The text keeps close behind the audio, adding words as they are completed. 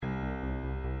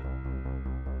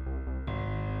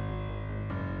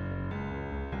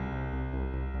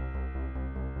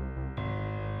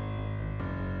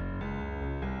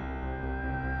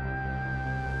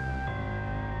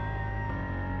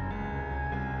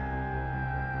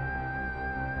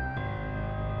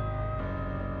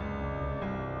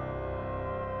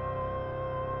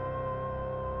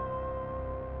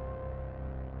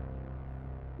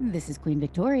This is Queen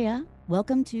Victoria.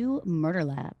 Welcome to Murder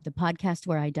Lab, the podcast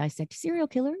where I dissect serial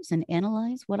killers and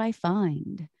analyze what I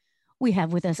find. We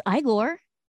have with us Igor.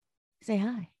 Say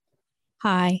hi.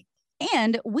 Hi.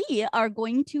 And we are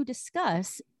going to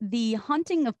discuss the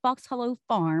haunting of Fox Hollow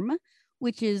Farm,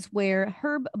 which is where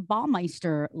Herb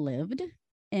Baumeister lived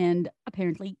and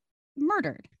apparently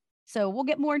murdered. So we'll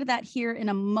get more into that here in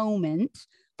a moment.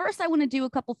 First, I want to do a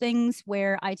couple things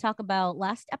where I talk about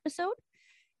last episode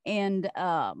and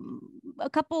a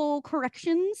couple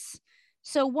corrections.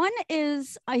 So one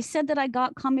is I said that I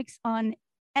got comics on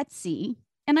Etsy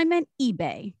and I meant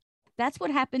eBay. That's what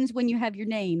happens when you have your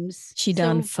names. She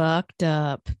done fucked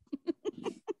up.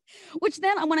 Which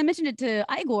then when I mentioned it to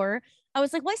Igor, I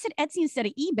was like, well, I said Etsy instead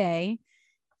of eBay.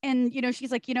 And,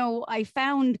 she's like, I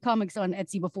found comics on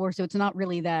Etsy before, so it's not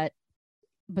really that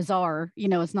bizarre.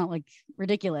 It's not like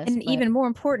ridiculous. And even more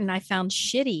important, I found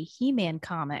shitty He-Man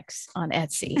comics on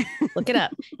Etsy. Look it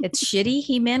up. It's shitty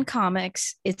He-Man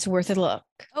comics. It's worth a look.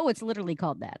 Oh, it's literally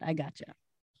called that. I gotcha.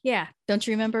 Yeah. Don't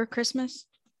you remember Christmas?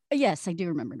 Yes, I do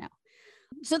remember now.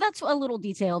 So that's a little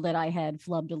detail that I had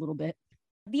flubbed a little bit.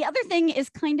 The other thing is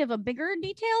kind of a bigger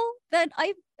detail that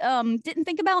I didn't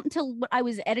think about until I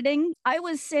was editing. I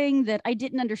was saying that I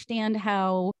didn't understand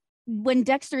how when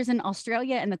Dexter's in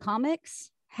Australia in the comics,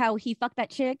 how he fucked that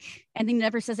chick and he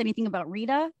never says anything about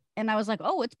Rita. And I was like,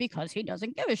 oh, it's because he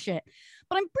doesn't give a shit.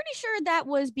 But I'm pretty sure that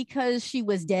was because she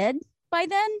was dead by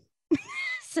then.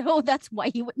 So that's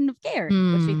why he wouldn't have cared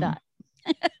what she thought.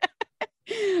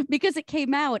 Because it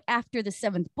came out after the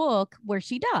 7th book where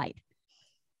she died.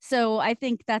 So I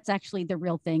think that's actually the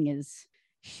real thing, is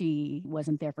she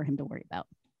wasn't there for him to worry about.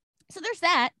 So there's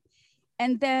that.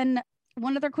 And then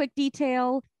one other quick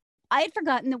detail. I had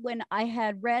forgotten that when I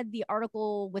had read the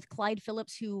article with Clyde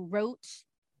Phillips, who wrote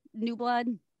New Blood,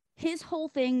 his whole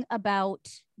thing about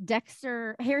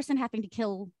Harrison having to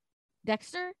kill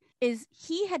Dexter is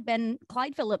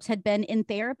Clyde Phillips had been in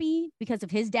therapy because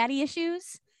of his daddy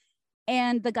issues.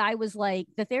 And the guy was like,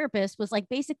 the therapist was like,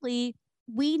 basically,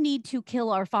 we need to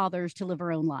kill our fathers to live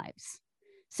our own lives.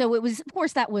 So it was, of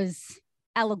course, that was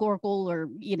allegorical, or,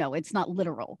 it's not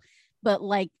literal. But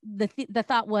like the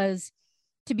thought was,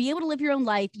 to be able to live your own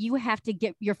life, you have to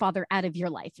get your father out of your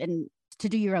life and to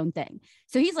do your own thing.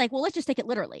 So he's like, well, let's just take it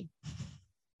literally.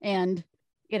 And,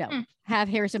 have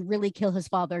Harrison really kill his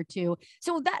father too.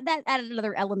 So that added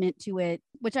another element to it,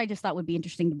 which I just thought would be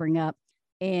interesting to bring up.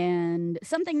 And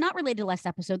something not related to last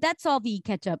episode. That's all the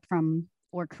catch up from,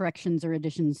 or corrections or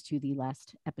additions to the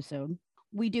last episode.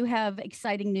 We do have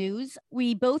exciting news.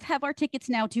 We both have our tickets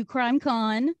now to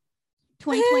CrimeCon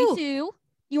 2022. Woo!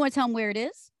 You want to tell them where it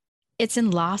is? It's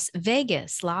in Las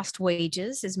Vegas. Lost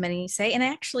wages, as many say. And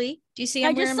actually, do you see?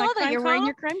 I just saw that you're wearing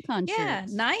your CrimeCon shirt. Yeah,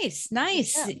 nice.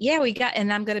 Yeah, we got,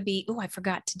 and I'm going to be, I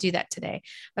forgot to do that today,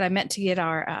 but I meant to get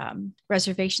our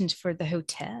reservations for the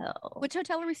hotel. Which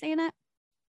hotel are we staying at?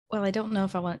 Well, I don't know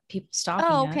if I want people stalking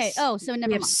us. Oh, okay. Oh, so never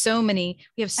mind. We have so many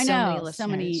listeners.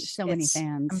 So many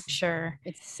fans. I'm sure.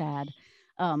 It's sad.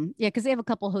 Yeah, because they have a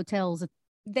couple hotels.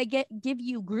 They give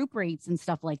you group rates and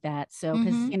stuff like that. So,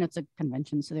 because, it's a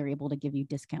convention, so they're able to give you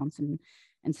discounts and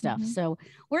stuff. So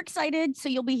we're excited. So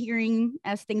you'll be hearing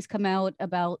as things come out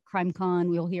about CrimeCon.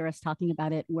 We'll hear us talking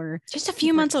about it. We're just a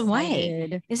few months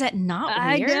away. Is that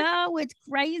not weird? I know, it's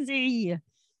crazy.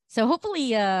 So hopefully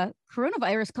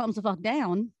coronavirus calms the fuck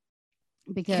down.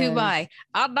 Because Kubai,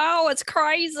 I know it's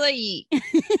crazy.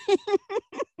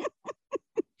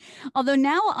 Although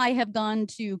now I have gone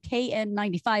to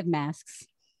KN95 masks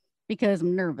because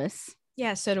I'm nervous.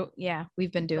 Yeah,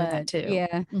 we've been doing that too.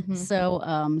 Yeah. So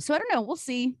I don't know. We'll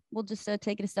see. We'll just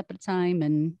take it a step at a time,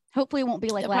 and hopefully it won't be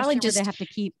like last year where they have to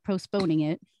keep postponing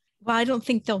it. Well, I don't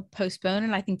think they'll postpone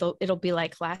it. I think it'll be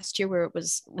like last year where it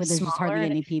was where there's just hardly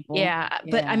any people. Yeah,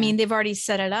 but I mean, they've already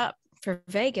set it up for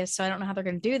Vegas, so I don't know how they're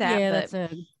going to do that.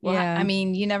 Yeah, I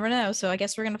mean, you never know. So I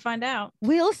guess we're going to find out.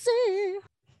 We'll see.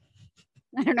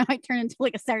 I don't know. I turn into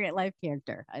like a Saturday Night Live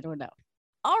character. I don't know.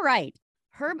 All right.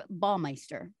 Herb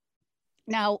Baumeister.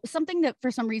 Now, something that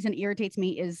for some reason irritates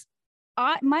me is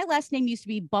my last name used to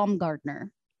be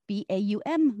Baumgartner,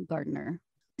 Baum Gardner.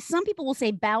 Some people will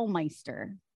say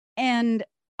Baumeister, and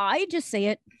I just say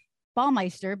it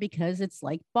Baumeister because it's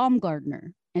like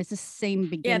Baumgartner. It's the same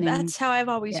beginning. Yeah, that's how I've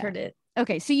always heard it.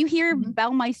 Okay, so you hear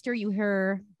Baumeister, you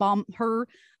hear Baumeister,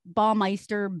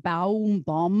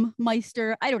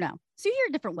 Baumeister. I don't know. So you hear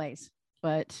it different ways,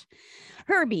 but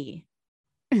Herbie.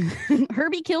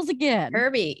 Herbie kills again.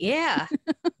 Herbie, yeah.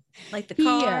 Like the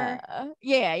car.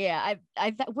 Yeah.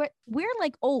 I thought we're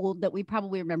like old that we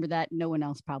probably remember that. No one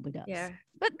else probably does. Yeah.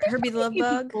 But there's Herbie the probably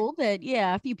Love Bug.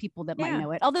 a few people that might Yeah.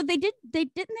 know it. Although they didn't they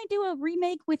do a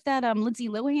remake with that Lindsay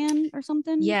Lohan or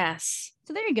something? Yes.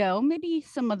 So there you go. Maybe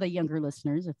some of the younger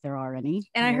listeners, if there are any.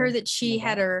 And I heard that know she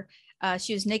had that. her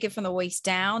she was naked from the waist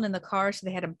down in the car, so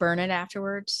they had to burn it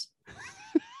afterwards.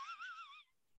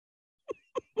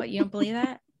 What, you don't believe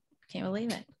that? Can't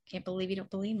believe it. Can't believe you don't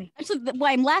believe me. Actually,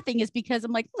 why I'm laughing is because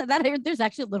I'm like, there's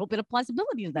actually a little bit of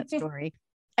plausibility to that story.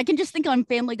 I can just think on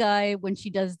Family Guy when she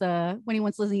does when he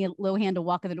wants Lizzie Lohan to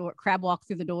walk in the door, crab walk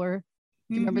through the door.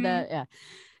 Do you remember that? Yeah.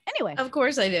 Anyway. Of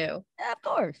course I do. Of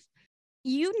course.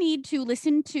 You need to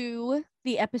listen to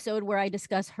the episode where I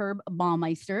discuss Herb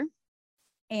Baumeister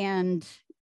and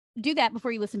do that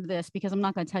before you listen to this, because I'm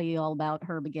not going to tell you all about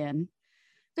Herb again,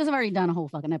 because I've already done a whole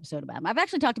fucking episode about him. I've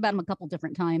actually talked about him a couple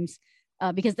different times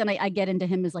because then I get into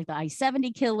him as like the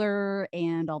I-70 killer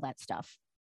and all that stuff.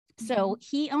 So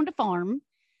he owned a farm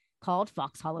called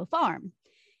Fox Hollow Farm.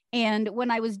 And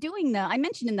when I was doing I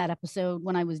mentioned in that episode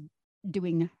when I was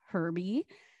doing Herbie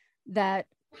that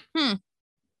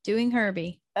doing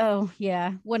Herbie. Oh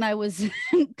yeah, when I was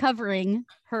covering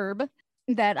Herb,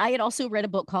 that I had also read a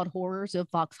book called Horrors of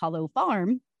Fox Hollow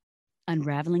Farm,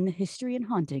 Unraveling the History and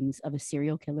Hauntings of a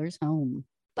Serial Killer's Home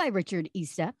by Richard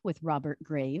Estep with Robert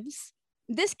Graves.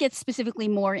 This gets specifically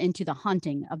more into the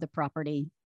haunting of the property.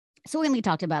 So we only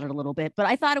talked about it a little bit, but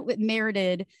I thought it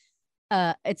merited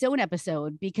its own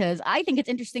episode because I think it's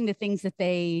interesting the things that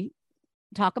they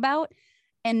talk about.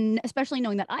 And especially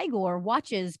knowing that Igor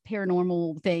watches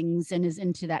paranormal things and is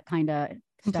into that kind of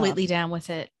completely stuff. Down with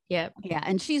it. Yep. Yeah.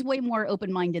 And she's way more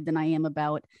open-minded than I am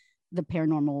about the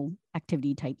paranormal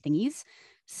activity type thingies.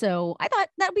 So I thought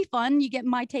that'd be fun. You get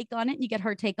my take on it and you get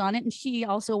her take on it. And she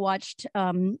also watched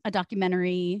a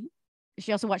documentary.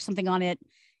 She also watched something on it.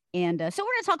 And so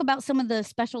we're going to talk about some of the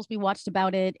specials we watched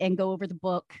about it and go over the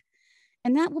book.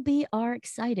 And that will be our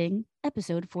exciting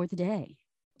episode for the day.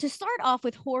 To start off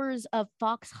with Horrors of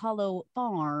Fox Hollow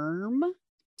Farm.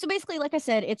 So basically, like I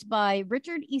said, it's by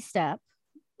Richard Estep,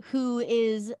 who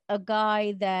is a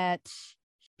guy that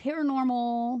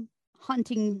paranormal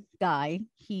hunting guy.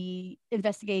 He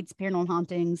investigates paranormal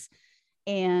hauntings.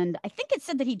 And I think it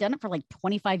said that he'd done it for like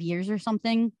 25 years or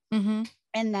something. Mm-hmm.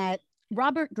 And that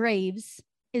Robert Graves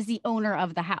is the owner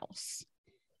of the house,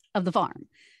 of the farm.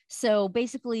 So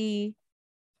basically,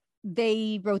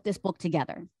 they wrote this book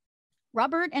together.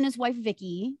 Robert and his wife,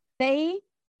 Vicky, they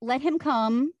let him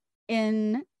come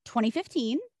in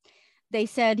 2015. They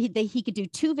said he could do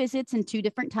 2 visits in 2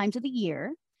 different times of the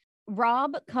year.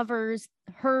 Rob covers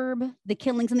Herb, the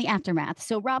killings and the aftermath.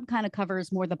 So Rob kind of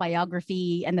covers more the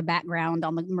biography and the background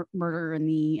on the murder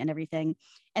and everything.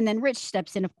 And then Rich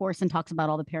steps in, of course, and talks about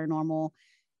all the paranormal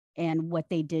and what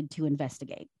they did to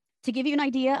investigate. To give you an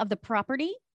idea of the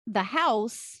property, the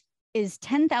house is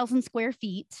 10,000 square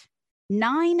feet,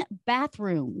 9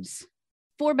 bathrooms,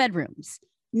 4 bedrooms,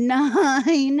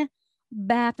 9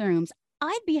 bathrooms.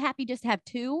 I'd be happy just to have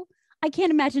 2. I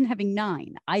can't imagine having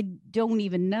 9. I don't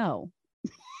even know.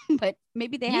 But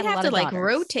maybe they have a lot of daughters.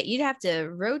 rotate. You'd have to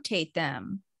rotate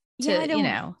them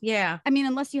to, Yeah. I mean,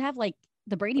 unless you have like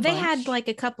the Brady Bunch. They had like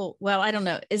a couple. Well, I don't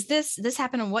know. Is this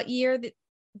happened in what year that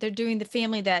they're doing the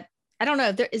family that I don't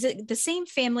know. Is it the same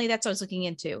family that's what I was looking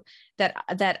into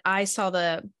that I saw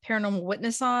the paranormal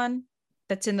witness on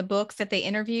that's in the book that they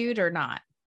interviewed or not?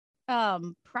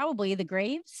 Probably the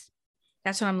Graves.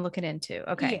 That's what I'm looking into.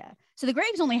 Okay. Yeah. So the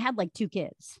Graves only had like 2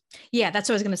 kids. Yeah, that's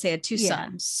what I was going to say. I had 2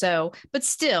 sons. So, but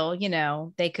still,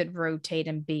 they could rotate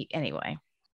and be anyway.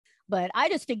 But I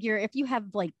just figure if you have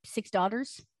like 6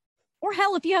 daughters, or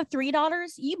hell, if you have 3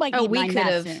 daughters, you might need 9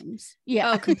 bathrooms.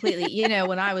 Yeah. Oh, completely.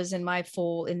 When I was in my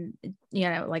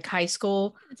like high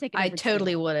school, I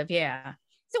totally would have. Yeah.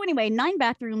 So anyway, 9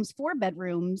 bathrooms, 4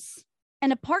 bedrooms,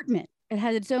 an apartment. It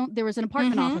had its own. There was an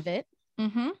apartment off of it.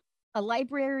 Mm-hmm. A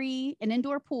library, an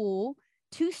indoor pool,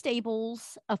 2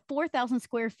 stables, a 4,000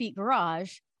 square feet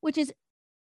garage, which is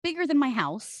bigger than my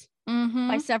house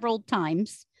by several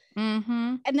times.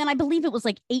 Mm-hmm. And then I believe it was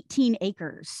like 18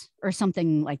 acres or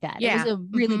something like that. Yeah. It was a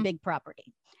really big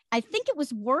property. I think it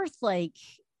was worth they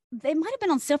might have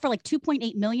been on sale for like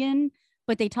 2.8 million,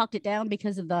 but they talked it down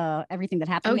because of everything that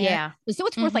happened. Oh, yeah. So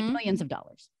it's worth like millions of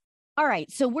dollars. All right.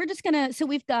 So we're just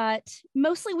we've got,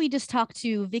 mostly we just talked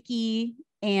to Vicky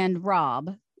and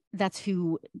Rob. That's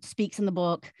who speaks in the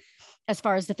book as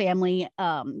far as the family.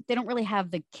 They don't really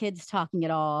have the kids talking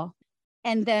at all.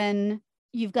 And then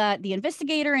you've got the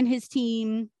investigator and his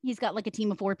team. He's got like a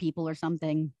team of 4 people or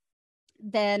something.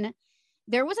 Then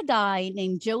there was a guy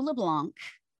named Joe LeBlanc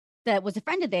that was a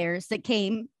friend of theirs that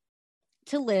came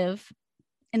to live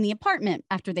in the apartment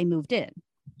after they moved in.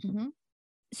 Mm-hmm.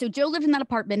 So Joe lived in that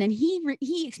apartment and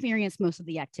he experienced most of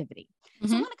the activity. So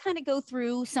Mm-hmm. I'm going to kind of go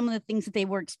through some of the things that they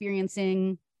were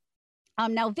experiencing.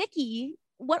 Now, Vicky,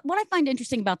 what I find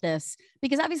interesting about this,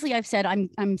 because obviously I've said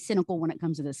I'm cynical when it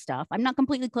comes to this stuff. I'm not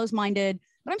completely closed-minded,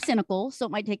 but I'm cynical. So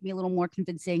it might take me a little more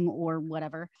convincing or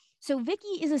whatever. So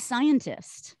Vicky is a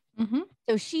scientist. Mm-hmm.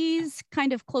 So she's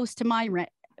kind of close to my,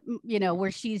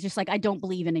 where she's just like, I don't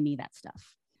believe in any of that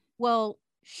stuff. Well,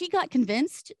 she got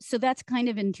convinced. So that's kind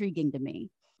of intriguing to me.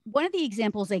 One of the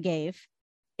examples they gave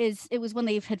is it was when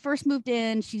they had first moved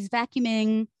in, she's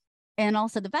vacuuming and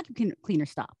also the vacuum cleaner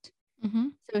stopped. Mm-hmm.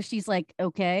 So she's like,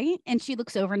 okay. And she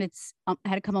looks over and it's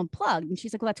had to come unplugged. And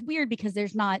she's like, well, that's weird because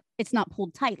it's not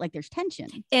pulled tight. Like there's tension.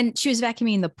 And she was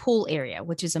vacuuming the pool area,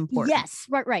 which is important. Yes.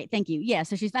 Right. Thank you. Yeah.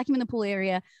 So she's vacuuming the pool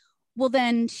area. Well,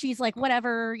 then she's like,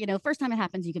 whatever, first time it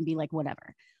happens, you can be like,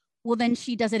 whatever. Well, then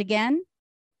she does it again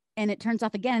and it turns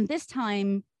off again. This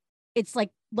time it's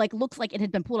like looks like it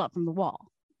had been pulled out from the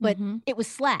wall, but it was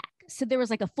slack. So there was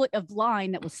like a foot of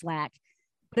line that was slack,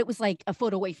 but it was like a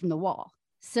foot away from the wall.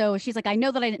 So she's like, I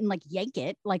know that I didn't like yank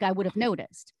it. Like I would have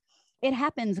noticed. It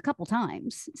happens a couple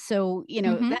times. So,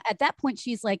 at that point,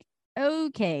 she's like,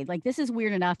 okay, like this is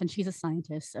weird enough. And she's a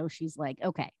scientist. So she's like,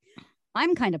 okay,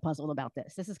 I'm kind of puzzled about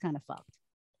this. This is kind of fucked.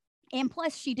 And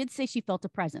plus she did say she felt a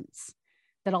presence,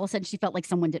 that all of a sudden she felt like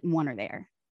someone didn't want her there.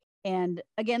 And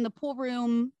again, the pool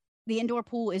room, the indoor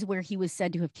pool is where he was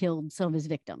said to have killed some of his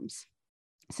victims.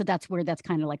 So that's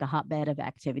kind of like a hotbed of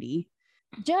activity.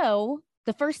 Joe,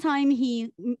 the first time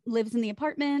he lives in the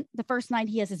apartment, the first night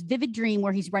he has this vivid dream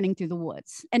where he's running through the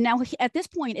woods. And now at this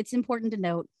point, it's important to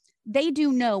note, they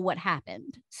do know what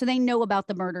happened. So they know about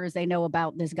the murders. They know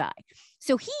about this guy.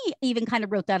 So he even kind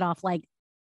of wrote that off. Like,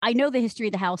 I know the history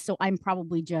of the house, so I'm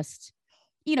probably just,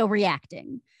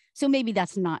 reacting. So maybe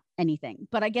that's not anything,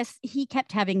 but I guess he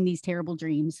kept having these terrible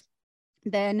dreams.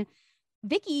 Then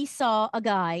Vicky saw a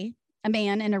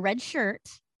man in a red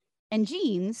shirt and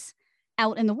jeans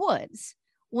out in the woods.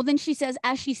 Well, then she says,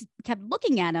 as she kept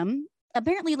looking at him,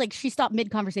 apparently like she stopped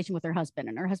mid-conversation with her husband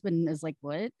and her husband is like,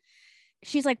 what?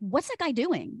 She's like, what's that guy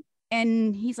doing?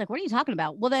 And he's like, what are you talking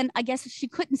about? Well, then I guess she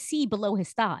couldn't see below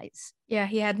his thighs. Yeah,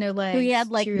 he had no legs. So he had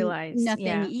like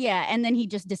nothing. Yeah. And then he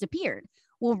just disappeared.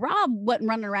 Well, Rob went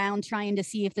running around trying to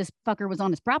see if this fucker was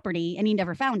on his property and he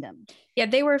never found him. Yeah,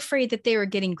 they were afraid that they were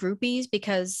getting groupies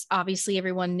because obviously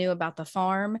everyone knew about the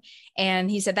farm.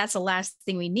 And he said, that's the last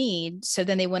thing we need. So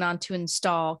then they went on to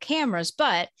install cameras.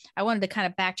 But I wanted to kind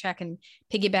of backtrack and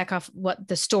piggyback off what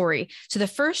the story. So the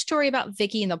first story about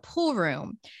Vicky in the pool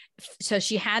room. So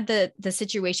she had the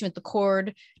situation with the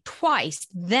cord twice.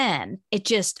 Then it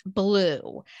just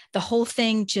blew. The whole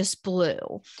thing just blew.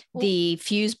 Well, the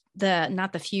fuse,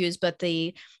 not the fuse, but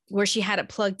where she had it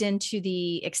plugged into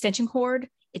the extension cord,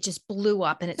 it just blew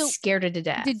up and it scared her to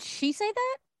death. Did she say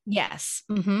that? Yes.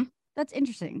 Mm-hmm. That's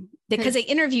interesting. Because they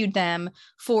interviewed them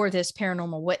for this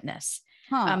Paranormal Witness.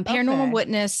 Paranormal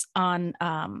Witness on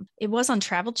it was on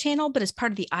Travel Channel, but it's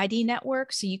part of the ID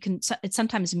network. So it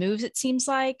sometimes moves, it seems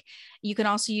like. You can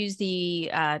also use the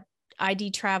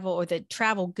ID Travel or the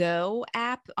Travel Go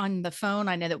app on the phone.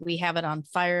 I know that we have it on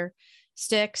Fire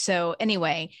Stick. So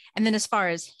anyway, and then as far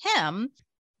as him,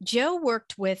 Joe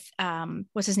worked with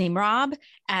what's his name, Rob,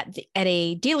 at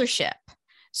a dealership.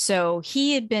 So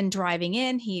he had been driving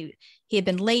in. He had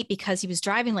been late because he was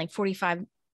driving like 45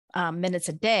 minutes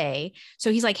a day.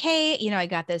 So he's like, hey, I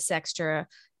got this extra,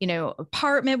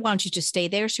 apartment. Why don't you just stay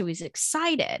there? So he's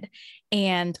excited.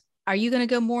 And are you going to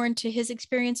go more into his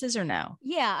experiences or no?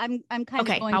 Yeah, I'm kind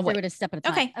of going through it a step at a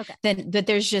time. Okay. Then, but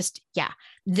there's just,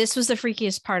 this was the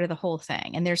freakiest part of the whole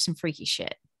thing. And there's some freaky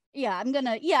shit. Yeah, I'm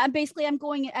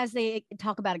going as they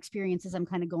talk about experiences. I'm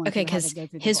kind of going. Okay, because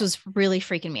his was really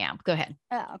freaking me out. Go ahead.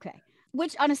 Okay.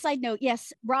 Which, on a side note,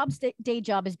 yes, Rob's day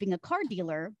job is being a car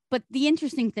dealer. But the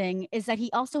interesting thing is that he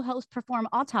also helps perform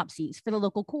autopsies for the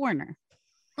local coroner.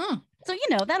 So,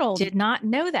 that old. Did not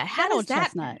know that. How does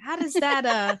that?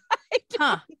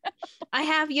 I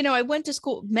have, I went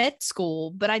to med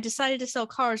school, but I decided to sell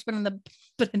cars, but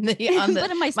in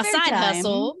my side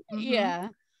hustle. Mm-hmm. Yeah.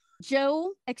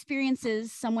 Joe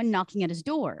experiences someone knocking at his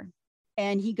door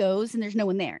and he goes and there's no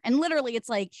one there. And literally it's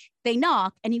like they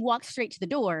knock and he walks straight to the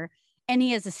door and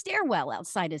he has a stairwell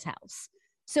outside his house.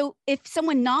 So if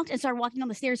someone knocked and started walking down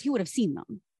the stairs, he would have seen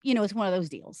them. It's one of those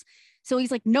deals. So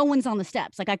he's like, no one's on the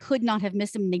steps. Like I could not have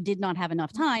missed him. And they did not have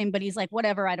enough time, but he's like,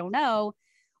 whatever, I don't know.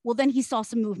 Well, then he saw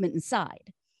some movement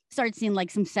inside, started seeing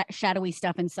like some shadowy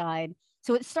stuff inside.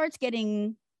 So it starts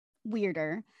getting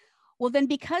weirder. Well, then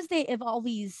because they have all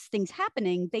these things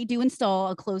happening, they do install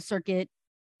a closed circuit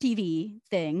TV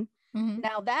thing. Mhm.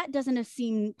 Now, that doesn't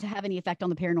seem to have any effect on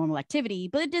the paranormal activity,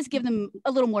 but it does give them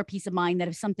a little more peace of mind that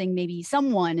if something, maybe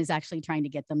someone is actually trying to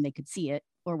get them, they could see it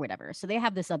or whatever. So they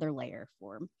have this other layer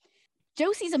for him.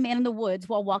 Joe sees a man in the woods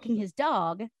while walking his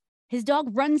dog. His dog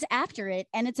runs after it,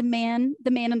 and it's the man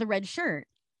in the red shirt,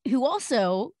 who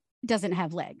also doesn't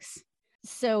have legs.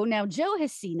 So now Joe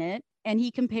has seen it, and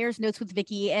he compares notes with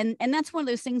Vicky, and that's one of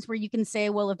those things where you can say,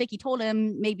 well, if Vicky told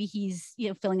him, maybe he's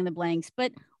filling in the blanks,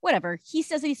 but whatever. He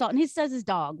says that he saw it, and he says his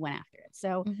dog went after it,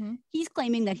 so he's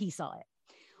claiming that he saw it.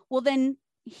 Well, then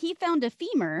he found a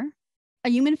femur, a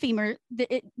human femur,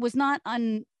 that it was not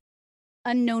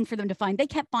unknown for them to find. They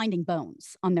kept finding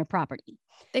bones on their property.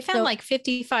 They found like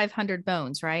 5,500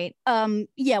 bones, right?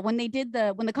 Yeah, when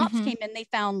the cops came in, they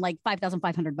found like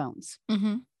 5,500 bones.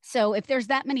 So if there's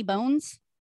that many bones,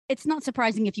 it's not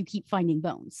surprising if you keep finding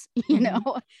bones, you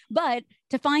know. But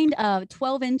to find a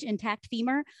 12-inch intact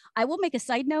femur, I will make a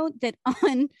side note that I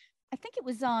think it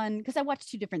was on, because I watched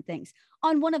two different things.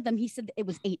 On one of them, he said that it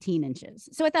was 18 inches.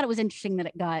 So I thought it was interesting that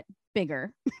it got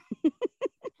bigger.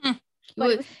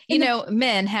 Well,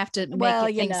 men have to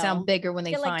make things sound bigger when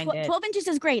they find it. 12 inches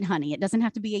is great, honey. It doesn't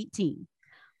have to be 18.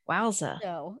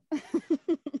 Wowza.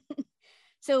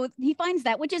 So he finds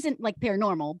that, which isn't like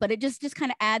paranormal, but it just kind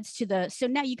of adds to so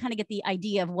now you kind of get the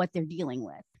idea of what they're dealing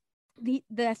with.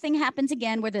 The thing happens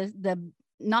again where the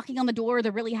knocking on the door,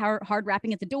 the really hard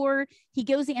rapping at the door. He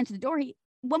goes to answer the door.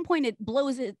 One point it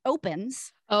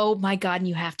opens. Oh my God. And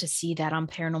you have to see that on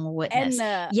Paranormal Witness.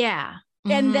 Yeah.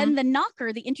 And then the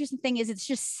knocker, the interesting thing is it's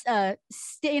just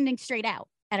standing straight out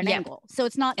at an angle. So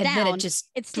it's not down. And then it just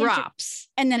drops.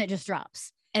 And then it just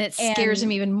drops. And it scares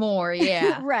him even more.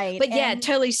 Yeah. Right. But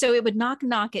totally. So it would knock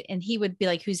it. And he would be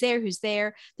like, who's there? Who's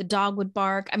there? The dog would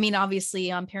bark. I mean,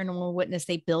 obviously on Paranormal Witness,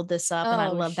 they build this up and I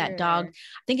love that dog. I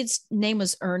think its name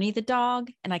was Ernie the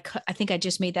dog. And I think I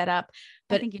just made that up.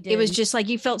 But it was just like,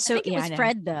 you felt so. I think it was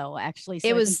Fred though, actually. So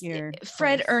it was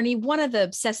Fred Ernie, one of the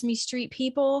Sesame Street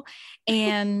people.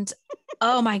 And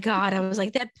oh my God, I was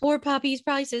like, that poor puppy is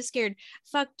probably so scared.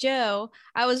 Fuck Joe.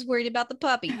 I was worried about the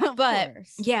puppy. But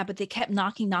but they kept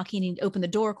knocking and he'd open the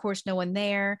door. Of course, no one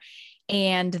there.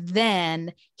 And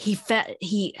then he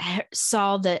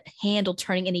saw the handle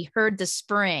turning and he heard the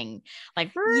spring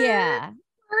like, yeah.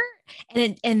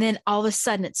 And then all of a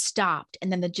sudden it stopped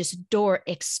and then the door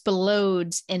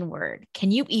explodes inward.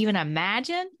 Can you even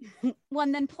imagine? Well,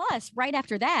 and then plus right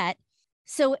after that.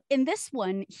 So in this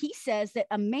one, he says that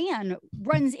a man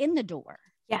runs in the door.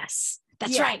 Yes,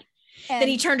 that's right. And then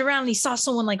he turned around and he saw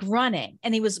someone like running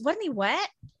and wasn't he wet?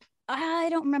 I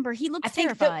don't remember. He looked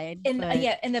terrified. In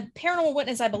the Paranormal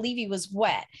Witness, I believe he was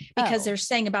wet because they're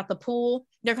saying about the pool.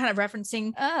 They're kind of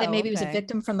referencing that maybe he was a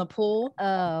victim from the pool.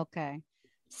 Oh, okay.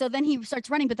 So then he starts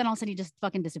running, but then all of a sudden he just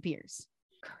fucking disappears.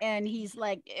 And he's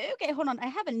like, okay, hold on. I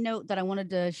have a note that I wanted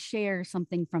to share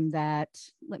something from that.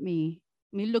 Let me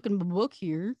look in the book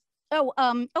here. Oh,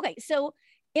 okay. So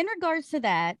in regards to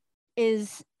that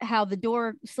is how the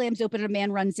door slams open and a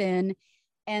man runs in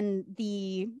and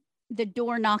the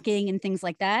door knocking and things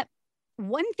like that.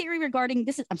 One theory regarding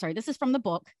this is from the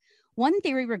book. One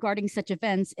theory regarding such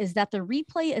events is that the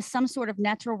replay is some sort of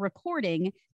natural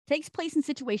recording takes place in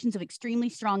situations of extremely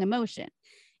strong emotion.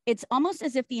 It's almost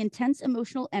as if the intense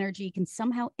emotional energy can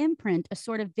somehow imprint a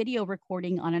sort of video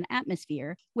recording on an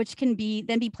atmosphere, which can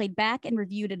then be played back and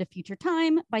reviewed at a future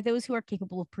time by those who are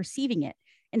capable of perceiving it.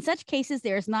 In such cases,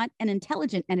 there is not an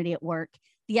intelligent entity at work.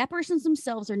 The apparitions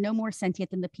themselves are no more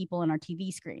sentient than the people on our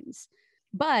TV screens.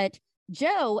 But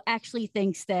Joe actually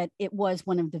thinks that it was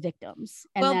one of the victims,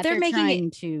 and that they're trying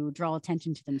to draw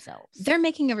attention to themselves. They're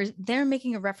making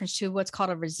a reference to what's called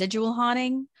a residual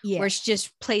haunting, where it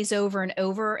just plays over and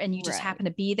over, and you just happen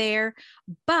to be there.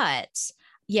 But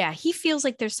yeah, he feels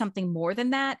like there's something more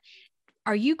than that.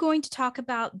 Are you going to talk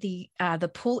about the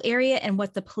pool area and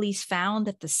what the police found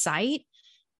at the site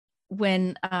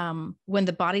when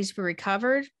the bodies were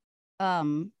recovered?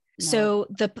 No. So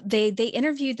they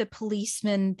interviewed the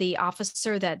policeman, the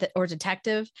officer or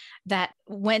detective that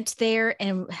went there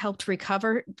and helped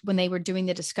recover when they were doing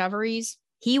the discoveries.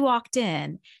 He walked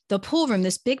in the pool room.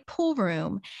 This big pool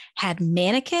room had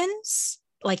mannequins,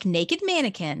 like naked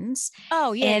mannequins.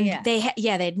 Oh yeah, and they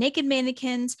had naked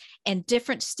mannequins and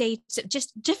different states,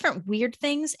 just different weird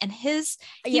things. And he was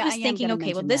thinking,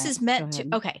 okay, well, this is meant to.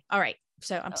 Okay, all right.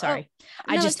 So I'm sorry.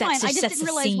 I just didn't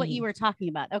realize what you were talking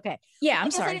about. Okay. Yeah, I'm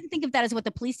sorry. I didn't think of that as what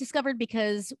the police discovered,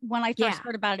 because when I first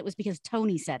heard about it, it was because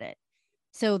Tony said it.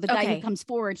 So the guy who comes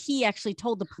forward, he actually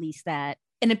told the police that.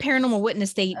 In a Paranormal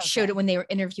Witness, they showed it when they were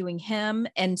interviewing him.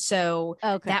 And so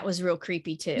that was real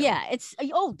creepy too. Yeah,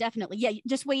 definitely. Yeah,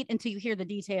 just wait until you hear the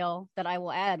detail that I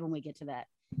will add when we get to that.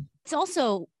 It's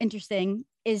also interesting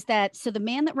is that, so the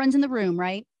man that runs in the room,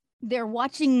 right? They're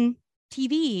watching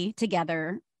TV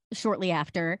together shortly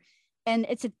after. And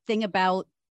it's a thing about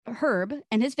Herb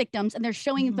and his victims. And they're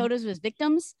showing photos of his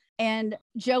victims. And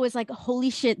Joe is like, holy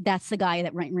shit, that's the guy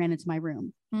that ran into my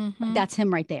room. That's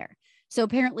him right there. So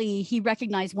apparently he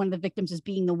recognized one of the victims as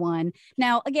being the one.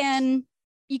 Now, again,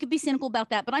 you could be cynical about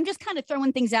that, but I'm just kind of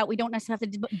throwing things out. We don't necessarily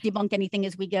have to debunk anything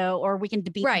as we go, or we can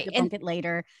debunk it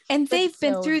later. And they've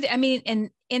been through I mean, and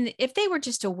if they were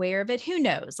just aware of it, who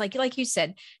knows? Like you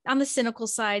said, on the cynical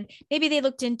side, maybe they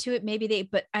looked into it,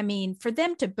 but I mean, for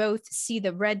them to both see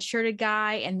the red shirted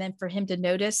guy and then for him to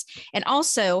notice, and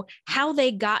also how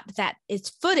they got that, it's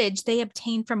footage they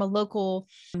obtained from a local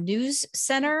news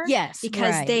center. Yes.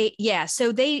 Because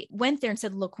so they went there and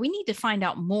said, look, we need to find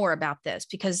out more about this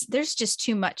because there's just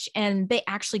too much. And they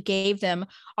actually gave them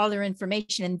all their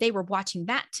information and they were watching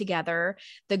that together,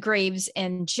 the Graves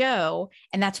and Joe.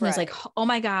 And that's when I was like, oh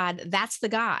my God, that's the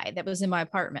guy that was in my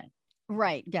apartment.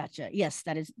 Right. Gotcha. Yes,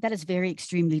 that is very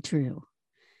extremely true.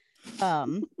 Sorry.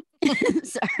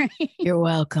 You're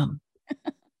welcome.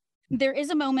 There is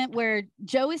a moment where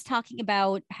Joe is talking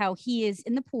about how he is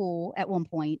in the pool at one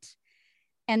point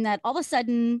and that all of a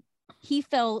sudden he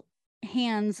felt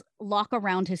hands lock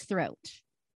around his throat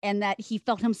and that he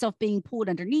felt himself being pulled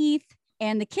underneath.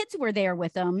 And the kids were there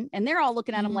with him and they're all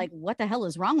looking at him like, what the hell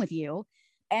is wrong with you?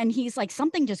 And he's like,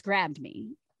 something just grabbed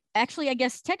me. Actually, I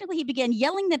guess technically he began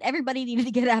yelling that everybody needed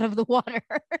to get out of the water.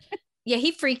 Yeah,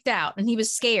 he freaked out and he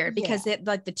was scared because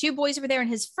like the two boys were there and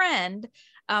his friend,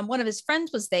 one of his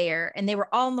friends was there and they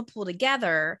were all in the pool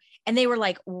together and they were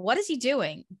like, what is he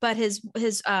doing? But his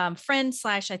friend /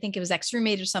 I think it was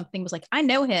ex-roommate or something was like, I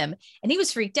know him. And he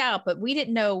was freaked out, but we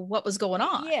didn't know what was going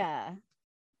on. Yeah.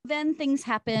 Then things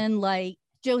happen like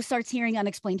Joe starts hearing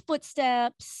unexplained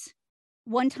footsteps.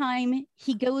 One time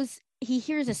he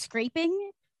hears a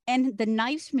scraping and the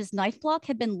knives from his knife block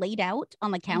had been laid out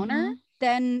on the counter.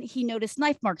 Then he noticed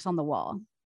knife marks on the wall.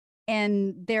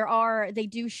 And they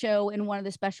do show in one of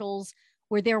the specials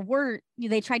where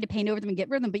they tried to paint over them and get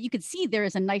rid of them, but you could see there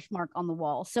is a knife mark on the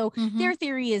wall. So their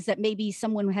theory is that maybe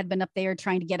someone had been up there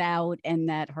trying to get out and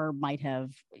that Herb might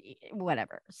have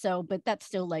whatever. So, but that's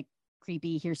still like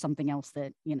creepy. Here's something else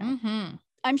that,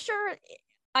 I'm sure,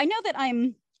 I know that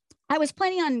I was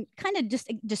planning on kind of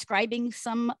just describing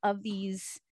some of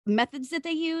these methods that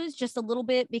they use just a little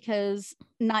bit because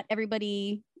not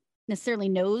everybody necessarily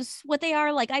knows what they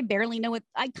are. Like I barely know what,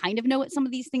 I kind of know what some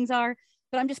of these things are,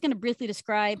 but I'm just going to briefly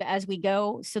describe as we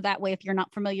go. So that way, if you're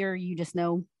not familiar, you just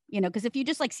know, because if you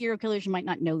just like serial killers, you might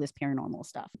not know this paranormal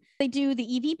stuff. They do the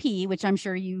EVP, which I'm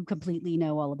sure you completely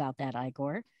know all about that,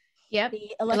 Igor. Yep.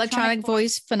 The electronic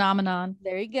voice phenomenon.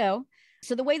 There you go.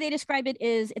 So the way they describe it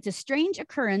is it's a strange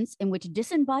occurrence in which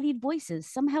disembodied voices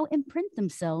somehow imprint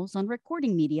themselves on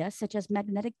recording media, such as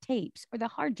magnetic tapes or the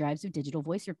hard drives of digital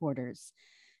voice recorders.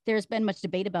 There's been much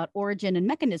debate about origin and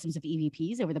mechanisms of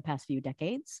EVPs over the past few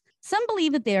decades. Some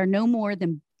believe that they are no more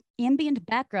than ambient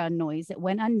background noise that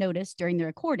went unnoticed during the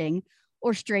recording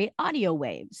or stray audio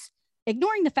waves,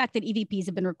 ignoring the fact that EVPs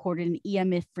have been recorded in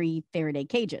EMF-free Faraday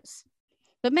cages.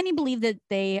 But many believe that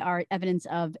they are evidence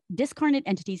of discarnate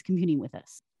entities communing with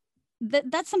us.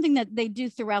 That's something that they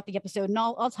do throughout the episode. And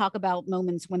I'll talk about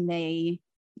moments when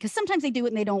because sometimes they do it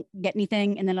and they don't get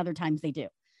anything. And then other times they do.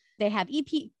 They have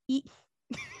EPP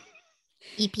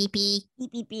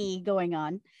going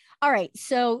on. All right.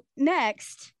 So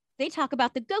next, they talk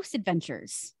about the ghost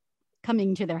adventures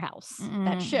coming to their house,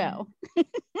 that show.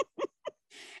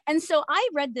 And so I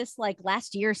read this like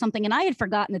last year or something, and I had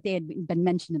forgotten that they had been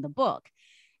mentioned in the book.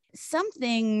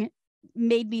 Something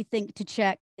made me think to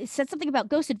check. It said something about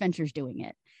Ghost Adventures doing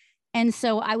it. And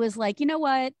so I was like, you know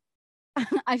what?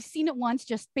 I've seen it once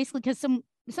just basically because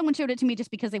someone showed it to me just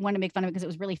because they wanted to make fun of it because it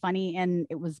was really funny and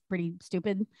it was pretty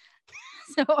stupid.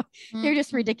 So they're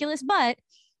just ridiculous. But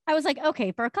I was like,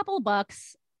 okay, for a couple of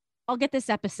bucks, I'll get this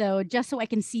episode just so I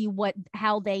can see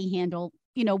how they handle,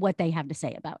 what they have to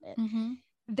say about it.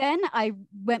 Then I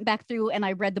went back through and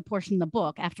I read the portion of the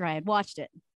book after I had watched it.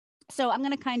 So I'm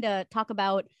going to kind of talk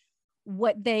about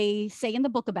what they say in the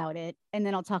book about it. And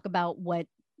then I'll talk about what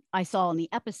I saw in the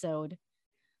episode,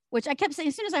 which I kept saying,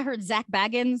 as soon as I heard Zach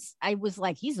Baggins, I was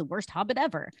like, he's the worst Hobbit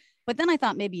ever. But then I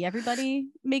thought maybe everybody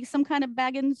makes some kind of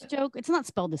Baggins joke. It's not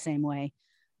spelled the same way,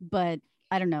 but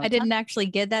I don't know. I didn't actually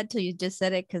get that till you just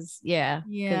said it. Yeah.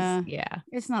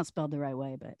 It's not spelled the right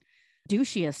way, but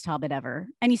douchiest Hobbit ever.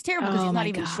 And he's terrible because he's not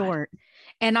even short.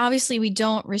 And obviously we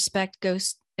don't respect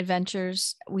Ghost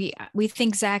Adventures, we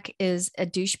think Zach is a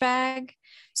douchebag.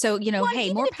 So, Well, hey,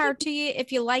 even more if power to you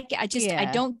if you like it. I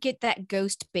Yeah. don't get that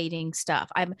ghost baiting stuff.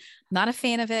 I'm not a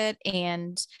fan of it.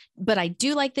 But I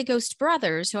do like the Ghost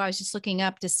Brothers, who I was just looking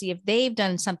up to see if they've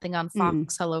done something on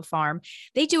Fox Hollow Farm.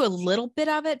 They do a little bit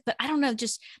of it, but I don't know,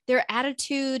 just their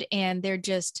attitude, and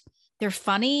they're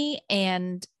funny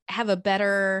and have a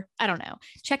better, I don't know.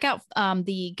 Check out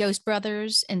the Ghost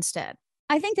Brothers instead.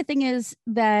 I think the thing is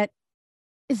that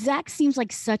Zach seems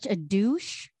like such a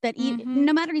douche that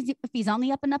no matter if he's on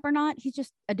the up and up or not, he's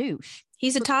just a douche.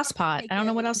 He's a tosspot. I don't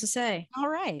know what else to say. All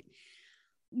right.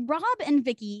 Rob and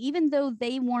Vicky, even though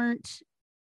they weren't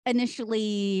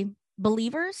initially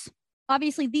believers,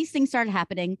 obviously these things started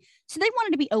happening. So they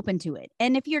wanted to be open to it.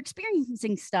 And if you're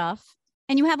experiencing stuff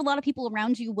and you have a lot of people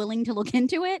around you willing to look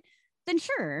into it, then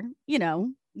sure,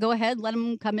 go ahead, let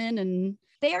them come in. And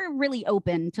they are really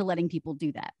open to letting people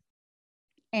do that.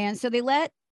 And so they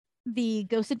let the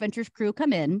Ghost Adventures crew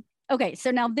come in. Okay, so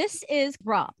now this is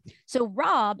Rob. So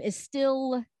Rob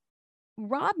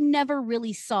never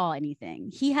really saw anything.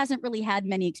 He hasn't really had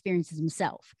many experiences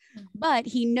himself, but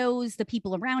he knows the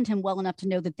people around him well enough to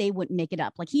know that they wouldn't make it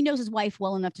up. Like, he knows his wife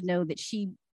well enough to know that she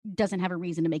doesn't have a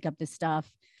reason to make up this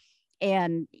stuff.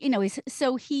 And,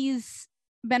 he's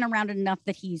been around it enough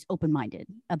that he's open-minded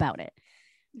about it.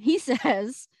 He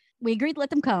says, "We agreed to let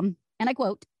them come." And I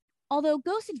quote, "Although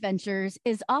Ghost Adventures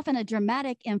is often a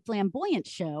dramatic and flamboyant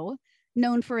show,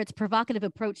 known for its provocative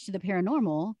approach to the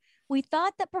paranormal, we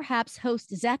thought that perhaps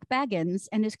host Zach Baggins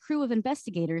and his crew of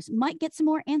investigators might get some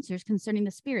more answers concerning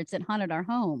the spirits that haunted our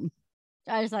home."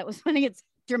 I just thought it was funny. It's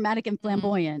dramatic and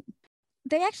flamboyant.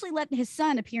 They actually let his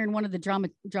son appear in one of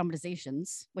the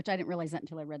dramatizations, which I didn't realize that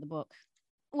until I read the book.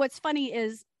 What's funny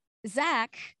is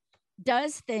Zach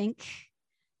does think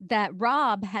that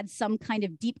Rob had some kind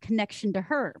of deep connection to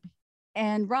Herb.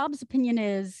 And Rob's opinion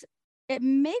is, it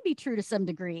may be true to some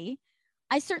degree.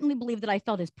 I certainly believe that I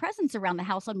felt his presence around the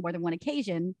house on more than one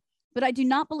occasion, but I do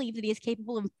not believe that he is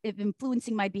capable of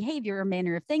influencing my behavior or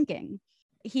manner of thinking.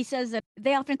 He says that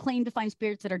they often claim to find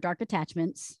spirits that are dark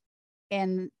attachments,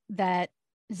 and that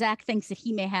Zach thinks that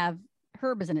he may have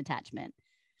Herb as an attachment.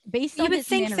 Based on you would his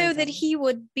think, though, that he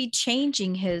would be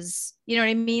changing his, you know what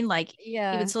I mean? Like, he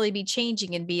would slowly be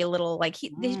changing and be a little like,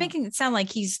 he's making it sound like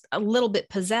he's a little bit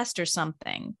possessed or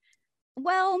something.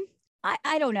 Well,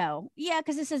 I don't know. Yeah,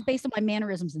 because this is based on my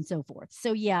mannerisms and so forth.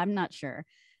 So yeah, I'm not sure.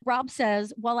 Rob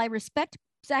says, "While I respect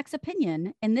Zach's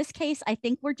opinion, in this case, I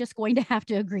think we're just going to have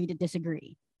to agree to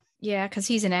disagree." Yeah, because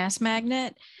he's an ass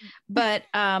magnet. But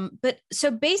so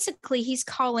basically he's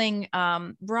calling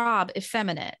Rob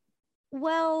effeminate.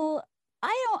 Well,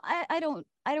 I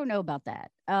don't know about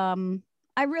that.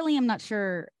 I really am not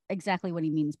sure exactly what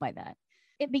he means by that.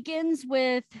 It begins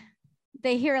with,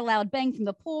 they hear a loud bang from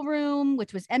the pool room,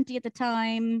 which was empty at the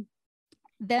time.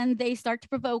 Then they start to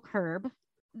provoke Herb.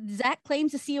 Zach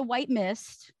claims to see a white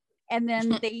mist, and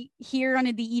then they hear on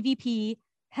the EVP,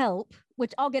 "Help,"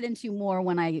 which I'll get into more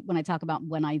when I talk about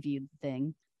when I viewed the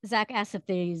thing. Zach asks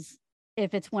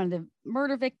if it's one of the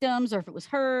murder victims or if it was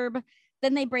Herb.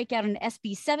 Then they break out an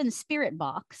SB7 spirit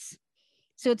box.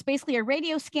 So it's basically a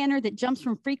radio scanner that jumps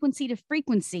from frequency to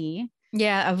frequency.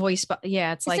 Yeah, a voice.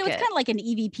 Yeah, it's like, so it's kind of like an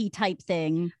EVP type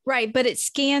thing. Right, but it's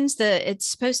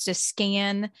supposed to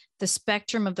scan the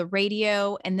spectrum of the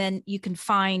radio, and then you can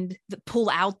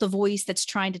pull out the voice that's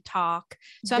trying to talk.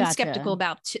 So I'm skeptical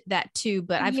about that too,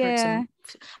 but I've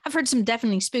heard some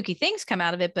definitely spooky things come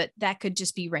out of it, but that could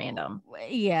just be random.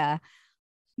 Yeah.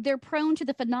 They're prone to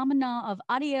the phenomena of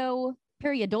audio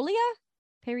pareidolia.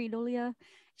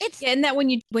 And that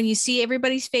when you see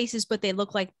everybody's faces, but they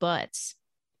look like butts.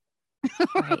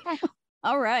 Right.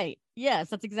 All right. Yes,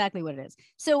 that's exactly what it is.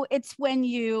 So it's when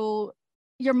your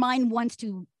mind wants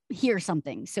to hear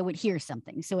something, so it hears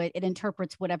something, so it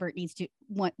interprets whatever it needs to,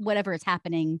 whatever is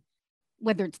happening,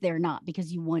 whether it's there or not,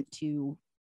 because you want to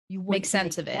make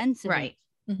sense of it. Right.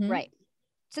 Mm-hmm. Right.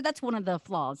 So that's one of the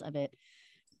flaws of it.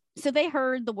 So they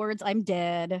heard the words, "I'm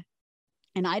dead,"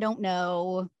 and "I don't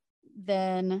know."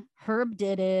 Then Herb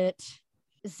did it.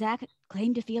 Zach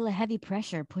claimed to feel a heavy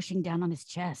pressure pushing down on his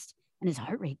chest, and his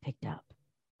heart rate picked up.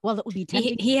 Well, it would be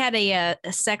tempting. He had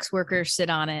a sex worker sit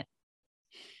on it.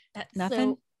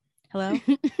 Nothing. Hello.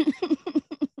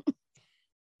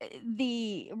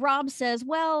 Rob says,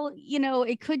 "Well,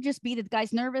 it could just be that the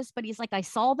guy's nervous," but he's like, "I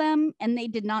saw them, and they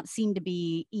did not seem to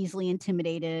be easily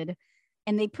intimidated."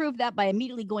 And they proved that by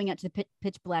immediately going out to the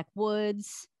pitch black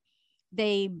woods.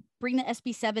 They bring the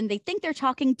SB7. They think they're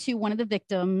talking to one of the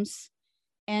victims.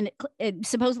 And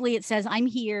supposedly it says, "I'm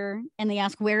here." And they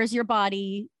ask, "Where is your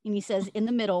body?" And he says, "In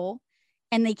the middle."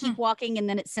 And they keep walking, and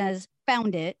then it says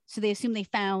found it. So they assume they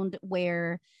found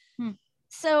where.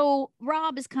 So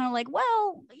Rob is kind of like,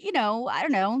 well, I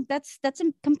don't know. That's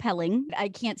compelling. I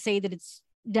can't say that it's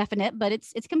definite, but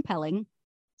it's compelling.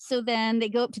 So then they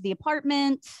go up to the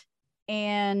apartment,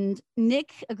 and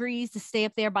Nick agrees to stay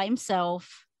up there by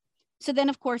himself. So then,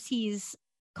 of course, he's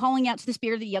calling out to the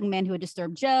spirit of the young man who had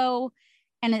disturbed Joe.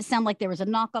 And it sounded like there was a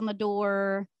knock on the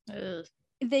door. Ugh.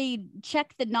 They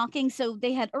checked the knocking. So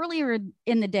they had earlier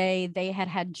in the day, they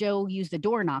had Joe use the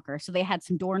door knocker. So they had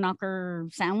some door knocker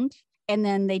sound. And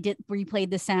then they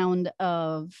replayed the sound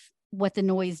of what the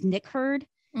noise Nick heard.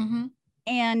 Mm-hmm.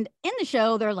 And in the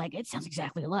show, they're like, it sounds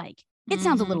exactly alike. It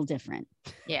sounds a little different.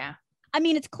 Yeah. I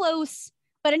mean, it's close.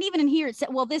 But even in here, it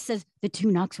said, well, this says the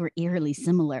two knocks were eerily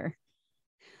similar.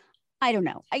 I don't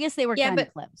know. I guess they were kind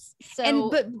of close.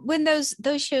 But when those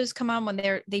shows come on,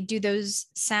 when they do those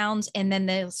sounds and then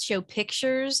they'll show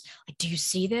pictures, like, do you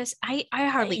see this? I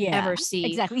hardly ever see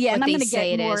exactly. Yeah, what and I'm they going to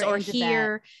say get it more is or into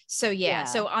hear. That.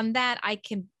 So so on that I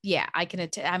can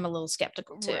I'm a little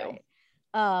skeptical too.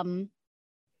 Right.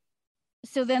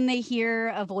 So then they hear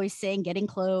a voice saying getting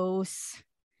close.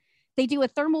 They do a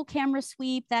thermal camera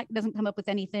sweep that doesn't come up with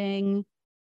anything.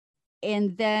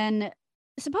 And then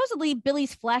supposedly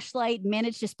Billy's flashlight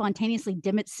managed to spontaneously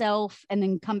dim itself and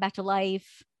then come back to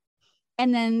life.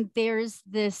 And then there's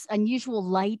this unusual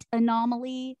light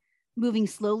anomaly moving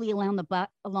slowly along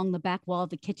the back wall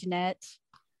of the kitchenette.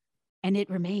 And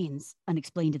it remains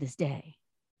unexplained to this day.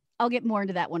 I'll get more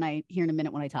into that here in a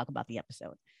minute when I talk about the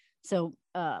episode. So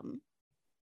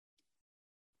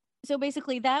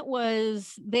basically that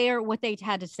was what they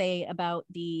had to say about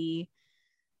the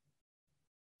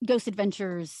Ghost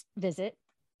Adventures visit.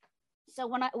 So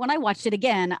when I watched it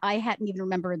again, I hadn't even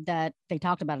remembered that they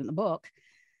talked about it in the book.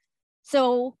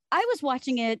 So I was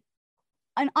watching it,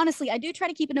 and honestly, I do try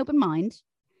to keep an open mind.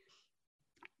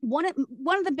 One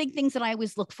of the big things that I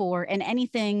always look for in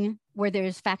anything where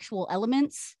there's factual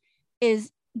elements is,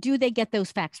 do they get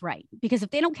those facts right? Because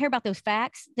if they don't care about those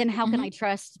facts, then how can I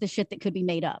trust the shit that could be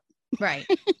made up? Right.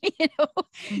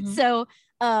 So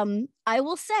I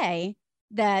will say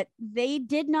that they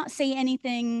did not say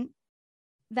anything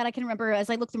that I can remember. As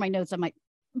I look through my notes,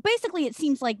 basically it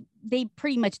seems like they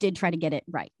pretty much did try to get it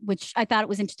right, which I thought it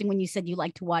was interesting when you said you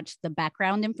like to watch the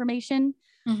background information.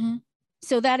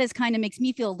 So that is kind of makes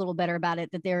me feel a little better about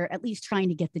it, that they're at least trying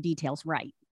to get the details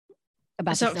right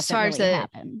about the stuff that really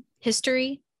happened.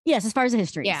 History. Yes, as far as the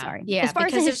history. Yeah, sorry. Yeah, as far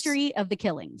as the history of the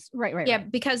killings. Right. Yeah,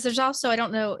 because there's also, I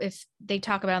don't know if they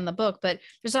talk about it in the book, but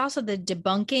there's also the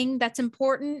debunking that's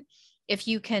important. If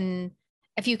you can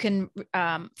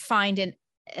find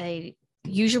a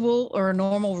usual or a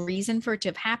normal reason for it to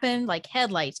have happened, like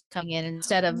headlights coming in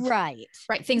instead of right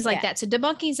things like that. So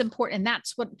debunking is important, and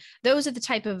those are the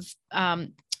type of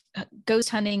ghost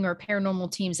hunting or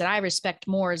paranormal teams that I respect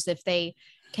more, is if they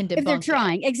can debunk. If they're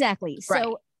trying, exactly. Right.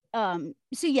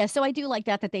 So I do like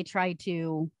that they try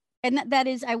to, and that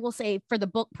is, I will say, for the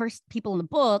book people in the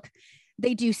book,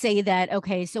 they do say that,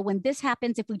 okay, so when this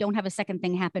happens, if we don't have a second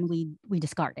thing happen, we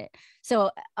discard it.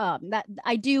 So that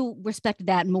I do respect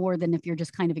that more than if you're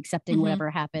just kind of accepting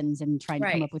whatever happens and trying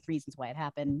to come up with reasons why it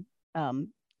happened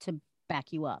to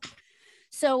back you up.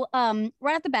 So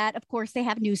right at the bat, of course, they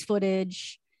have news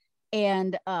footage.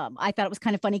 And I thought it was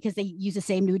kind of funny because they use the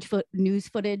same news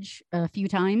footage a few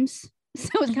times.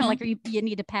 So it's kind of like you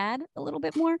need to pad a little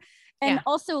bit more. And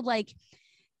also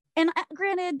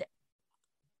granted,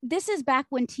 this is back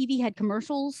when TV had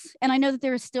commercials. And I know that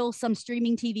there is still some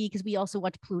streaming TV because we also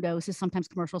watch Pluto. So sometimes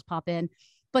commercials pop in.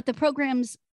 But the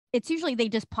programs, it's usually they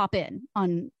just pop in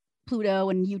on Pluto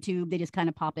and YouTube. They just kind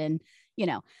of pop in,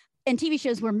 And TV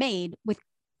shows were made with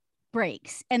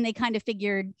breaks. And they kind of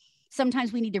figured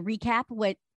sometimes we need to recap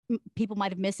what people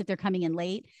might have missed if they're coming in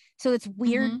late. So it's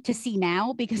weird to see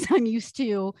now because I'm used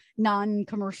to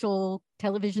non-commercial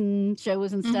television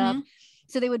shows and stuff.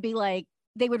 So they would be like,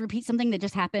 they would repeat something that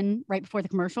just happened right before the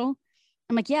commercial.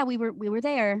 I'm like, yeah, we were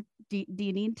there. Do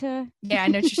you need to? Yeah, I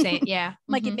know what you're saying. Yeah.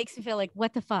 It makes me feel like,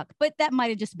 what the fuck? But that might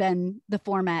have just been the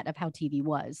format of how TV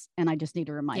was. And I just need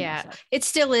to remind myself. It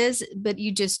still is, but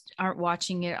you just aren't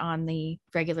watching it on the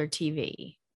regular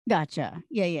TV. Gotcha.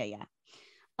 Yeah.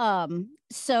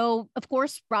 So of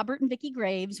course, Robert and Vicki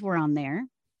Graves were on there,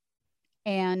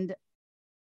 and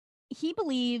he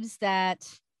believes that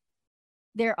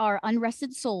there are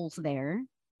unrested souls there.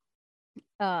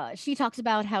 She talks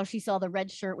about how she saw the red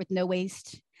shirt with no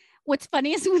waist. What's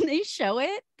funny is when they show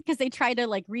it, because they try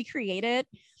to recreate it,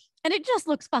 and it just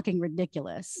looks fucking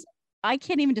ridiculous. I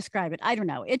can't even describe it. I don't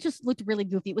know. It just looked really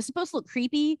goofy. It was supposed to look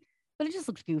creepy, but it just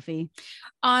looked goofy.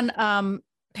 On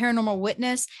Paranormal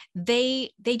Witness, they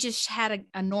just had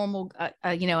a normal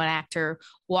an actor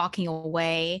walking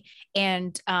away,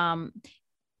 and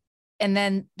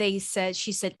then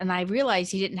she said, and I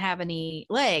realized he didn't have any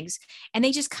legs, and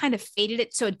they just kind of faded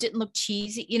it so it didn't look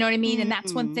cheesy. You know what I mean? And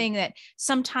that's one thing that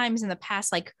sometimes in the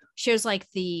past, like shows like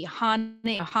the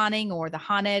Haunting or the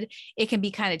Haunted, it can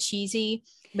be kind of cheesy,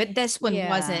 but this one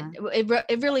wasn't.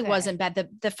 It really wasn't bad.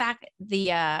 The fact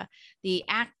the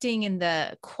acting and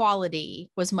the quality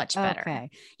was much better. Okay.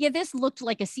 Yeah, this looked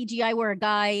like a CGI where a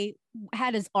guy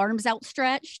had his arms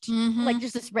outstretched, like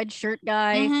just this red shirt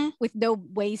guy with no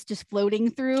waist just floating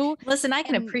through. Listen, I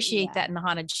can appreciate that in the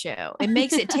haunted show.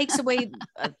 It takes away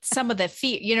some of the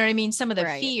fear, you know what I mean? Some of the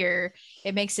fear,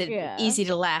 it makes it easy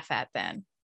to laugh at then.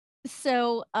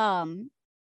 So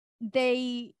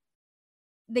they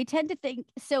tend to think,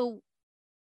 so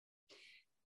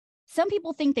some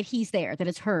people think that he's there, that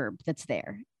it's Herb that's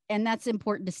there. And that's an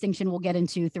important distinction we'll get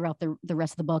into throughout the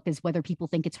rest of the book, is whether people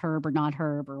think it's Herb or not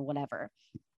Herb or whatever.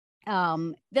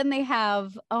 Then they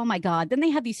have, oh my God, then they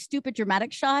have these stupid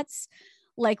dramatic shots,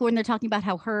 like when they're talking about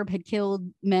how Herb had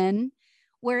killed men,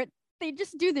 where they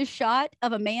just do this shot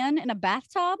of a man in a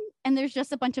bathtub and there's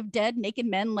just a bunch of dead naked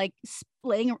men like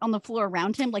laying on the floor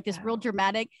around him, like this real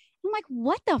dramatic. I'm like,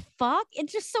 what the fuck?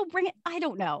 It's just so I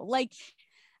don't know. Like,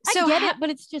 I get it, but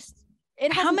it's just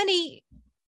how many.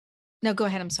 No, go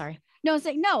ahead. I'm sorry. No, it's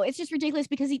like, no, it's just ridiculous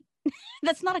because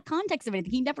that's not a context of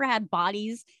anything. He never had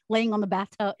bodies laying on the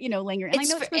bathtub, laying around. I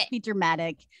know it's supposed to be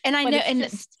dramatic. And I know,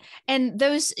 and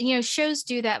those, shows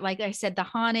do that. Like I said, the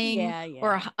Haunting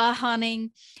or a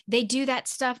Haunting, they do that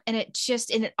stuff. And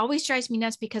it always drives me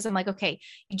nuts because I'm like, okay,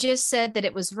 you just said that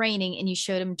it was raining and you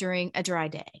showed them during a dry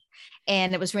day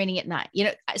and it was raining at night,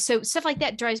 so stuff like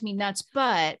that drives me nuts.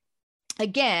 But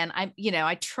again,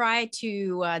 I try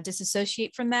to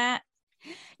disassociate from that.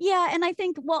 Yeah. And I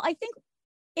think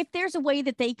if there's a way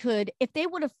that if they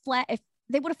would have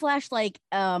flashed like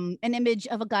an image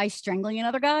of a guy strangling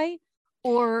another guy,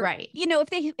 or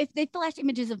if they flash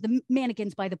images of the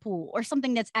mannequins by the pool or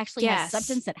something that's actually has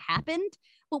substance that happened,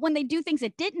 but when they do things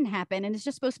that didn't happen and it's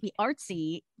just supposed to be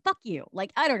artsy, fuck you.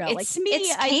 Like, I don't know. Like, to me,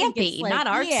 it's campy, not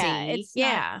artsy.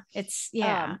 It's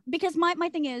because my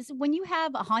thing is, when you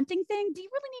have a haunting thing, do you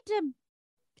really need to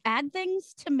add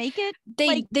things to make it?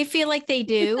 They feel like they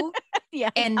do.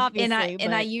 and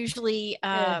I usually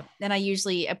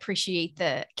appreciate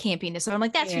the campiness. So I'm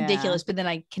like, that's ridiculous. But then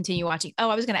I continue watching. Oh,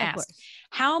 I was going to ask,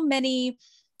 how many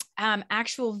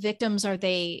actual victims are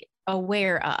they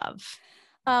aware of?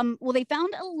 Well, they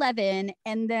found 11,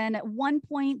 and then at one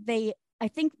point then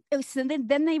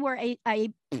they were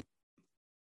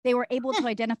they were able to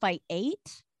identify 8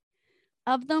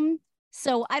 of them.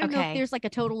 So I don't know if there's like a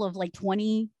total of like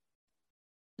 20.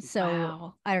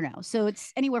 So I don't know. So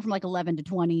it's anywhere from like 11 to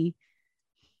 20.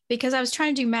 Because I was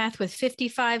trying to do math with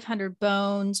 5,500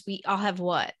 bones. We all have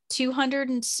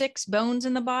 206 bones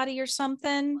in the body or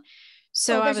something.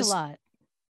 So there's a lot.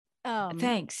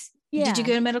 Thanks. Yeah. Did you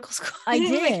go to medical school? I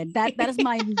did. That is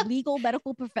my legal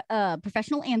medical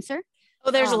professional answer.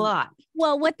 Oh, there's a lot.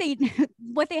 Well, what they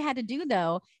had to do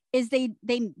though is they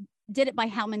did it by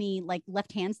how many like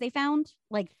left hands they found.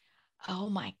 Like, oh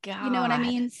my God. You know what I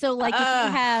mean? So like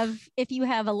if you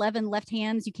have 11 left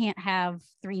hands, you can't have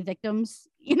 3 victims.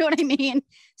 You know what I mean?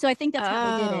 So I think that's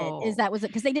how they did it. Is that was it?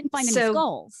 Because they didn't find any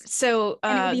skulls. So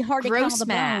and it would be hard to count all the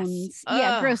math. bones.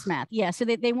 Yeah, gross math. Yeah. So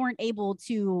they weren't able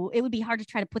to. It would be hard to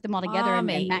try to put them all together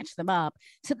and match them up.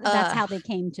 So that's how they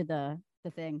came to the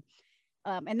thing.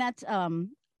 And that's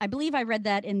I believe I read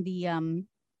that in the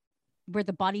Where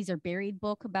the Bodies Are Buried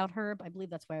book about Herb. I believe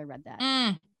that's where I read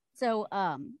that. So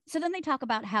then they talk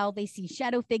about how they see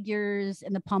shadow figures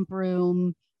in the pump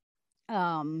room.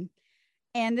 And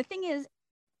the thing is,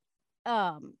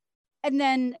 and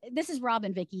then this is Rob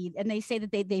and Vicky, and they say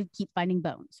that they keep finding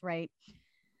bones, right?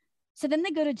 So then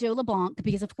they go to Joe LeBlanc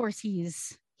because of course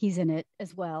he's in it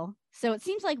as well. So it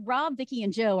seems like Rob, Vicky,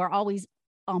 and Joe are always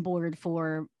on board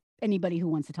for anybody who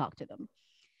wants to talk to them.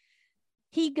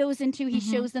 He goes into, he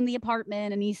shows them the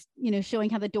apartment, and he's, showing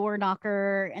how the door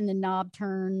knocker and the knob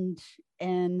turned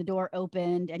and the door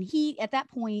opened. And at that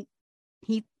point,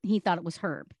 he thought it was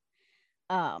Herb.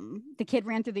 The kid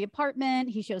ran through the apartment.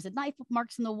 He shows the knife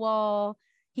marks in the wall.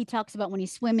 He talks about when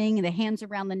he's swimming and the hands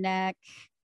around the neck.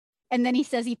 And then he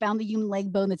says he found the human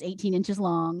leg bone that's 18 inches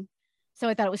long. So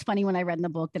I thought it was funny when I read in the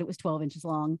book that it was 12 inches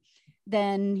long.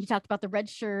 Then he talked about the red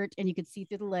shirt and you could see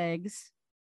through the legs.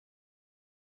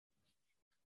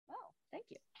 Thank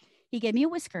you. He gave me a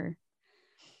whisker.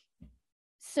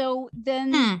 So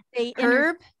then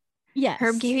Herb? Yes.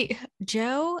 Herb gave you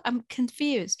Joe? I'm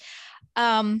confused.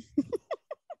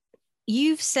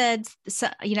 you've said,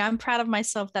 I'm proud of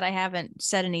myself that I haven't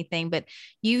said anything, but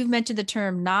you've mentioned the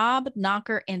term knob,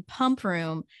 knocker, and pump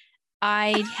room.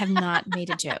 I have not made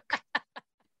a joke.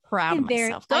 Proud of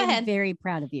myself. Go ahead. I'm very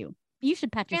proud of you. You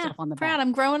should pat yourself on the proud. back.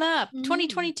 I'm growing up.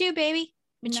 2022, baby.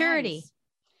 Maturity. Nice.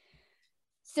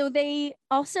 So they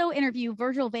also interview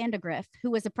Virgil Vandegrift,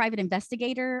 who was a private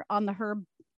investigator on the Herb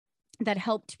that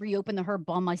helped reopen the Herb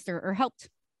Baumeister, or helped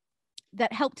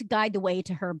guide the way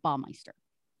to Herb Baumeister.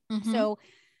 Mm-hmm. So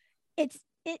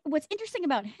what's interesting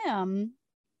about him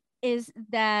is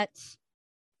that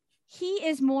he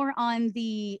is more on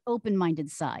the open-minded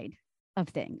side of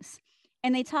things.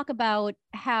 And they talk about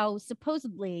how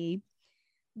supposedly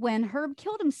when Herb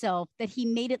killed himself, that he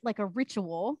made it like a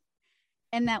ritual,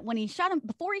 and that when he shot him,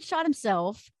 before he shot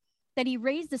himself, that he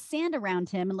raised the sand around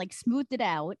him and like smoothed it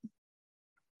out.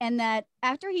 And that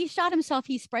after he shot himself,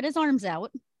 he spread his arms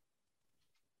out,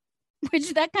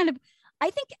 which that kind of, I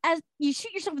think as you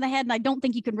shoot yourself in the head, and I don't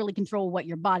think you can really control what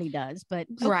your body does, but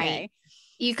okay. Right.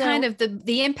 You kind of,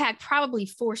 the impact probably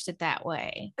forced it that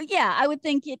way. Yeah, I would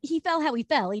think he fell how he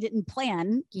fell. He didn't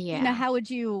plan. Yeah. You know, how would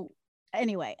you,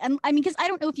 anyway? And I mean, because I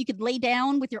don't know if you could lay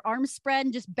down with your arms spread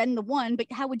and just bend the one, but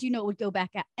how would you know it would go back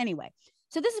out? Anyway,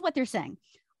 so this is what they're saying.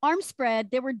 Arms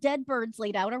spread, there were dead birds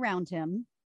laid out around him.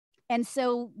 And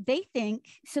so they think,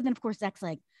 so then of course Zach's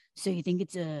like, so you think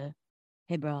it's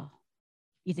hey bro,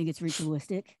 you think it's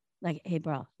ritualistic? Like, hey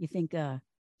bro, you think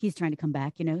he's trying to come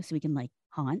back, you know, so we can like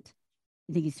haunt?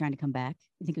 You think he's trying to come back?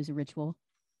 You think it was a ritual?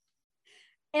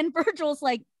 And Virgil's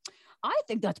like, I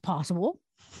think that's possible.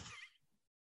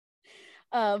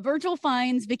 Virgil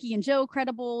finds Vicky and Joe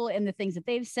credible in the things that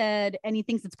they've said, and he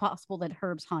thinks it's possible that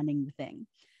Herb's haunting the thing.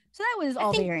 So that was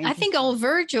all very interesting. I think old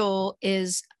Virgil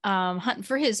is hunting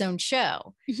for his own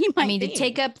show. He might be. To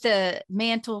take up the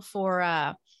mantle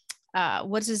for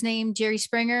what's his name? Jerry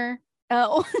Springer.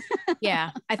 Oh.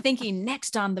 Yeah. I'm thinking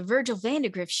next on the Virgil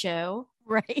Vandegrift show.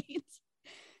 Right.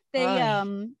 They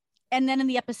and then in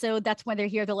the episode, that's when they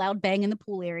hear the loud bang in the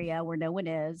pool area where no one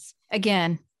is.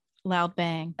 Again, loud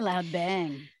bang. A loud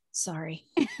bang. Sorry.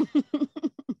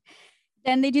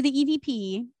 Then they do the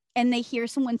EVP and they hear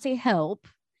someone say help.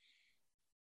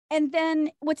 And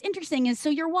then what's interesting is, so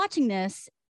you're watching this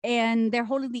and they're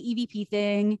holding the EVP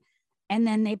thing, and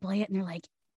then they play it and they're like,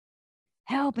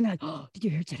 help. And they're like, oh, did you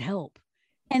hear it said help?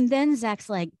 And then Zach's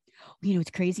like, you know,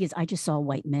 what's crazy is I just saw a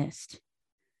white mist.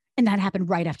 And that happened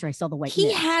right after I saw the white mist.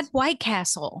 He had White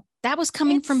Castle. That was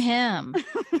coming from him.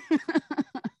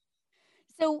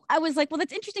 So I was like, well,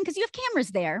 that's interesting because you have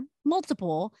cameras there,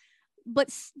 multiple, but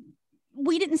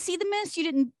we didn't see the mist. You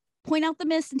didn't point out the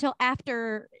mist until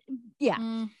after.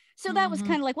 Yeah. So that was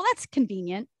kind of like, well, that's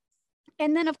convenient.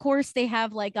 And then, of course, they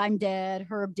have like, I'm dead,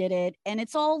 Herb did it. And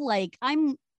it's all like,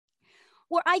 I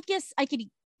guess I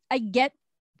get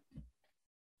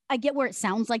where it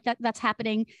sounds like that's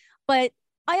happening. But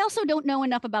I also don't know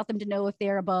enough about them to know if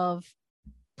they're above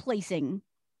placing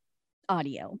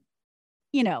audio,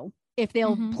 you know, if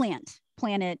they'll plant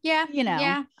it. Yeah. You know,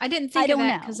 yeah. I didn't think of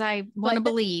that because I want to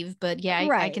believe, but yeah,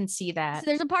 right. I can see that. So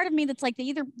there's a part of me that's like,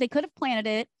 they could have planted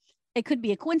it. It could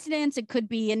be a coincidence. It could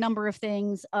be a number of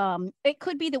things. It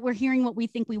could be that we're hearing what we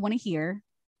think we want to hear.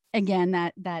 Again,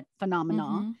 that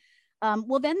phenomenon.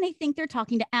 Well, then they think they're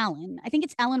talking to Alan. I think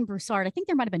it's Alan Broussard. I think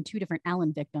there might've been two different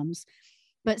Alan victims,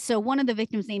 but so one of the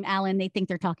victims named Alan, they think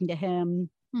they're talking to him.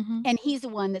 And he's the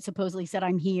one that supposedly said,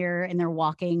 I'm here, and they're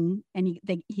walking, and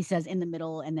he says in the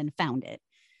middle and then found it.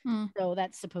 So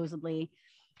that's supposedly.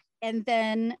 And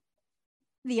then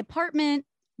the apartment,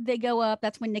 they go up.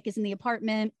 That's when Nick is in the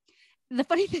apartment. The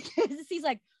funny thing is,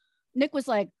 Nick was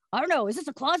like, I don't know. Is this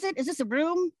a closet? Is this a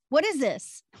room? What is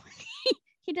this?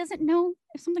 He doesn't know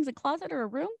if something's a closet or a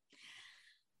room.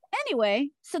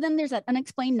 Anyway, so then there's that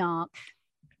unexplained knock.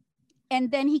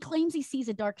 And then he claims he sees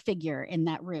a dark figure in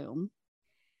that room.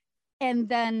 And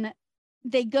then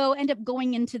they end up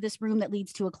going into this room that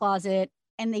leads to a closet,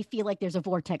 and they feel like there's a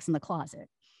vortex in the closet.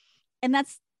 And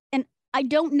I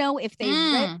don't know if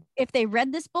they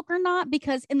read this book or not,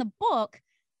 because in the book,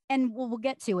 and we'll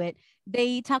get to it,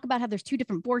 they talk about how there's two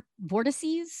different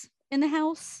vortices in the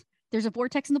house. There's a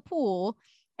vortex in the pool,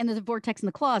 and there's a vortex in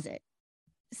the closet.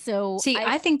 So see,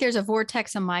 I think there's a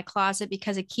vortex in my closet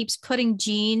because it keeps putting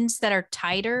jeans that are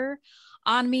tighter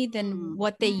on me than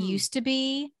what they used to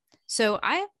be. So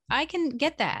I can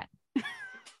get that.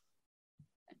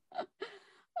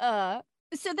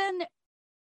 So then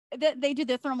they do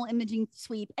the thermal imaging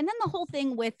sweep, and then the whole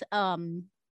thing with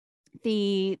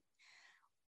the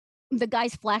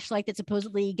guy's flashlight that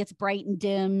supposedly gets bright and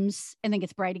dims and then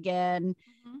gets bright again.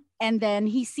 And then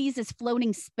he sees this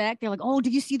floating speck. They're like, oh,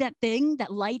 did you see that thing?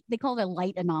 That light? They call it a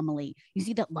light anomaly. You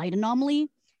see that light anomaly?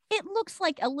 It looks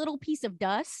like a little piece of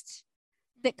dust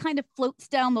that kind of floats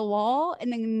down the wall.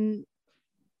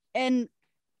 And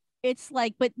it's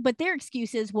like, but their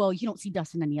excuse is, well, you don't see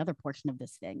dust in any other portion of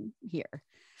this thing here.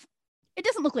 It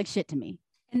doesn't look like shit to me.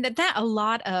 And that a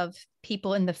lot of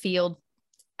people in the field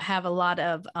have a lot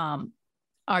of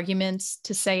arguments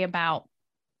to say about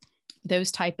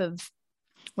those type of,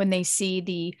 when they see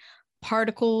the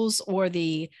particles or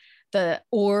the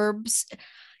orbs.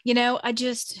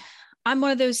 I'm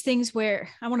one of those things where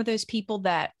I'm one of those people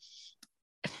that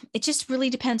it just really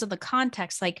depends on the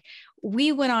context. Like,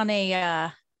 we went on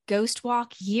a ghost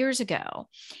walk years ago,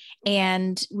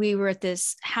 and we were at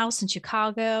this house in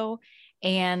Chicago,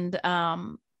 and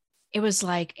it was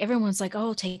like, everyone's like,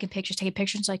 oh, taking pictures.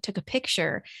 So I took a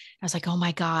picture. I was like, oh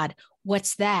my God,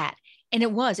 what's that? And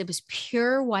it was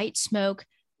pure white smoke.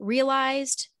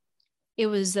 Realized it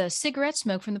was a cigarette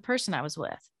smoke from the person I was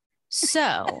with.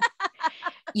 So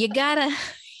you gotta,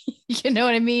 you know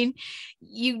what I mean?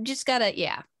 You just gotta,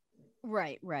 yeah.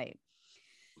 Right.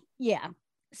 Yeah.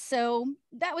 So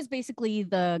that was basically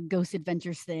the Ghost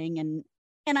Adventures thing.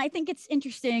 And I think it's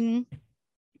interesting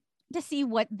to see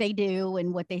what they do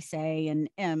and what they say.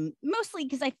 And mostly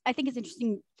because I think it's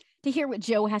interesting to hear what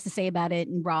Joe has to say about it,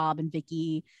 and Rob and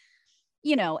Vicky,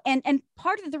 and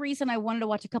part of the reason I wanted to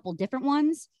watch a couple different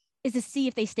ones is to see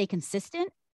if they stay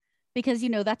consistent, because,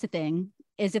 that's a thing,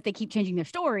 is if they keep changing their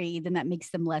story, then that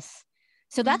makes them less.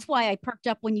 So that's why I perked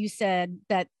up when you said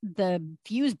that the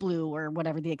fuse blew, or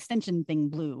whatever, the extension thing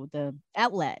blew, the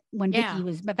outlet, when Vicky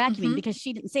was vacuuming, because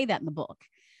she didn't say that in the book.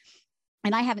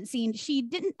 And I haven't seen,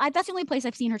 that's the only place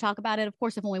I've seen her talk about it. Of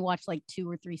course, I've only watched like 2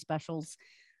 or 3 specials.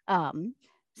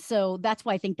 So that's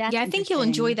why I think that's, I think you'll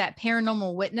enjoy that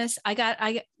Paranormal Witness. I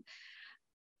got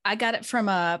it from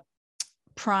a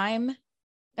Prime.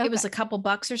 Okay. It was a couple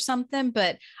bucks or something,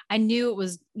 but I knew it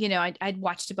was, I'd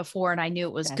watched it before and I knew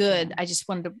it was good. I just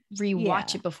wanted to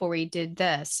rewatch it before we did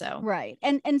this. So, right.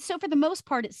 And so for the most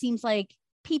part, it seems like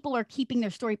people are keeping their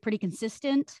story pretty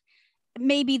consistent.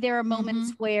 Maybe there are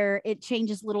moments where it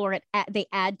changes a little, or they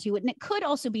add to it. And it could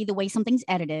also be the way something's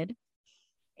edited,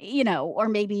 or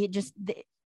maybe it just,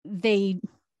 maybe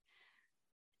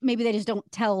they just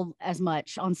don't tell as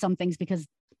much on some things, because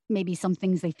maybe some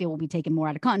things they feel will be taken more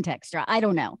out of context, or I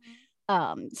don't know.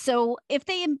 So if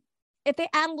they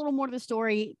add a little more to the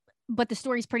story, but the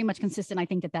story is pretty much consistent, I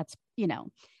think that's,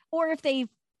 or if they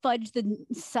fudge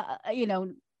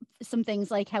some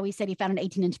things, like how he said he found an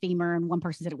 18-inch femur and one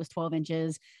person said it was 12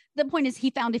 inches. The point is,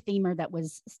 he found a femur that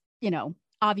was,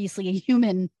 obviously a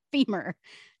human femur.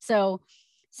 So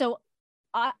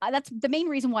that's the main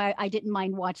reason why I didn't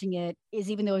mind watching it, is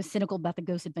even though I was cynical about the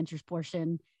Ghost Adventures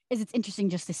portion, is it's interesting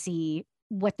just to see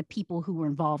what the people who were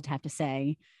involved have to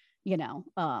say,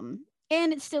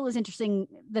 and it still is interesting,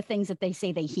 the things that they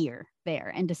say they hear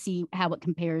there, and to see how it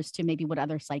compares to maybe what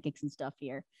other psychics and stuff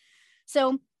hear.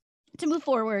 So to move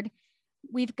forward,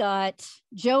 we've got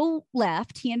Joe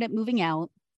left. He ended up moving out,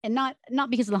 and not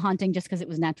because of the haunting, just because it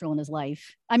was natural in his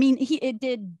life. I mean,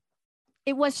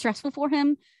 it was stressful for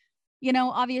him,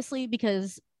 obviously,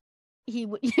 because he,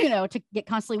 to get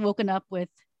constantly woken up with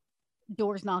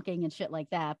doors knocking and shit like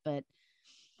that. But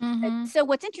so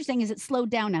what's interesting is it slowed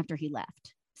down after he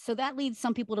left. So that leads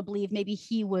some people to believe maybe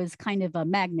he was kind of a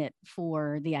magnet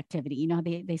for the activity.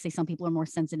 They say some people are more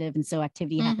sensitive, and so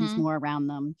activity happens more around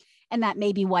them. And that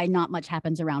may be why not much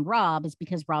happens around Rob, is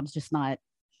because Rob's just not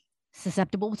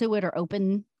susceptible to it or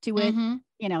open to it.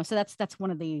 So that's one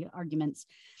of the arguments.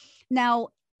 Now,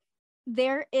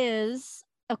 there is,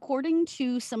 according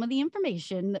to some of the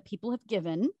information that people have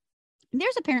given,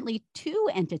 there's apparently 2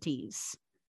 entities.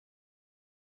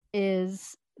 So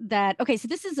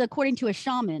this is according to a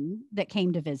shaman that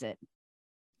came to visit.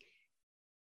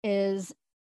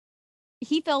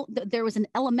 He felt that there was an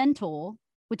elemental,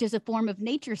 which is a form of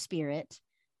nature spirit,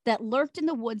 that lurked in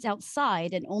the woods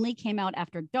outside and only came out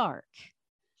after dark.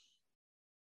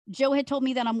 Joe had told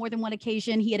me that on more than one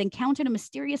occasion he had encountered a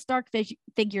mysterious dark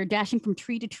figure dashing from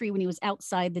tree to tree when he was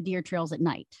outside the deer trails at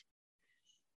night.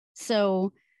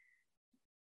 So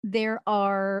there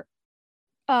are,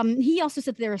 he also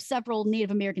said that there are several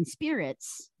Native American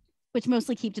spirits, which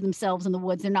mostly keep to themselves in the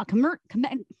woods. They're not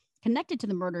connected to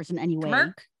the murders in any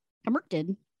way. Commerk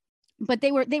did, but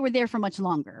they were there for much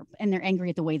longer, and they're angry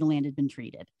at the way the land had been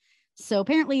treated. So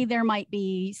apparently there might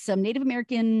be some Native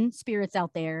American spirits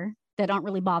out there that aren't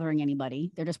really bothering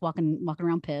anybody. They're just walking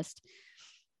around pissed.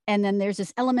 And then there's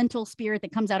this elemental spirit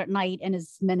that comes out at night and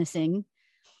is menacing.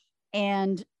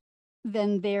 And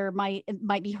then it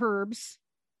might be Herb's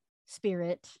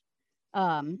spirit,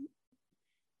 Now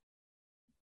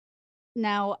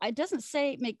it doesn't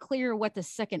make clear what the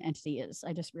second entity is.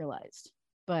 I just realized,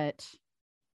 but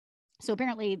so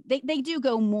apparently they do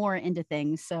go more into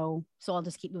things. So I'll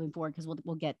just keep moving forward because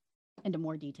we'll get into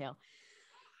more detail.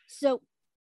 So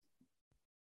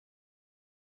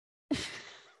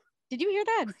did you hear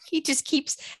that? He just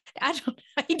keeps, I don't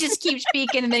know. He just keeps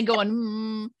speaking and then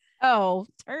going, Oh,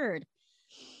 turd.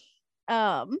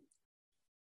 So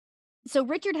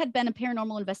Richard had been a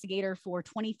paranormal investigator for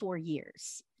 24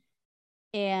 years.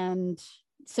 And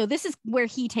so this is where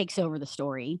he takes over the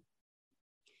story.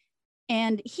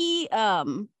 And he,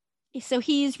 so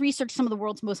he's researched some of the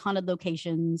world's most haunted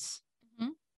locations.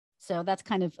 Mm-hmm. So that's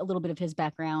kind of a little bit of his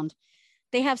background.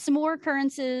 They have some more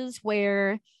occurrences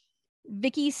where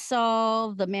Vicky saw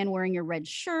the man wearing a red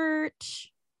shirt.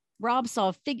 Rob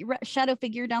saw a shadow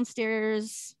figure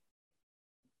downstairs.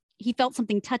 He felt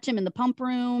something touch him in the pump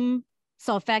room.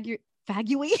 Saw a faguey.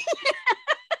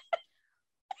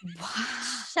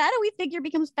 Shadowy figure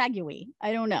becomes faguey.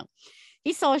 I don't know.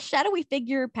 He saw a shadowy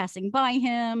figure passing by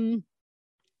him.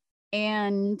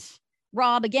 And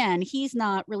Rob, again, he's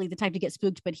not really the type to get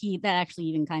spooked, but that actually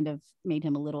even kind of made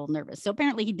him a little nervous. So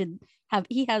apparently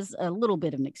he has a little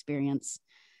bit of an experience.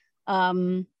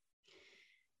 The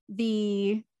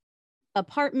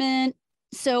apartment.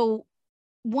 So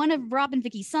one of Rob and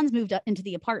Vicky's sons moved up into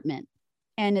the apartment,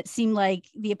 and it seemed like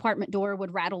the apartment door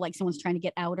would rattle like someone's trying to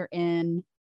get out or in.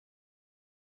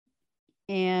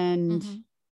 And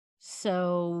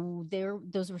so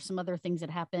those were some other things that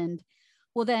happened.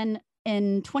 Well, then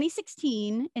in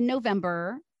 2016, in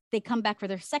November, they come back for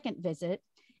their second visit.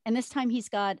 And this time he's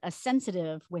got a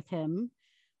sensitive with him,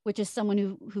 which is someone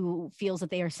who feels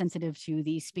that they are sensitive to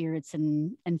the spirits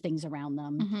and things around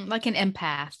them. Mm-hmm. Like an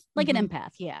empath. Like an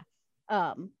empath, yeah.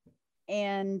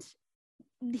 And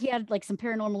he had like some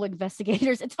paranormal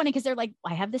investigators. It's funny because they're like,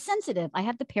 I have the sensitive, I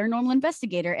have the paranormal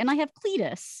investigator, and I have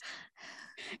Cletus.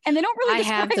 And they don't really I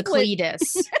have the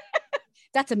Cletus.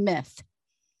 That's a myth.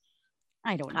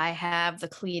 I don't know. I have the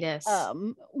Cletus.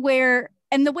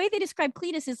 And the way they describe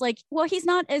Cletus is like, well, he's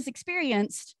not as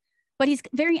experienced, but he's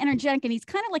very energetic, and he's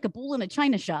kind of like a bull in a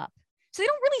china shop. So they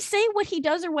don't really say what he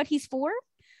does or what he's for.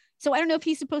 So I don't know if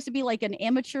he's supposed to be like an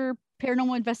amateur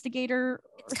paranormal investigator.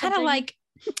 It's kind of like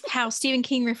how Stephen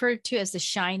King referred to as The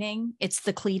Shining. It's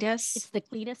the Cletus. It's the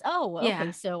Cletus. Oh, okay.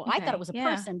 Yeah. So I thought it was a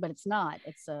person, but it's not.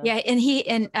 It's and he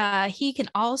can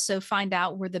also find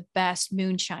out where the best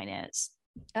moonshine is.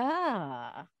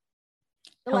 Slack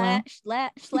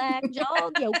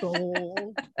jog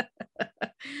yokel.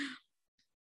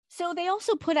 So they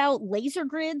also put out laser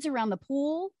grids around the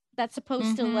pool that's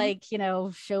supposed to like,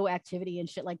 show activity and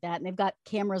shit like that. And they've got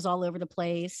cameras all over the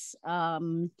place.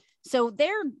 So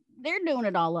they're doing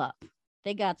it all up.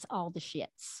 They got all the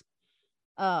shits.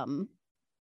 So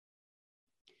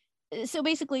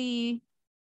basically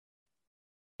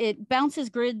it bounces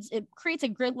grids. It creates a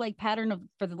grid-like pattern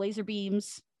for the laser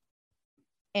beams.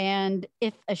 And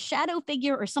if a shadow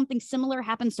figure or something similar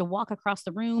happens to walk across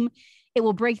the room, it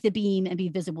will break the beam and be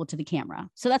visible to the camera.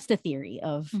 So that's the theory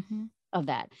of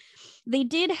that. They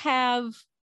did have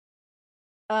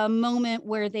a moment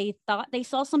where they thought they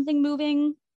saw something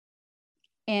moving,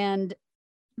 and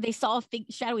they saw a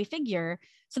shadowy figure.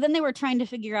 So then they were trying to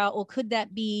figure out, well, could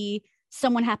that be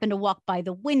someone happened to walk by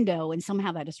the window and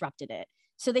somehow that disrupted it?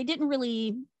 So they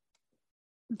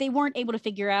weren't able to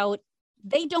figure out.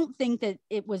 They don't think that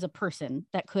it was a person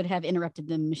that could have interrupted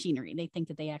the machinery. They think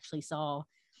that they actually saw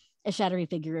a shadowy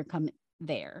figure come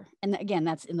there. And again,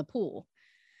 that's in the pool.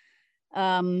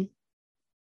 Then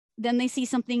they see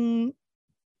something.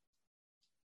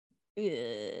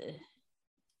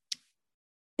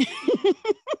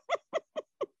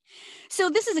 So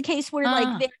this is a case where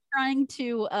like they're trying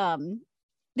to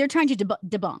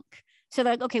debunk. So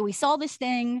they're like, okay, we saw this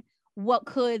thing. What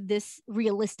could this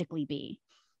realistically be?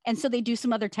 And so they do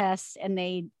some other tests, and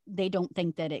they don't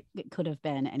think that it could have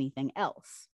been anything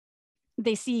else.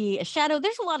 They see a shadow.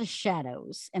 There's a lot of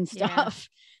shadows and stuff.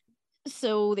 Yeah.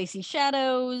 So they see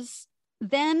shadows.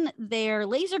 Then their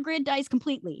laser grid dies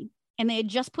completely, and they had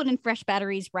just put in fresh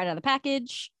batteries right out of the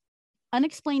package.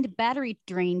 Unexplained battery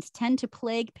drains tend to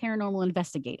plague paranormal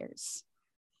investigators.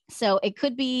 So it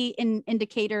could be an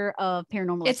indicator of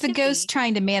paranormal It's activity. The ghost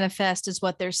trying to manifest is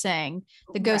what they're saying.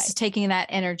 The ghost is taking that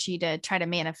energy to try to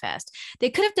manifest. They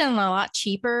could have done it a lot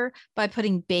cheaper by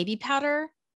putting baby powder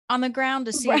on the ground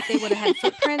to see if they would have had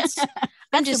footprints.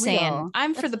 I'm just saying,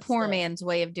 I'm for the poor man's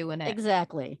way of doing it.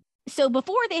 Exactly. So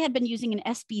before they had been using an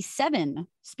SB7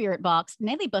 spirit box,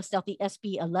 now they bust out the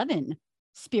SB11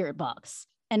 spirit box.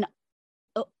 An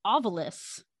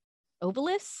Ovilus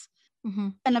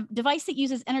and a device that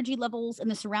uses energy levels in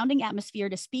the surrounding atmosphere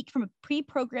to speak from a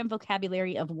pre-programmed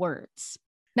vocabulary of words.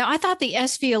 Now, I thought the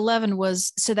SV11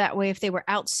 was so that way if they were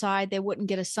outside, they wouldn't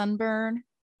get a sunburn.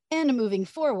 And moving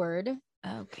forward.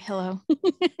 Okay, hello.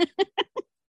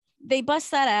 They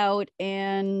bust that out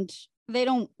and they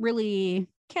don't really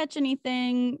catch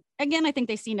anything. Again, I think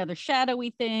they see another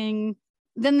shadowy thing.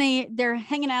 Then they're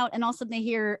hanging out and all of a sudden they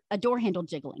hear a door handle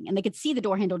jiggling and they could see the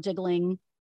door handle jiggling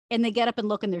and they get up and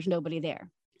look and there's nobody there.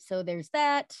 So there's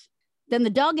that. Then the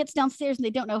dog gets downstairs and they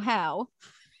don't know how.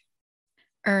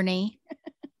 Ernie.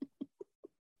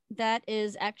 That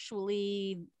is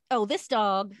actually,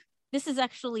 this is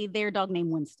actually their dog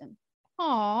named Winston.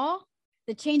 Aww.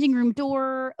 The changing room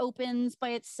door opens by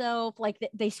itself. Like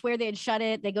they swear they had shut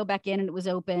it. They go back in and it was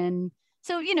open.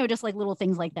 So, just like little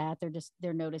things like that.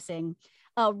 They're noticing.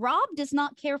 Rob does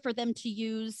not care for them to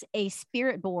use a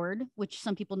spirit board, which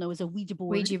some people know as a Ouija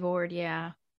board. Ouija board,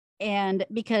 yeah. And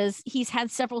because he's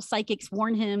had several psychics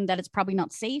warn him that it's probably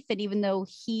not safe. And even though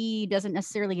he doesn't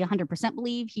necessarily 100%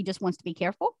 believe, he just wants to be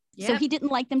careful. Yep. So he didn't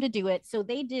like them to do it. So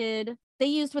they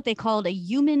used what they called a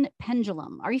human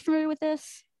pendulum. Are you familiar with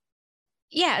this?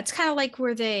 Yeah, it's kind of like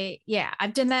where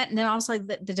I've done that. And then also like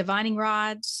the divining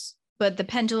rods, but the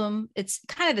pendulum, it's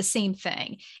kind of the same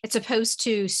thing. It's supposed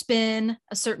to spin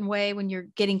a certain way when you're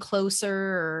getting closer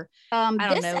or I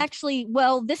don't know. Actually,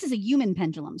 this is a human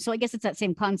pendulum. So I guess it's that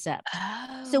same concept.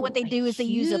 Oh, so what they do is they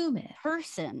use a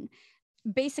person.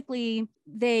 Basically,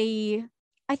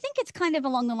 I think it's kind of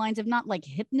along the lines of not like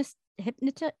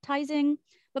hypnotizing,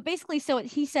 but basically, so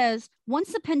he says,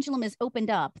 once the pendulum is opened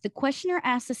up, the questioner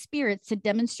asks the spirits to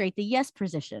demonstrate the yes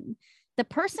position. The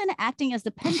person acting as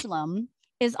the pendulum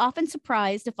is often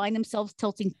surprised to find themselves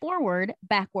tilting forward,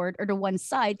 backward, or to one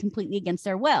side completely against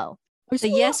their will. The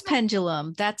yes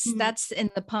pendulum, that's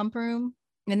in the pump room.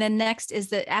 And then next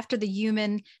is after the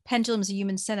human pendulum is a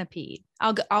human centipede.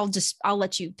 I'll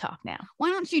let you talk now.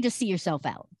 Why don't you just see yourself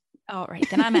out? All right,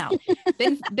 then I'm out.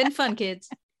 been fun, kids.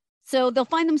 So they'll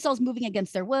find themselves moving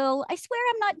against their will. I swear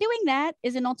I'm not doing that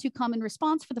is an all too common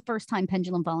response for the first time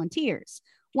pendulum volunteers.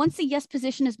 Once the yes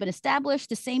position has been established,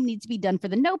 the same needs to be done for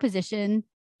the no position.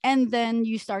 And then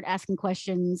you start asking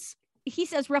questions. He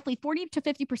says roughly 40 to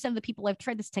 50% of the people I've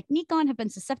tried this technique on have been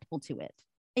susceptible to it.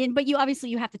 But you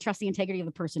have to trust the integrity of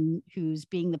the person who's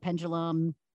being the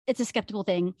pendulum. It's a skeptical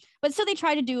thing. But so they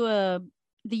try to do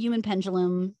the human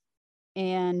pendulum.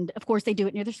 And of course they do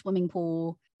it near their swimming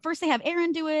pool. First they have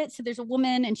Aaron do it. So there's a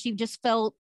woman and she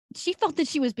felt that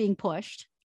she was being pushed.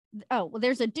 Oh, well,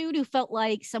 there's a dude who felt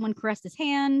like someone caressed his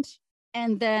hand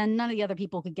and then none of the other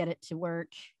people could get it to work.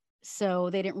 So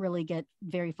they didn't really get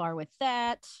very far with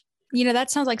that.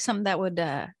 That sounds like something that would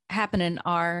happen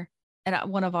at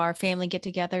one of our family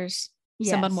get-togethers. Yes.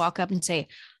 Someone walk up and say,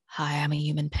 "Hi, I'm a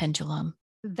human pendulum."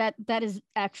 That is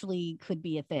actually could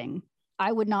be a thing.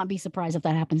 I would not be surprised if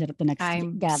that happens at the next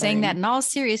gathering. I'm saying that in all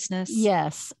seriousness.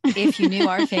 Yes. If you knew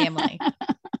our family.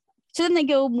 So then they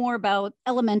go more about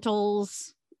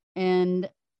elementals, and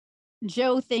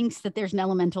Joe thinks that there's an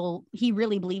elemental. He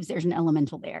really believes there's an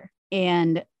elemental there.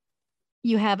 And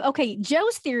you have,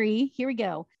 Joe's theory, here we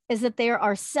go, is that there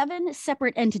are 7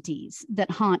 separate entities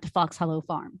that haunt Fox Hollow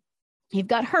Farm. You've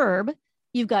got Herb,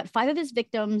 you've got 5 of his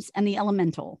victims, and the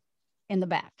elemental in the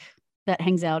back that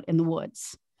hangs out in the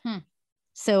woods.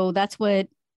 So that's what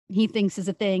he thinks is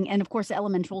a thing. And of course, the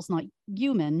elemental's not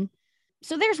human.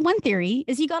 So there's one theory,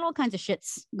 is you got all kinds of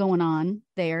shits going on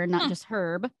there, not just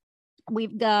Herb.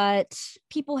 We've got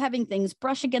people having things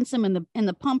brush against them in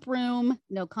the pump room.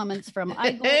 No comments from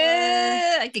Igor.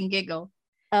 I can giggle.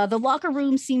 The locker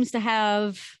room seems to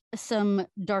have some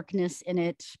darkness in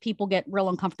it. People get real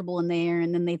uncomfortable in there,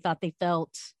 and then they thought they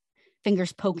felt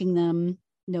fingers poking them.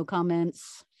 No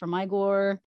comments from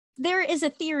Igor. There is a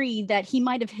theory that he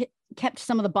might have kept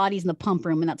some of the bodies in the pump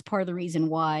room, and that's part of the reason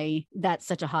why that's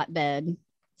such a hotbed.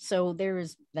 So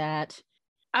there's that.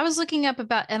 I was looking up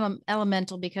about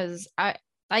elemental because I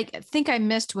think I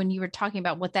missed when you were talking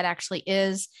about what that actually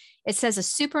is. It says a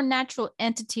supernatural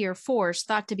entity or force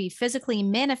thought to be physically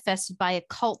manifested by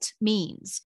occult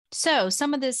means. So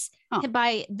some of this,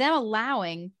 by them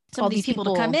allowing some of these people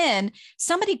to come in,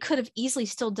 somebody could have easily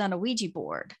still done a Ouija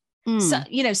board. So,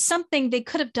 something, they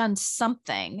could have done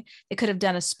something. They could have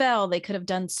done a spell. They could have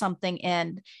done something.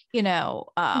 And,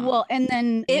 and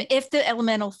then if the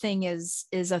elemental thing is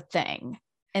a thing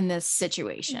in this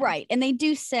situation. Right. And they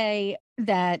do say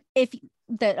that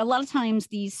that a lot of times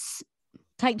these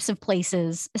types of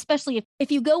places, especially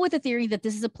if you go with the theory that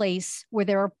this is a place where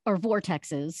there are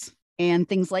vortexes and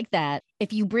things like that,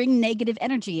 if you bring negative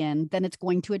energy in, then it's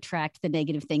going to attract the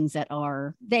negative things that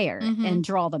are there and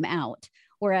draw them out.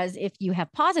 Whereas if you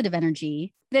have positive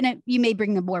energy, then you may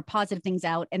bring the more positive things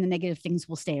out and the negative things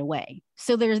will stay away.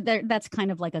 So that's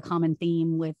kind of like a common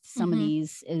theme with some of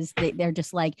these is they're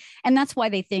just like, and that's why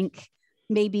they think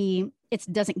maybe it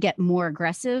doesn't get more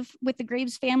aggressive with the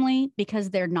Graves family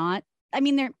because they're not, I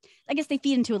mean, I guess they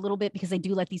feed into a little bit because they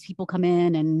do let these people come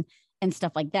in and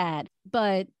stuff like that.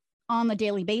 But on a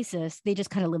daily basis, they just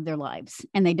kind of live their lives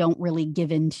and they don't really give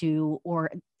into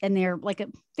and they're like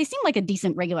they seem like a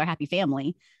decent, regular, happy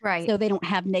family. Right. So they don't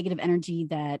have negative energy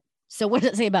so what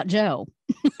does it say about Joe?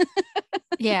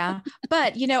 Yeah.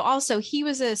 But, also he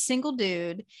was a single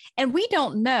dude and we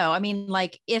don't know. I mean,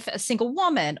 like if a single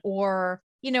woman or,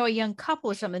 a young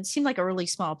couple or something, it seemed like a really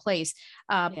small place.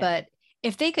 But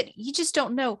if they could, you just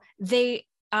don't know.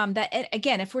 That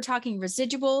again, if we're talking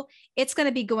residual, it's going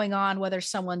to be going on whether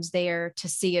someone's there to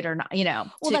see it or not,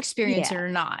 to experience it or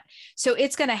not. So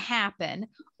it's going to happen.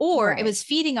 Or it was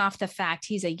feeding off the fact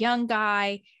he's a young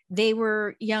guy. They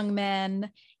were young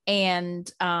men.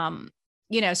 And,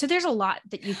 so there's a lot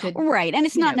that you could. Right. And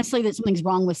it's not necessarily that something's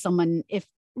wrong with someone if.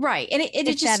 Right. And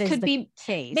it just could be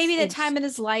case. Maybe the time in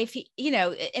his life,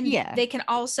 and they can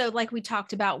also, like we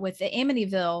talked about with the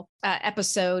Amityville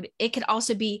episode, it could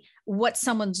also be what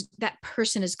that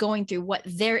person is going through, what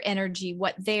their energy,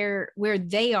 where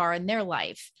they are in their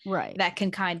life. Right. That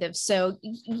can kind of, so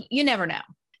you never know.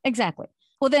 Exactly.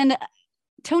 Well, then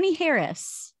Tony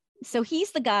Harris. So he's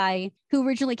the guy who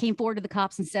originally came forward to the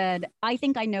cops and said, I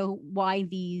think I know why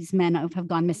these men have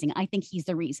gone missing. I think he's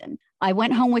the reason. I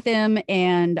went home with him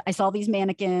and I saw these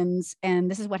mannequins and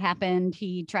this is what happened.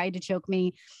 He tried to choke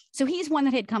me. So he's one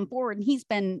that had come forward and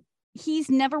he's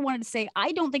never wanted to say,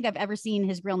 I don't think I've ever seen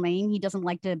his real name. He doesn't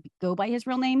like to go by his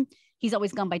real name. He's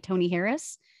always gone by Tony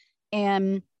Harris.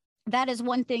 And that is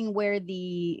one thing where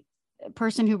the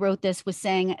person who wrote this was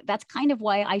saying that's kind of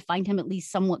why I find him at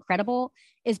least somewhat credible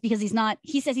is because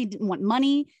he says he didn't want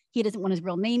money. He doesn't want his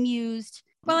real name used.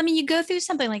 Well, I mean, you go through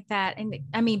something like that. And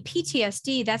I mean,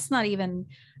 PTSD, that's not even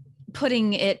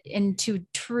putting it into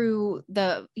true,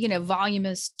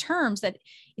 voluminous terms that,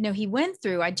 he went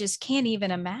through. I just can't even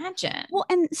imagine. Well,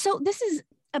 and so this is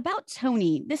about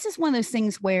Tony. This is one of those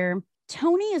things where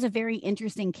Tony is a very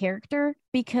interesting character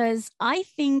because I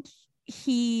think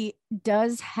he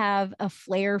does have a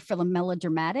flair for the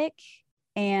melodramatic.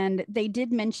 And they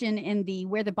did mention in the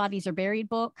Where the Bodies Are Buried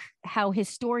book how his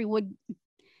story would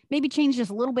maybe change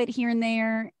just a little bit here and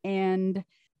there,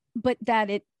 but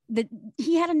that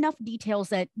he had enough details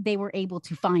that they were able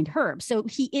to find Herb. So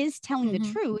he is telling the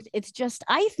truth. It's just,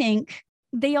 I think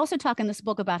they also talk in this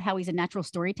book about how he's a natural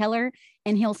storyteller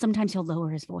and sometimes he'll lower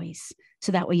his voice.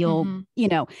 So that way you'll,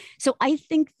 so I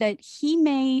think that he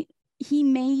may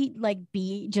like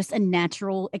be just a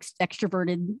natural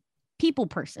extroverted people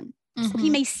person. So he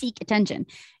may seek attention.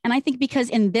 And I think because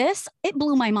in this, it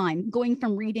blew my mind going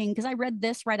from reading, because I read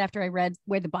this right after I read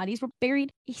Where the Bodies Were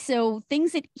Buried. So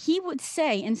things that he would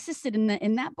say, insisted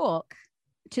in that book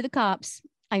to the cops.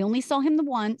 I only saw him the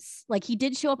once. Like he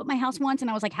did show up at my house once. And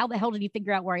I was like, how the hell did he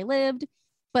figure out where I lived?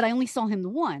 But I only saw him the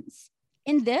once.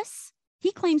 In this,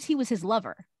 he claims he was his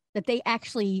lover, that they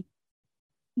actually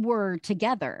were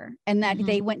together and that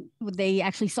they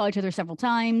actually saw each other several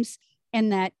times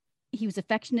and that he was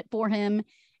affectionate for him.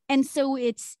 And so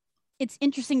it's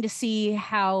interesting to see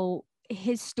how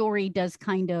his story does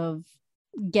kind of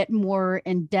get more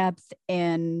in depth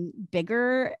and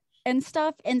bigger and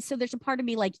stuff. And so there's a part of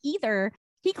me like either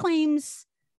he claims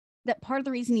that part of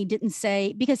the reason he didn't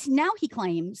say, because now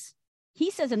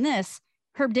he says in this,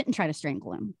 Herb didn't try to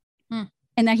strangle him.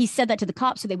 And that he said that to the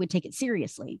cops so they would take it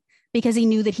seriously because he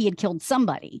knew that he had killed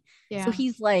somebody. Yeah. So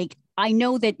he's like, I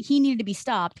know that he needed to be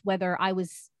stopped whether I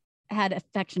had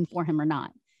affection for him or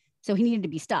not. So he needed to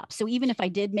be stopped. So even if I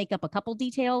did make up a couple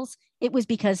details, it was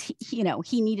because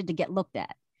he needed to get looked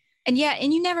at. And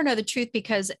and you never know the truth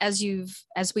because as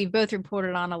we've both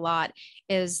reported on a lot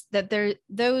is that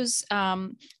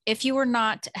if you were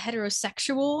not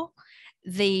heterosexual,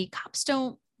 the cops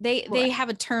they have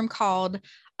a term called,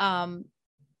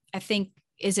 I think,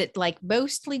 is it like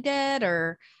mostly dead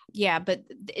or but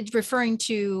it's referring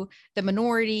to the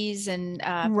minorities and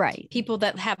people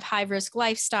that have high risk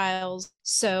lifestyles.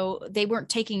 So they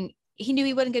weren't he knew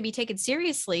he wasn't going to be taken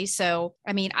seriously. So,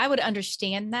 I mean, I would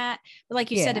understand that. But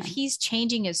like you said, if he's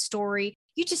changing his story,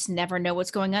 you just never know what's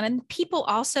going on. And people,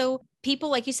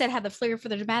 like you said, have the flair for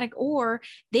the dramatic, or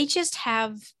they just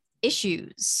have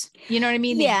issues. You know what I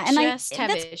mean? Yeah. And that's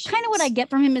kind of what I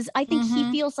get from him is I think he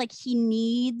feels like he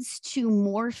needs to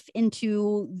morph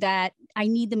into that. I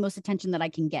need the most attention that I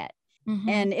can get.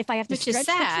 And if I have to Which is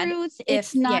stretch the sad truth, if-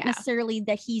 it's not yeah. necessarily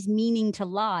that he's meaning to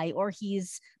lie,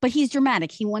 but he's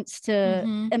dramatic. He wants to,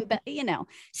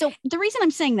 So the reason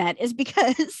I'm saying that is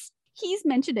because he's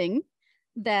mentioning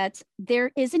that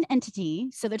there is an entity.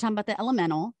 So they're talking about the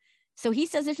elemental. So he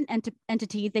says there's an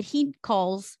entity that he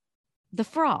calls the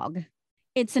frog.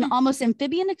 It's an almost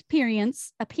amphibian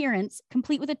appearance,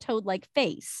 complete with a toad-like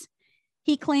face.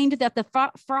 He claimed that the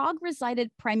frog resided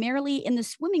primarily in the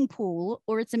swimming pool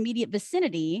or its immediate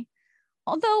vicinity,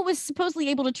 although it was supposedly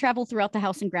able to travel throughout the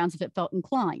house and grounds if it felt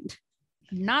inclined.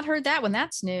 Not heard that one.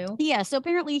 That's new. Yeah, so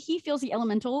apparently he feels the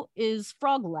elemental is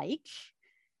frog-like.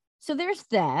 So there's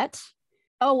that.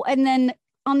 Oh, and then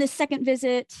on this second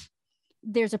visit,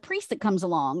 there's a priest that comes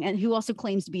along and who also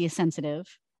claims to be a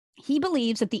sensitive. He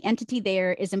believes that the entity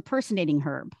there is impersonating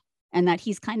Herb and that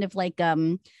he's kind of like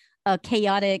a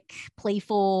chaotic,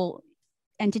 playful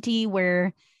entity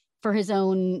where for his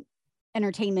own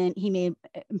entertainment, he may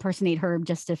impersonate Herb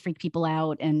just to freak people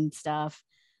out and stuff.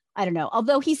 I don't know.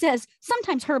 Although he says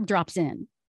sometimes Herb drops in.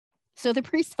 So the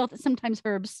priest felt that sometimes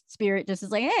Herb's spirit just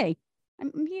is like, hey,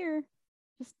 I'm here,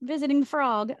 just visiting the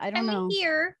frog. I don't know. I'm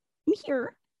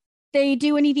here. They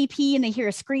do an EVP and they hear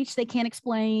a screech they can't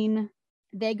explain.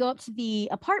 They go up to the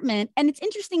apartment. And it's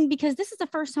interesting because this is the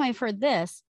first time I've heard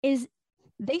this, is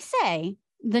they say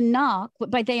the knock,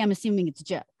 by they, I'm assuming it's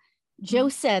Joe. Joe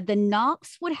said the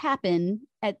knocks would happen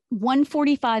at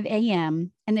 1:45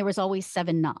 a.m. and there was always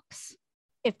 7 knocks.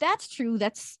 If that's true,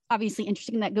 that's obviously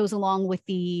interesting. That goes along with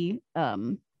the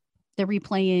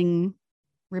replaying,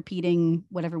 repeating,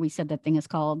 whatever we said that thing is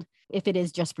called. If it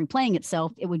is just replaying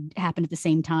itself, it would happen at the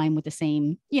same time with the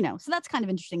same, so that's kind of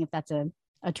interesting if that's a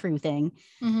true thing.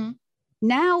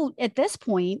 Now, at this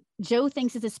point, Joe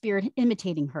thinks it's a spirit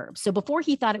imitating Herb. So before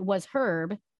he thought it was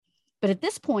Herb, but at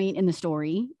this point in the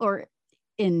story or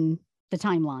in the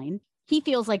timeline, he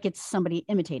feels like it's somebody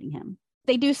imitating him.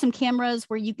 They do some cameras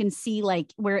where you can see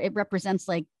like where it represents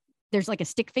like there's like a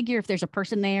stick figure if there's a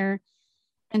person there.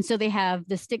 And so they have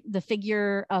the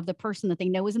figure of the person that they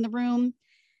know is in the room.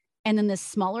 And then this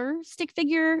smaller stick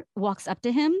figure walks up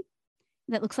to him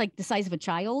that looks like the size of a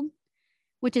child,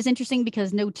 which is interesting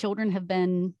because no children have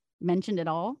been mentioned at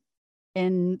all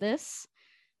in this.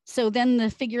 So then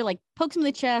the figure like pokes him in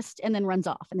the chest and then runs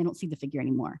off and they don't see the figure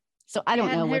anymore. So I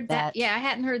don't know what that. Yeah, I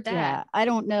hadn't heard that. Yeah, I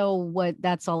don't know what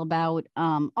that's all about.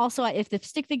 Also, if the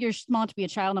stick figure is small to be a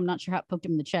child, I'm not sure how it poked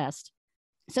him in the chest.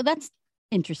 So that's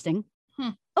interesting.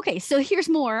 Okay, so here's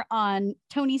more on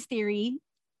Tony's theory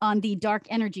on the dark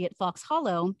energy at Fox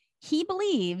Hollow. He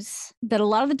believes that a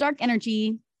lot of the dark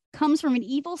energy comes from an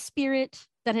evil spirit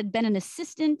that had been an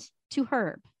assistant to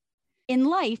Herb. In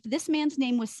life, this man's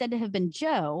name was said to have been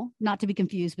Joe, not to be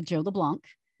confused with Joe LeBlanc.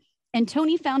 And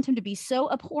Tony found him to be so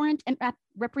abhorrent and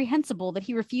reprehensible that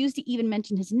he refused to even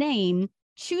mention his name,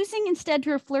 choosing instead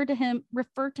to refer to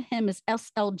him as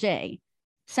SLJ.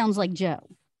 Sounds like Joe.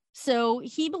 So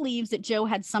he believes that Joe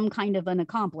had some kind of an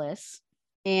accomplice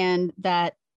and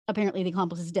that apparently the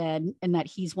accomplice is dead and that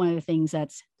he's one of the things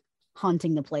that's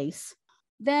haunting the place.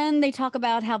 Then they talk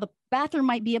about how the bathroom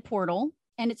might be a portal,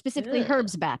 and it's specifically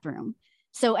Herb's bathroom.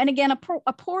 So, and again,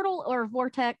 a portal or a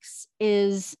vortex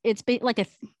it's like a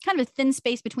kind of a thin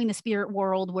space between the spirit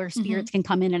world where spirits can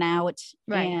come in and out.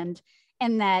 Right.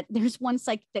 And that there's one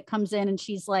psychic that comes in and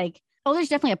she's like, oh, there's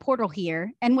definitely a portal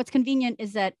here. And what's convenient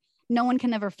is that no one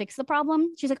can ever fix the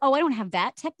problem. She's like, oh, I don't have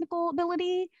that technical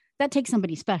ability. That takes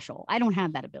somebody special. I don't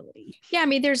have that ability. Yeah, I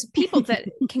mean, there's people that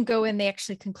can go in, they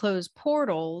actually can close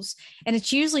portals. And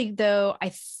it's usually, though, I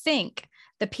think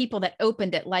the people that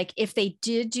opened it, like if they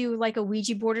did do like a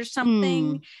Ouija board or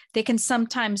something, they can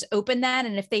sometimes open that.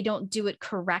 And if they don't do it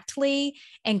correctly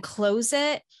and close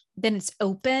it, then it's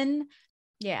open.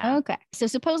 Yeah. Okay. So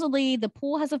supposedly the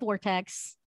pool has a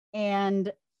vortex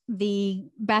and the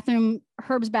bathroom,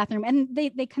 Herb's bathroom, and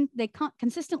they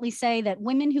consistently say that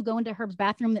women who go into Herb's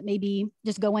bathroom that maybe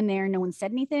just go in there and no one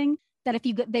said anything, that if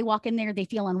they walk in there, they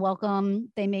feel unwelcome.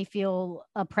 They may feel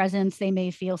a presence. They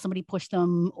may feel somebody push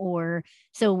them, or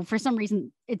so for some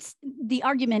reason, the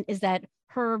argument is that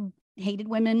Herb hated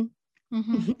women.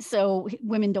 So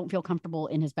women don't feel comfortable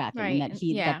in his bathroom, and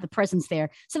that the presence there.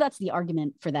 So that's the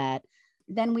argument for that.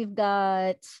 Then we've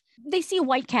got, they see a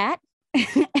white cat.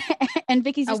 And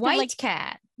Vicky's just a white like,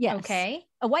 cat. Yes. Okay.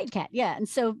 A white cat. Yeah. And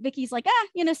so Vicky's like,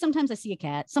 sometimes I see a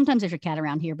cat. Sometimes there's a cat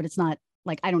around here, but it's not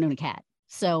like I don't own a cat.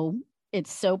 So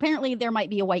apparently there might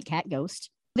be a white cat ghost.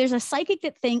 There's a psychic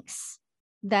that thinks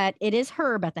that it is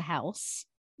Herb at the house.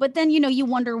 But then, you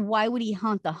wonder, why would he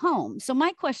haunt the home? So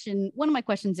one of my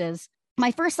questions is,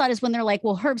 my first thought is when they're like,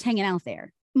 well, Herb's hanging out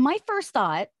there. My first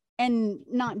thought, and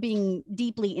not being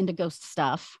deeply into ghost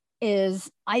stuff,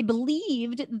 is I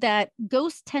believed that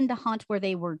ghosts tend to haunt where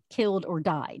they were killed or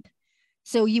died.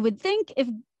 So you would think if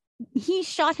he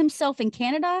shot himself in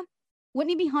Canada,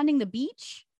 wouldn't he be haunting the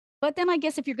beach? But then I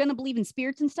guess if you're going to believe in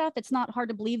spirits and stuff, it's not hard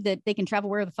to believe that they can travel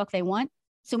wherever the fuck they want.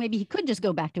 So maybe he could just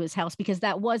go back to his house, because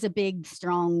that was a big,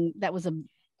 strong, that was a.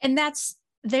 And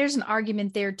there's an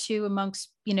argument there too amongst,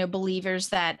 believers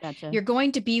that Gotcha. you're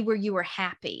going to be where you are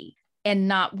happy and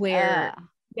not where.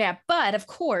 Yeah. But of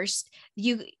course,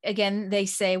 they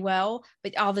say, well,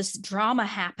 but all this drama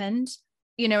happened,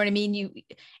 you know what I mean?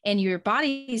 And your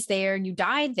body's there and you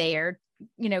died there,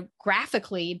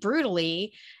 graphically,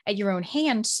 brutally at your own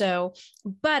hand. So,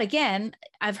 but again,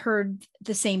 I've heard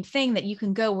the same thing, that you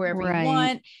can go wherever you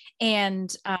want.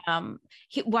 And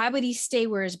why would he stay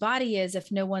where his body is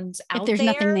if no one's out there? If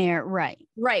there's nothing there, right.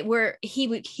 Where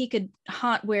he could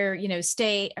haunt where,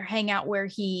 stay or hang out where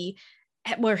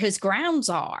his grounds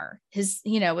are, his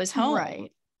home.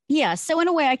 Right. Yeah. So in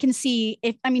a way I can see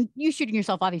you shooting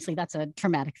yourself, obviously that's a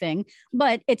traumatic thing,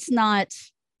 but it's not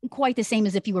quite the same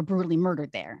as if you were brutally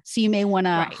murdered there. So you may want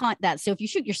to haunt that. So if you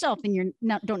shoot yourself, then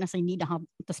don't necessarily need to haunt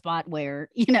the spot where,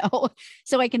 but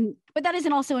that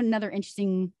isn't also another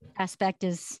interesting aspect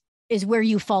is where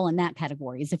you fall in that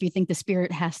category, is if you think the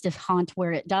spirit has to haunt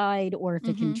where it died, or if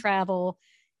it can travel,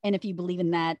 and if you believe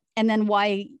in that. And then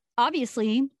why,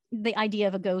 obviously, the idea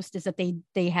of a ghost is that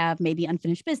they have maybe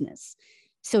unfinished business.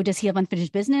 So does he have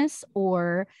unfinished business,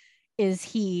 or is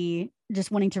he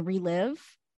just wanting to relive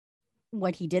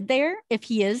what he did there, if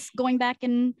he is going back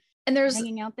and there's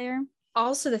hanging out there?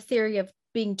 Also the theory of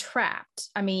being trapped.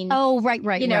 Right.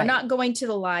 Not going to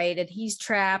the light, and he's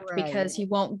trapped because he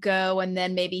won't go. And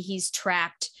then maybe he's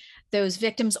trapped those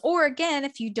victims. Or again,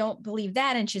 if you don't believe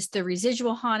that, and just the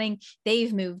residual haunting,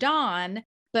 they've moved on.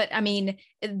 But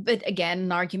again,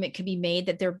 an argument could be made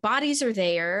that their bodies are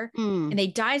there and they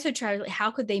died so tragically. How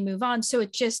could they move on? So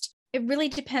it really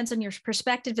depends on your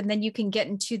perspective. And then you can get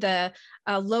into the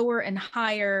lower and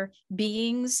higher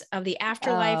beings of the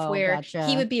afterlife, where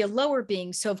he would be a lower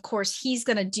being. So of course he's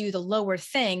going to do the lower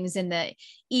things and the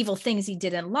evil things he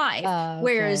did in life.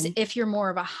 Whereas if you're more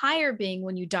of a higher being,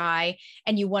 when you die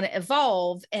and you want to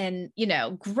evolve and,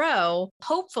 grow,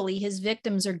 hopefully his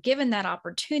victims are given that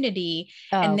opportunity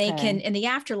and they can, in the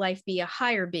afterlife, be a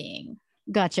higher being.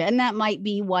 Gotcha. And that might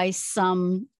be why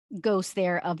some ghosts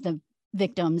there of the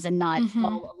victims and not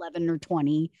all 11 or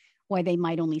 20, why they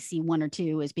might only see one or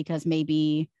two, is because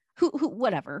maybe who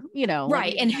whatever,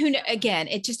 right. And again,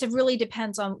 it really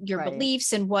depends on your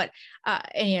beliefs and what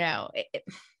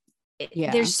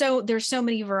there's so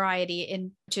many variety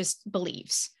in just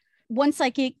beliefs. One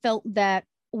psychic felt that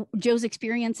Joe's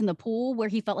experience in the pool, where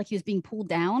he felt like he was being pulled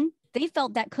down, they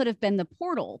felt that could have been the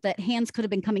portal, that hands could have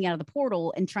been coming out of the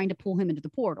portal and trying to pull him into the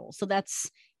portal. So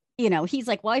that's, he's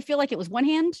like, well, I feel like it was one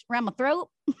hand around my throat,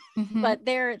 but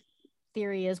their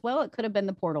theory is, well, it could have been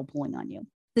the portal pulling on you.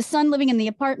 The son living in the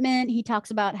apartment, he talks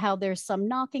about how there's some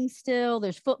knocking still,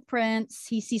 there's footprints,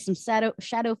 he sees some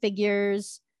shadow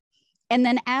figures. And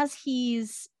then as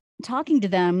he's talking to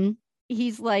them,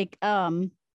 he's like,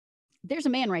 there's a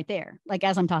man right there. Like,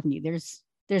 as I'm talking to you,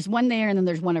 there's one there, and then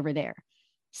there's one over there.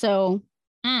 So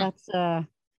that's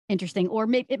interesting. Or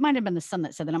maybe it might have been the son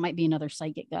that said that. It might be another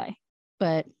psychic guy.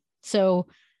 But so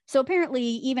apparently,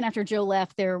 even after Joe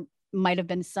left, there might have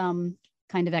been some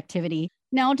kind of activity.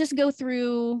 Now I'll just go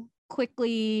through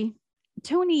quickly.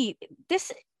 Tony,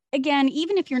 this, again,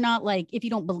 even if you're not if you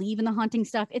don't believe in the haunting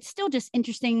stuff, it's still just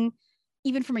interesting,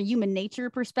 even from a human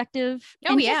nature perspective.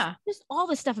 Oh, and yeah. Just all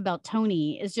the stuff about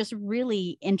Tony is just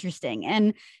really interesting.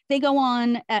 And they go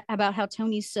on about how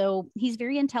he's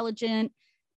very intelligent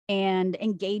and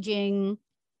engaging.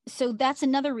 So that's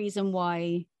another reason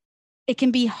why it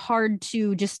can be hard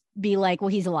to just be like, well,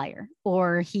 he's a liar,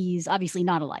 or he's obviously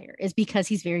not a liar, is because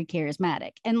he's very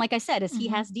charismatic. And like I said, he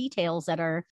has details that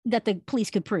the police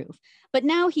could prove. But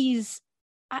now he's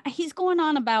going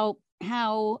on about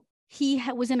how he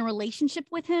was in a relationship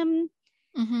with him,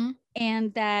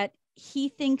 and that he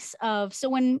thinks of, so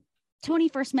when Tony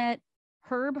first met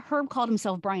Herb called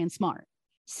himself Brian Smart.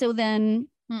 So then,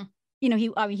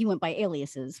 he went by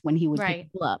aliases when he would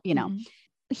pick people up,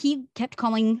 He kept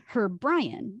calling her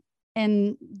Brian,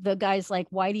 and the guy's like,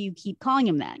 why do you keep calling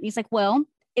him that? And he's like, well,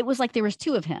 it was like there was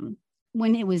two of him.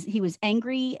 When he was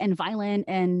angry and violent,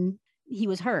 and he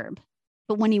was Herb,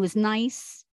 but when he was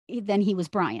nice, then he was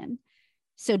Brian.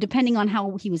 So depending on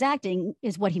how he was acting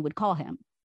is what he would call him.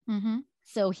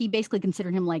 So he basically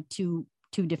considered him like two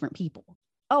different people.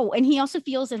 Oh, and he also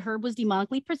feels that Herb was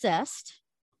demonically possessed,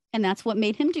 and that's what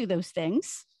made him do those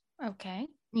things. Okay.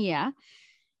 Yeah.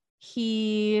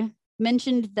 He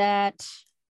mentioned that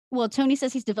Well, Tony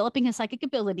says he's developing his psychic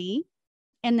ability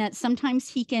and that sometimes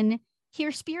he can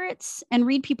hear spirits and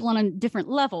read people on a different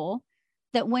level.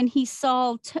 That when he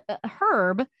saw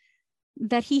Herb,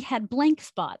 that he had blank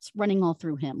spots running all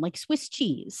through him, like Swiss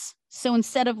cheese. So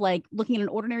instead of like looking at an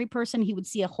ordinary person, he would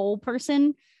see a whole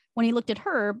person. When he looked at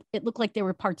Herb, it looked like there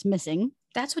were parts missing.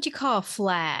 That's what you call a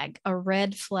flag, a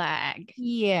red flag.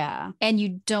 Yeah. And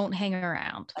you don't hang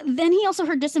around. Then he also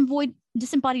heard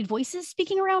disembodied voices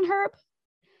speaking around Herb.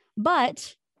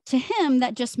 But to him,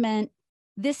 that just meant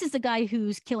this is the guy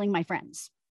who's killing my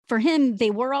friends. For him,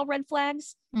 they were all red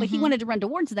flags, but he wanted to run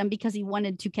towards them because he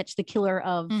wanted to catch the killer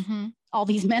of all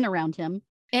these men around him.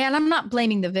 And I'm not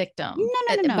blaming the victim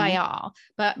no. by all,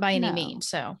 but by any means.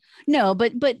 So no,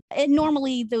 but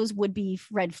normally those would be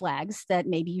red flags that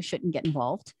maybe you shouldn't get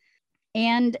involved.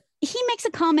 And he makes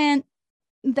a comment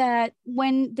that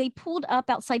when they pulled up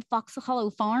outside Fox Hollow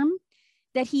Farm,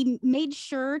 that he made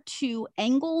sure to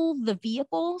angle the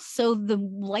vehicle so the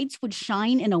lights would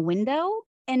shine in a window.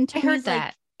 And I heard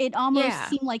that. It almost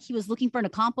seemed like he was looking for an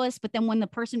accomplice, but then when the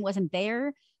person wasn't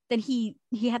there, then he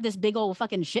had this big old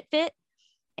fucking shit fit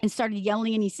and started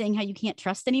yelling and he's saying how you can't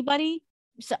trust anybody.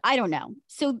 So I don't know.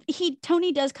 So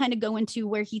Tony does kind of go into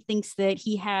where he thinks that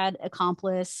he had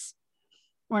accomplice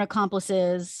or an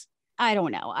accomplices. I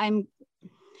don't know.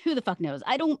 Who the fuck knows?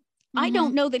 I don't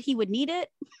know that he would need it.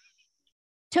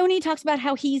 Tony talks about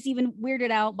how he's even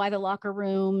weirded out by the locker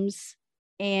rooms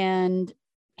and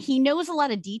he knows a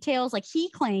lot of details. Like he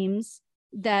claims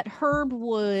that Herb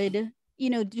would,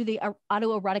 do the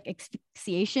autoerotic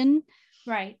asphyxiation.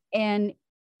 Right. And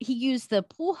he used the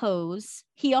pool hose.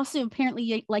 He also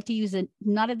apparently liked to use a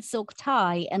knotted silk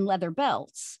tie and leather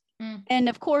belts. And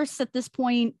of course, at this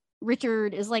point,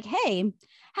 Richard is like, hey,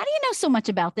 how do you know so much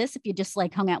about this if you just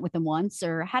like hung out with him once?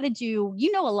 Or how did you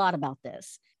know a lot about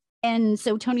this? And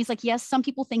so Tony's like, yes, some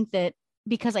people think that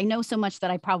because I know so much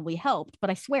that I probably helped, but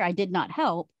I swear I did not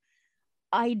help.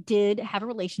 I did have a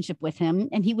relationship with him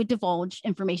and he would divulge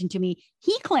information to me.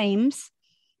 He claims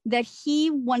that he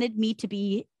wanted me to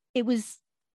be, it was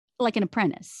like an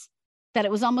apprentice, that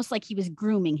it was almost like he was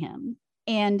grooming him.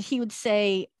 And he would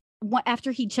say,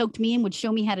 after he choked me and would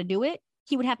show me how to do it,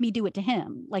 he would have me do it to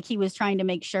him. Like he was trying to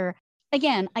make sure.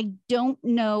 Again, I don't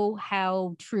know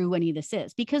how true any of this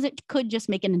is because it could just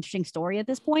make an interesting story at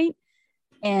this point.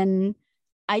 And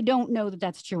I don't know that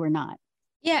that's true or not.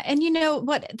 Yeah. And you know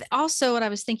what? Also, what I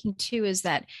was thinking too is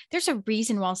that there's a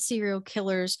reason why serial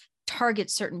killers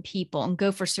target certain people and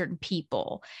go for certain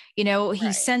people.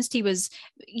 He sensed he was,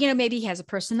 maybe he has a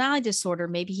personality disorder.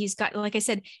 Maybe he's got, like I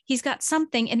said, he's got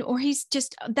something or he's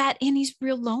just that and he's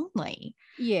real lonely.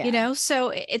 Yeah. So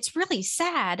it's really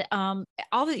sad. All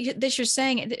this you're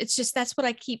saying, it's just, that's what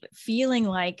I keep feeling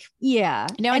like. Yeah.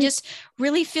 I just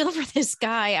really feel for this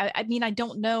guy. I mean, I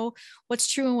don't know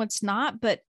what's true and what's not,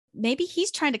 but maybe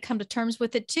he's trying to come to terms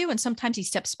with it too. And sometimes he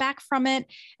steps back from it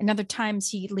and other times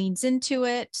he leans into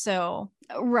it. So.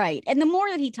 Right. And the more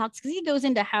that he talks, because he goes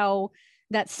into how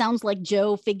that sounds like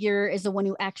Joe figure is the one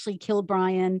who actually killed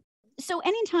Brian. So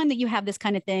anytime that you have this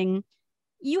kind of thing,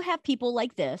 you have people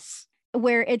like this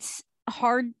where it's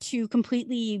hard to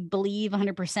completely believe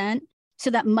 100%. So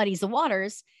that muddies the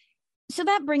waters. So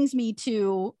that brings me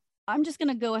to, I'm just going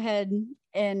to go ahead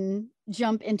and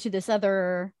jump into this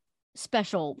other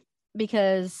special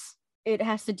because it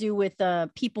has to do with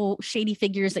people, shady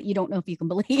figures that you don't know if you can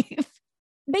believe.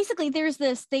 Basically,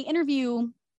 they interview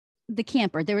the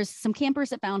camper. There was some campers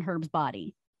that found Herb's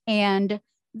body. And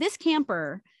this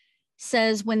camper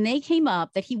says when they came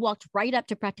up that he walked right up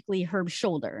to practically Herb's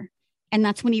shoulder. And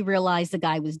that's when he realized the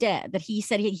guy was dead, that he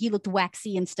said he looked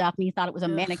waxy and stuff and he thought it was a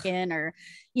mannequin or,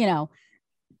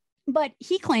 but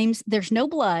he claims there's no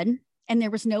blood and there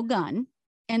was no gun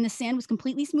and the sand was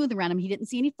completely smooth around him. He didn't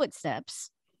see any footsteps.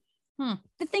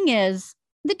 The thing is,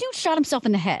 the dude shot himself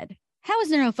in the head. How is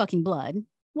there no fucking blood?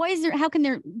 How can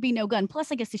there be no gun? Plus,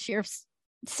 I guess the sheriff's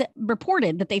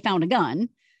reported that they found a gun.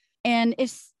 And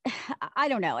I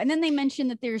don't know. And then they mentioned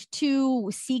that there's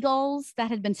 2 seagulls that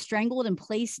had been strangled and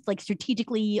placed like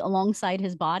strategically alongside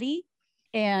his body.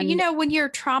 And when you're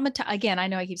traumatized, again, I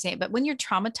know I keep saying it, but when you're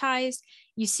traumatized,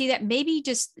 you see that maybe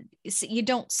you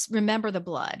don't remember the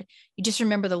blood. You just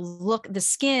remember the look, the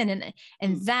skin,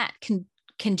 and that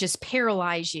can just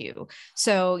paralyze you.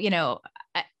 So,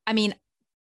 I mean,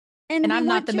 and I'm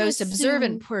not the most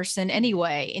observant person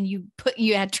anyway. And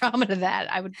you had trauma to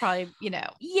that. I would probably,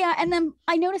 Yeah. And then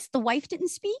I noticed the wife didn't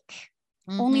speak,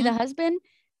 only the husband.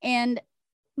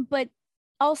 But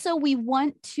also we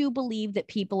want to believe that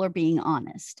people are being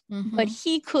honest, but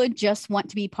he could just want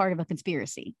to be part of a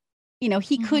conspiracy.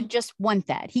 He could just want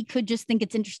that. He could just think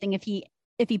it's interesting if he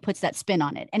if he puts that spin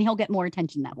on it, and he'll get more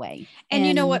attention that way. And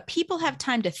you know what? People have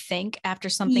time to think after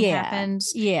something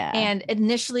happens. Yeah. And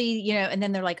initially, you know, and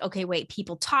then they're like, okay, wait,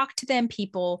 people talk to them,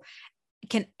 people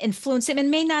can influence them,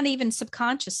 and may not even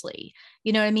subconsciously,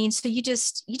 you know what I mean? So you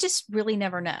just really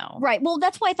never know. Right. Well,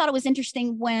 that's why I thought it was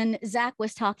interesting when Zach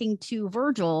was talking to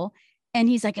Virgil, and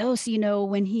he's like, oh, so, you know,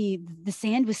 when the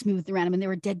sand was smooth around him and there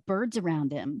were dead birds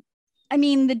around him. I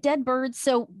mean, the dead birds.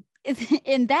 So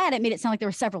in that, it made it sound like there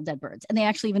were several dead birds, and they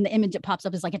actually, even the image that pops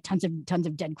up is like tons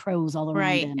of dead crows all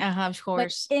around him. Of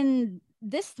course. But in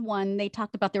this one, they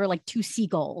talked about there were like 2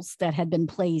 seagulls that had been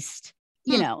placed,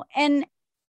 you know, and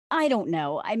I don't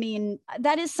know. I mean,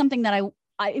 that is something that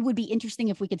it would be interesting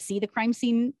if we could see the crime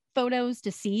scene photos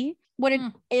to see what it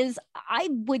is. I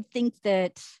would think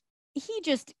that he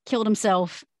just killed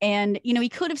himself, and, you know, he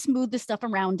could have smoothed the stuff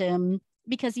around him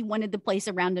because he wanted the place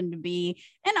around him to be.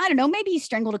 And I don't know, maybe he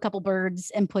strangled a couple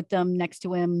birds and put them next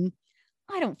to him.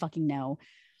 I don't fucking know.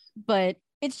 But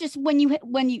it's just when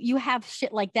you have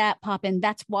shit like that pop in,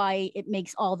 that's why it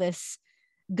makes all this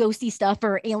ghosty stuff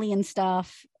or alien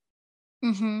stuff.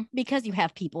 Because you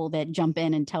have people that jump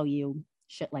in and tell you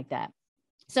shit like that.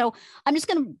 So I'm just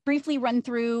going to briefly run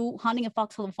through Haunting of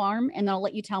Fox Hollow Farm, and I'll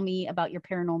let you tell me about your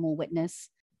paranormal witness.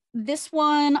 This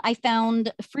one I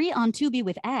found free on Tubi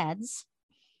with ads.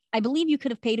 I believe you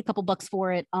could have paid a couple bucks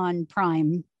for it on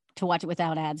Prime to watch it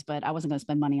without ads, but I wasn't going to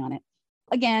spend money on it.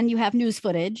 Again, you have news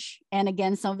footage, and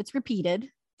again, some of it's repeated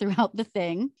throughout the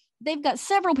thing. They've got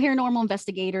several paranormal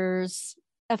investigators.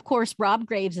 Of course, Rob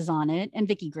Graves is on it, and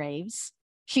Vicky Graves.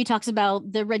 She talks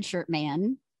about the red shirt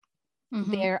man.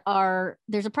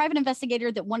 There's a private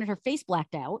investigator that wanted her face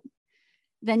blacked out.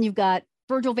 Then you've got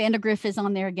Virgil Vandergriff is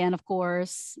on there again, of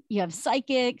course. You have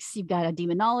psychics. You've got a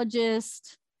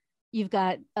demonologist. You've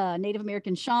got a Native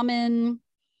American shaman.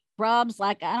 Rob's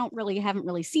like, haven't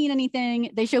really seen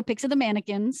anything. They show pics of the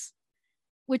mannequins,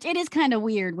 which it is kind of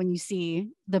weird when you see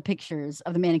the pictures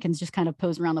of the mannequins just kind of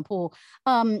posing around the pool.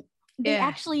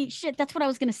 Actually, that's what I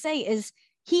was going to say, is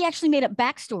he actually made up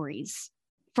backstories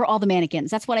for all the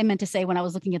mannequins. That's what I meant to say when I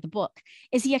was looking at the book,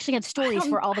 is he actually had stories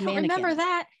for all the mannequins. Remember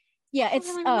that? Yeah, it's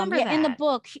in the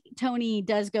book, Tony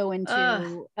does go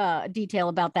into detail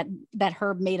about that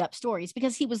Herb made up stories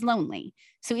because he was lonely.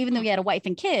 So even though he had a wife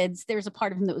and kids, there's a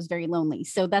part of him that was very lonely.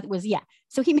 So that was,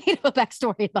 so he made up a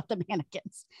backstory about the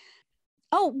mannequins.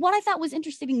 Oh, what I thought was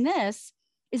interesting in this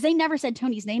is they never said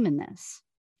Tony's name in this,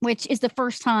 which is the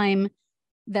first time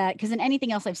that, because in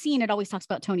anything else I've seen, it always talks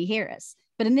about Tony Harris.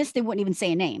 But in this, they wouldn't even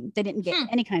say a name. They didn't get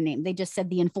any kind of name. They just said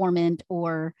the informant,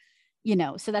 or, you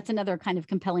know, so that's another kind of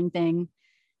compelling thing,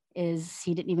 is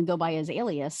he didn't even go by his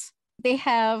alias. They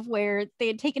have where they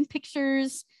had taken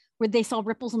pictures where they saw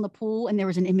ripples in the pool and there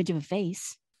was an image of a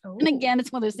face. Oh. And again,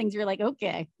 it's one of those things you're like,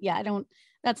 okay,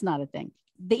 that's not a thing.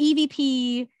 The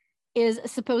EVP is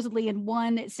supposedly in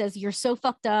one, it says, "You're so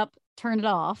fucked up, turn it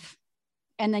off."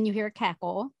 And then you hear a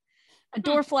cackle. A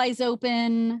door flies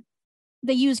open.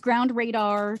 They use ground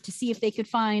radar to see if they could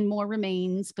find more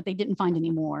remains, but they didn't find any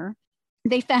more.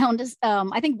 They found,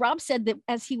 I think Rob said that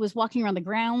as he was walking around the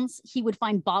grounds, he would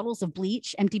find bottles of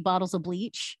bleach, empty bottles of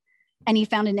bleach. And he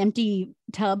found an empty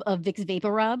tub of Vicks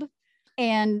Vapor Rub.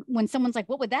 And when someone's like,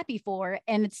 what would that be for?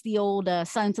 And it's the old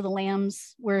Silence of the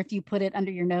Lambs, where if you put it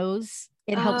under your nose,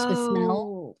 it helps with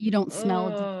smell. You don't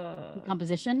smell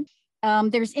decomposition.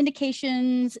 There's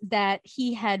indications that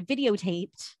he had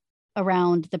videotaped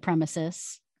around the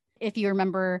premises. If you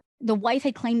remember, the wife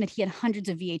had claimed that he had hundreds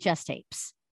of VHS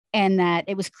tapes, and that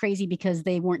it was crazy because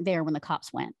they weren't there when the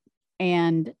cops went.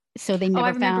 And so they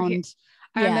never found.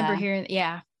 I remember hearing,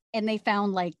 And they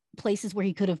found like places where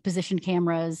he could have positioned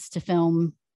cameras to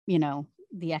film, you know,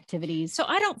 the activities. So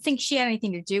I don't think she had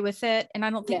anything to do with it. And I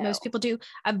don't think most people do.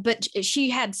 But she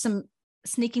had some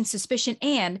sneaking suspicion,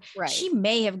 and she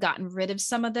may have gotten rid of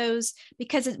some of those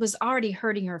because it was already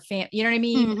hurting her family. You know what I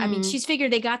mean? Mm-hmm. I mean, she's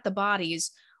figured they got the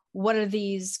bodies. What are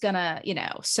these gonna, you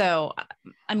know? So,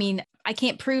 I mean, I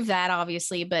can't prove that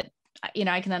obviously, but you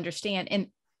know, I can understand, and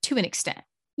to an extent.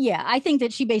 Yeah. I think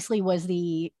that she basically was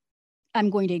I'm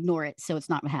going to ignore it, so it's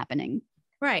not happening.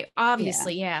 Right.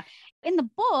 Obviously. Yeah. In the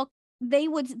book,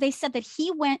 they said that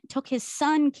he took his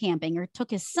son camping, or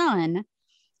took his son.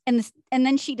 And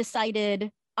then she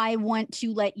decided, I want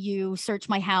to let you search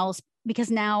my house because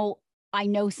now I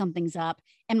know something's up,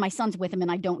 and my son's with him,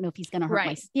 and I don't know if he's going to hurt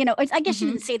my, you know, I guess she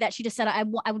didn't say that. She just said, I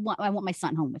want my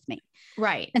son home with me.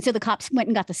 Right. And so the cops went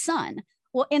and got the son.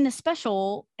 Well, in this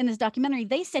documentary,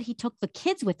 they said he took the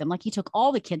kids with him. Like he took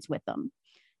all the kids with them.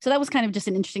 So that was kind of just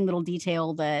an interesting little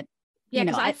detail that, you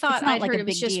know, I thought I'd heard it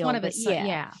was just one of his.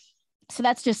 Yeah. So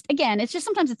that's just, again, it's just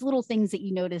sometimes it's little things that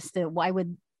you notice that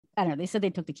I don't know. They said they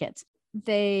took the kids.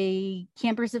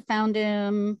 Campers have found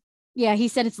him. Yeah, he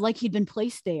said it's like he'd been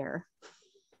placed there.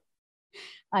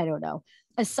 I don't know.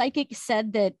 A psychic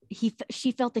said that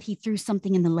she felt that he threw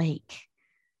something in the lake.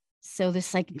 So the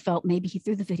psychic felt maybe he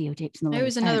threw the videotapes in the lake. It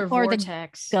was another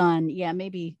vortex. Or the gun. Yeah,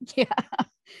 maybe. Yeah.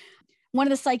 One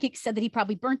of the psychics said that he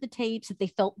probably burnt the tapes, that they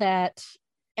felt that.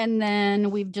 And then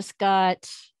we've just got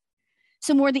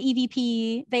some more of the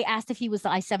EVP. They asked if he was the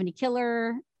I-70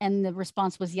 killer, and the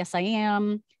response was, yes, I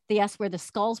am. They asked where the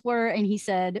skulls were, and he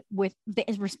said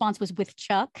his response was with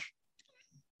Chuck.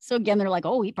 So again, they're like,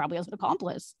 oh, he probably has an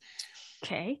accomplice.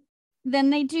 Okay. Then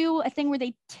they do a thing where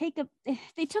they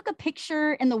took a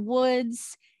picture in the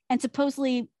woods, and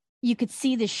supposedly you could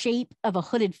see the shape of a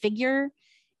hooded figure.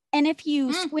 And if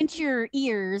you squint your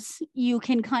ears, you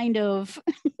can kind of...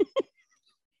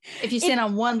 If you stand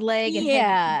on one leg and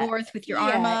head north with your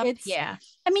arm up.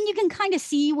 I mean, you can kind of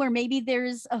see where maybe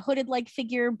there's a hooded like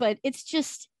figure, but it's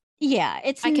just,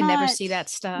 I can never see that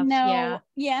stuff. No.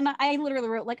 Yeah. And I literally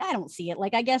wrote, like, I don't see it.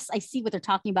 Like, I guess I see what they're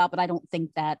talking about, but I don't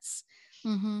think that's.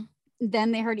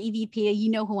 Then they heard EVP, you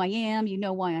know who I am, you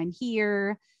know why I'm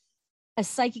here. A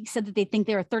psychic said that they think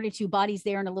there are 32 bodies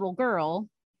there and a little girl.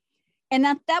 And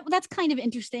that's kind of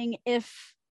interesting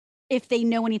if they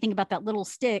know anything about that little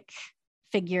stick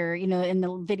figure, in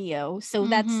the video. So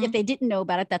that's, if they didn't know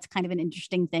about it, that's kind of an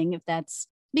interesting thing. If that's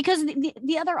because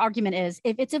the other argument is,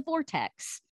 if it's a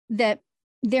vortex, that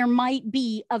there might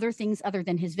be other things other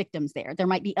than his victims there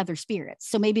might be other spirits.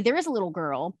 So maybe there is a little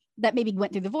girl that maybe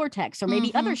went through the vortex, or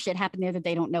maybe other shit happened there that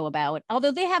they don't know about.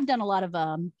 Although they have done a lot of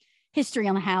history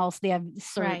on the house, they have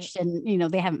searched,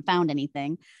 and they haven't found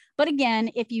anything. But again,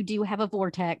 if you do have a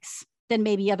vortex, then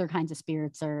maybe other kinds of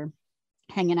spirits are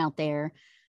hanging out there.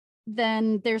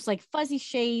 Then there's like fuzzy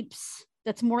shapes.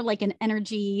 That's more like an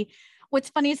energy. What's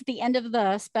funny is at the end of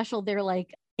the special, they're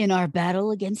like, in our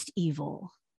battle against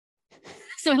evil.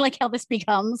 So I like how this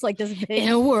becomes like this big in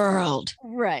a world.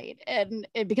 Right. And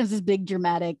it becomes this big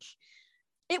dramatic.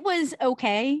 It was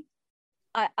okay.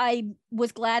 I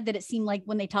was glad that it seemed like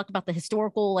when they talked about the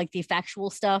historical, like the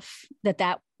factual stuff,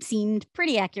 that seemed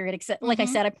pretty accurate, except like I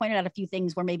said, I pointed out a few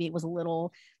things where maybe it was a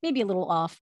little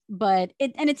off. But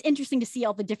it's interesting to see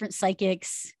all the different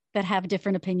psychics that have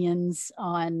different opinions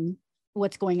on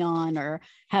what's going on or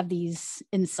have these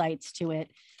insights to it.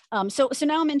 So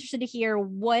now I'm interested to hear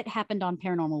what happened on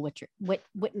Paranormal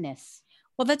Witness.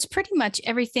 Well, that's pretty much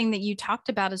everything that you talked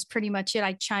about is pretty much it.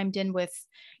 I chimed in with,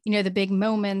 the big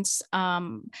moments.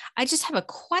 I just have a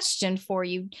question for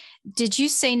you. Did you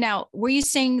say were you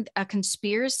saying a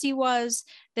conspiracy was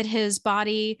that his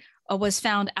body was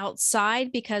found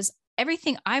outside? Because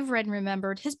everything I've read and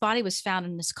remembered, his body was found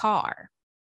in his car.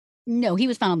 No, he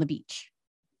was found on the beach.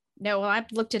 No, well, I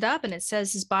looked it up and it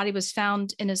says his body was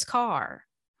found in his car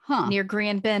near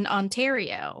Grand Bend,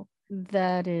 Ontario.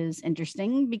 That is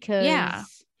interesting because... Yeah.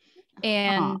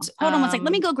 And hold on one second.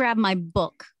 Let me go grab my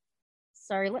book.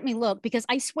 Sorry, let me look, because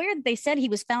I swear that they said he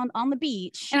was found on the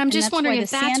beach. And I'm just wondering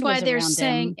if that's why they're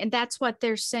saying, and that's what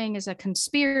they're saying is a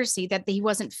conspiracy, that he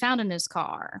wasn't found in his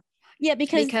car. Yeah,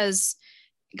 because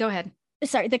go ahead.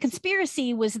 Sorry, the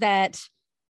conspiracy was that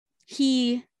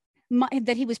he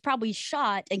was probably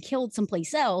shot and killed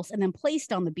someplace else and then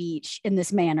placed on the beach in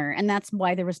this manner. And that's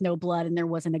why there was no blood and there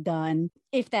wasn't a gun,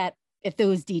 if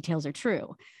those details are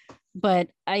true. But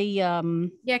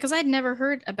because I'd never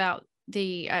heard about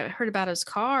I heard about his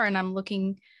car, and I'm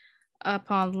looking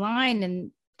up online,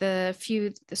 and the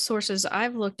sources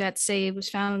I've looked at say it was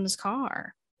found in his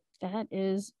car. That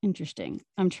is interesting.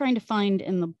 I'm trying to find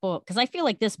in the book, because I feel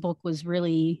like this book was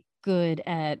really good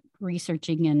at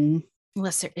researching, and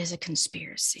unless there is a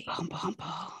conspiracy.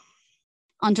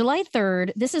 On July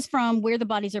 3rd, this is from Where the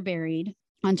Bodies Are Buried.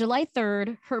 On July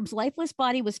 3rd, Herb's lifeless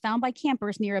body was found by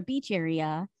campers near a beach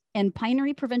area in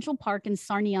Pinery Provincial Park in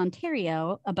Sarnia,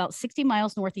 Ontario, about 60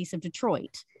 miles northeast of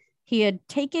Detroit. He had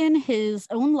taken his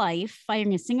own life,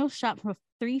 firing a single shot from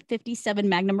a .357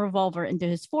 Magnum revolver into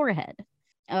his forehead.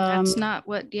 That's not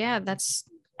what, that's...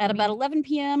 At about 11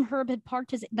 p.m., Herb had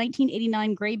parked his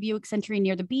 1989 gray Buick Century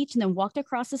near the beach and then walked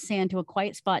across the sand to a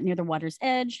quiet spot near the water's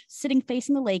edge. Sitting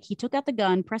facing the lake, he took out the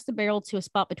gun, pressed the barrel to a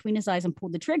spot between his eyes, and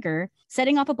pulled the trigger,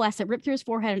 setting off a blast that ripped through his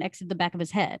forehead and exited the back of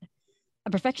his head.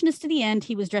 A perfectionist to the end,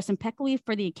 he was dressed impeccably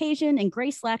for the occasion in gray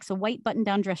slacks, a white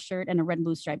button-down dress shirt, and a red and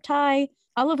blue striped tie,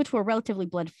 all of which were relatively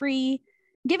blood-free.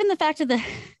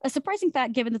 A surprising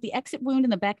fact, given that the exit wound in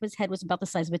the back of his head was about the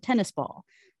size of a tennis ball.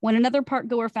 When another park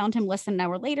goer found him less than an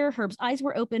hour later, Herb's eyes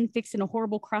were open, fixed in a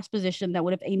horrible cross position that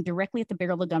would have aimed directly at the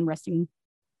barrel of the gun resting.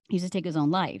 He used to take his own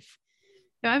life.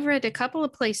 I've read a couple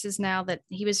of places now that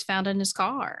he was found in his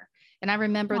car. And I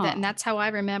remember that, and that's how I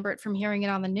remember it from hearing it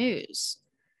on the news.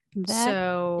 That is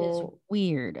So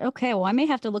weird. Okay, well, I may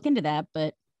have to look into that,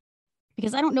 but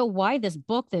because I don't know why this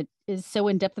book that is so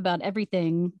in depth about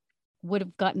everything would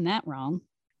have gotten that wrong.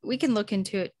 we can look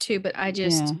into it too, but I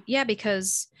just, Yeah. yeah,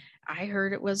 because I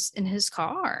heard it was in his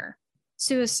car.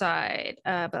 Suicide,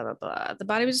 blah, blah, blah. The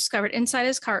body was discovered inside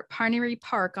his car at Pinery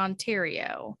Park,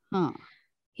 Ontario. Huh.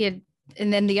 He had,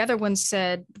 and then the other one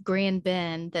said Grand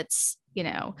Bend, that's,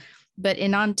 but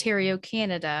in Ontario,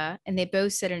 Canada, and they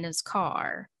both said in his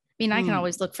car. I mean, I can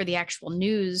always look for the actual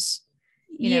news,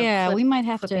 Yeah, we might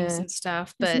have clippings to. and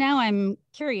stuff, Because but now I'm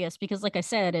curious because, like I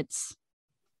said,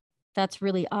 that's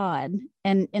really odd.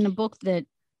 And in a book that,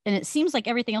 and it seems like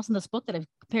everything else in this book that I've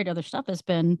compared to other stuff has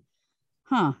been,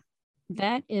 huh,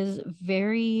 that is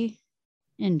very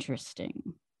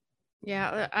interesting.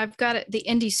 yeah, I've got it, the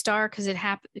Indy Star, because it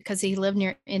happened because he lived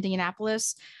near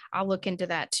Indianapolis. I'll look into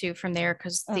that too from there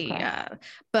because Okay.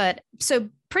 but so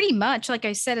pretty much, like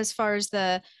I said, as far as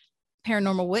the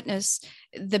paranormal witness,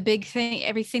 the big thing,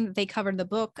 everything that they covered in the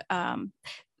book,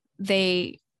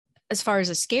 they, as far as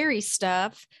the scary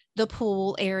stuff, the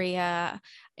pool area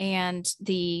and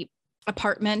the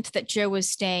apartment that Joe was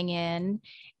staying in.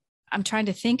 I'm trying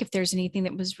to think if there's anything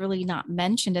that was really not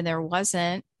mentioned, and there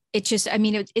wasn't. It just, I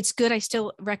mean, it's good. I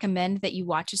still recommend that you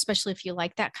watch, especially if you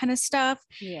like that kind of stuff.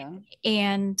 Yeah.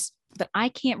 And, but I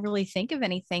can't really think of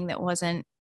anything that wasn't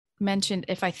mentioned.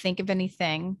 If I think of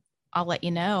anything, I'll let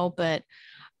you know. But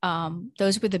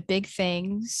those were the big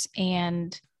things.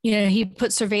 And, he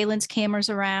put surveillance cameras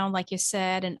around, like you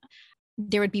said, and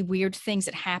there would be weird things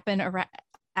that happen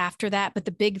after that. But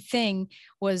the big thing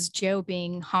was Joe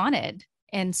being haunted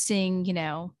and seeing,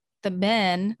 the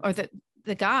men or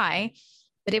the guy.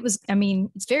 But it was, I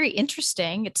mean, it's very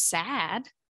interesting. It's sad.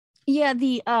 Yeah,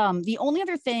 the only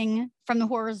other thing from the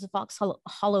horrors of Fox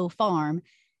Hollow Farm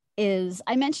is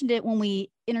I mentioned it when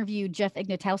we interviewed Jeff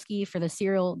Ignatowski for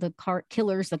the card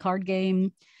killers, the card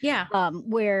game. Yeah.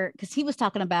 Where because he was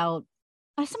talking about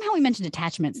somehow we mentioned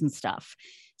attachments and stuff.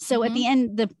 So at the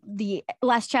end, the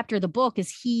last chapter of the book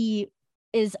is he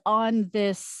is on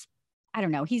this, I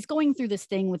don't know, he's going through this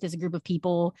thing with this group of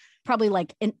people, probably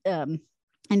like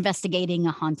investigating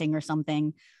a haunting or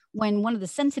something, when one of the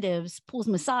sensitives pulls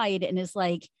him aside and is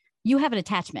like, you have an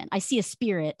attachment. I see a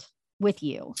spirit with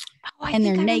you. Oh, I and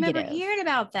think they're I negative. remember hearing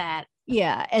about that.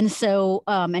 Yeah. And so,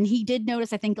 and he did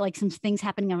notice, I think, like some things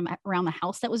happening around the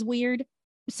house that was weird.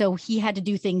 So he had to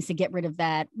do things to get rid of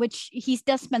that, which he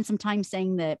does spend some time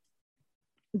saying that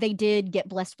they did get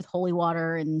blessed with holy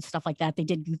water and stuff like that. They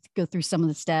did go through some of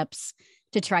the steps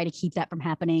to try to keep that from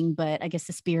happening. But I guess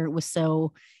the spirit was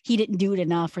he didn't do it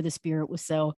enough, or the spirit was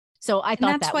so I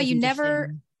thought that's that why was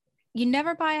you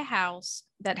never buy a house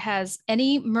that has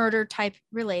any murder type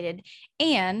related.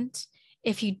 And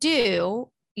if you do,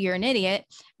 you're an idiot,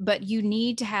 but you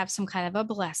need to have some kind of a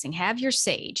blessing, have your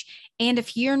sage. And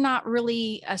if you're not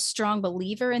really a strong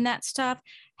believer in that stuff,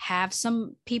 have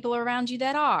some people around you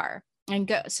that are, and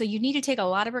go. So you need to take a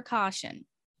lot of precaution.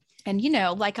 And,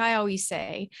 like I always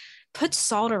say, put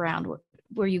salt around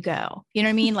where you go. You know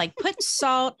what I mean? Like put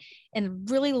salt in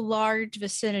a really large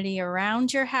vicinity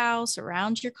around your house,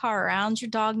 around your car, around your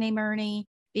dog named Ernie,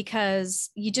 because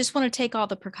you just want to take all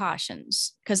the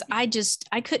precautions. Because I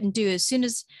couldn't do, as soon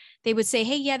as they would say,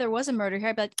 hey, yeah, there was a murder here,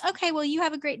 I'd be like, okay, well, you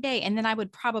have a great day. And then I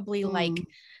would probably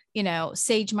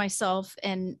sage myself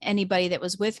and anybody that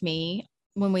was with me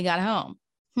when we got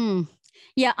home.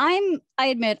 Yeah, I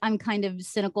admit I'm kind of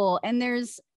cynical. And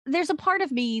there's a part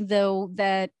of me, though,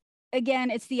 that, again,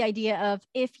 it's the idea of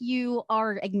if you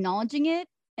are acknowledging it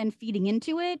and feeding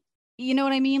into it, you know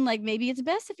what I mean? Like maybe it's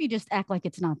best if you just act like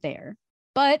it's not there.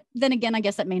 But then again, I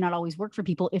guess that may not always work for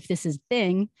people if this is a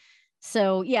thing.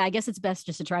 So yeah, I guess it's best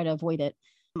just to try to avoid it.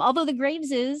 Although the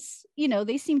Graveses,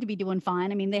 they seem to be doing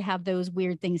fine. I mean, they have those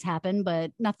weird things happen,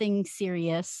 but nothing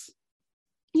serious.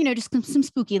 Just some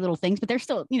spooky little things, but they're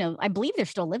still, I believe they're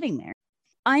still living there.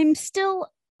 I'm still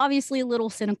obviously a little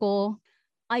cynical.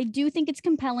 I do think it's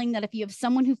compelling that if you have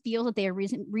someone who feels that they are a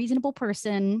reasonable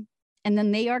person, and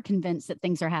then they are convinced that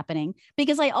things are happening,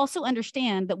 because I also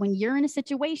understand that when you're in a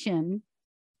situation,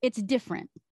 it's different.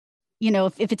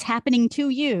 If it's happening to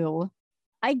you,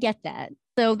 I get that.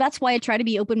 So that's why I try to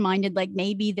be open-minded. Like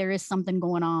maybe there is something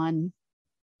going on,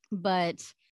 but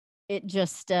it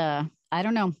just, I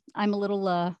don't know. I'm a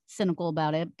little cynical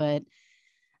about it, but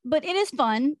it is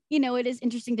fun. It is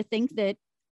interesting to think that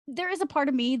there is a part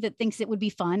of me that thinks it would be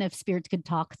fun if spirits could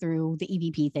talk through the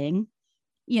EVP thing,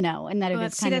 and that it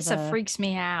is kind of that freaks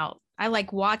me out. I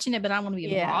like watching it, but I want to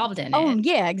be involved in it. Oh,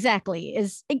 yeah, exactly.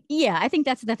 I think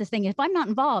that's the thing. If I'm not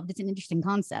involved, it's an interesting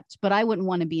concept, but I wouldn't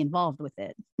want to be involved with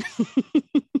it.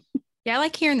 Yeah, I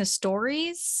like hearing the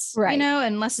stories, Right.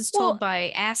 unless it's told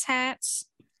by asshats.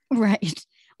 Right.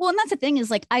 Well, and that's the thing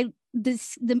is like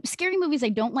the scary movies I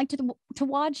don't like to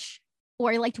watch,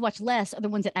 or I like to watch less, are the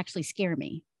ones that actually scare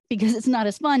me, because it's not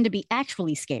as fun to be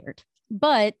actually scared.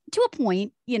 But to a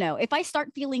point, if I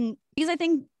start feeling, because I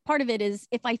think part of it is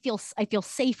if I feel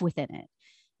safe within it,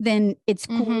 then it's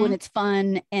cool and it's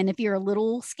fun. And if you're a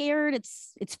little scared,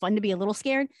 it's fun to be a little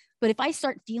scared. But if I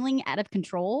start feeling out of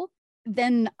control,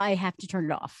 then I have to turn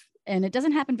it off. And it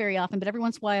doesn't happen very often, but every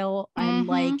once in a while I'm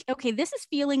like, okay, this is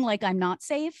feeling like I'm not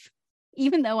safe,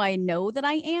 even though I know that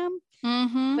I am.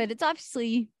 But it's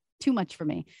obviously too much for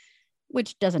me,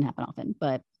 which doesn't happen often.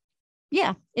 But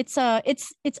yeah, it's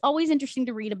always interesting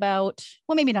to read about.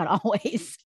 Well, maybe not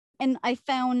always. And I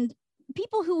found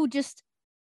people who just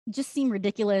seem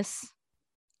ridiculous,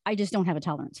 I just don't have a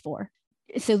tolerance for.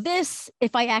 So this,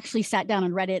 if I actually sat down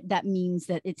and read it, that means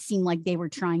that it seemed like they were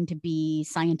trying to be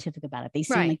scientific about it. They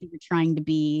seemed like they were trying to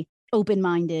be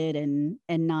open-minded and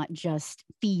not just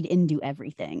feed into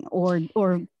everything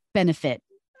or benefit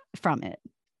from it.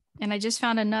 And I just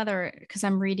found another, because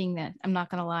I'm reading that. I'm not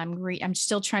going to lie. I'm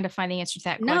still trying to find the answer to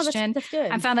that question. That's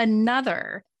good. I found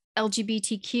another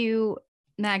LGBTQ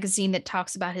magazine that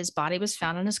talks about his body was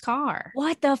found in his car.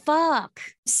 What the fuck?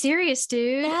 Serious,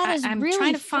 dude. I'm really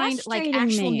trying to find like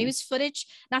actual news footage.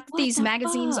 Not that these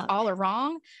magazines all are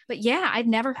wrong, but yeah, I'd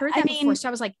never heard that before. So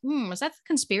I was like, was that the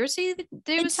conspiracy that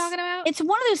dude was talking about? It's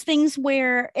one of those things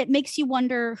where it makes you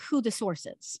wonder who the source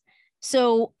is.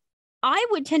 So I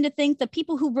would tend to think the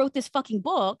people who wrote this fucking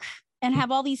book and have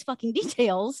all these fucking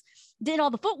details did all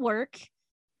the footwork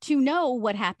to know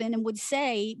what happened and would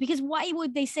say, because why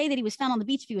would they say that he was found on the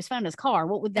beach if he was found in his car?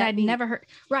 What would that I'd mean? never heard.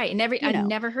 Right. And I'd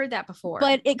never heard that before.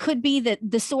 But it could be that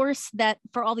the source that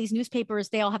for all these newspapers,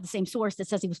 they all have the same source that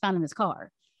says he was found in his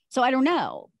car. So I don't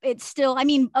know. It's still,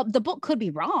 the book could be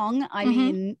wrong. I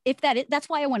mean, if that's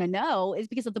why I want to know, is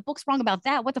because if the book's wrong about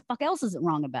that, what the fuck else is it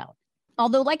wrong about?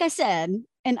 Although, like I said,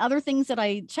 and other things that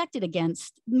I checked it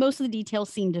against, most of the details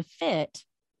seem to fit.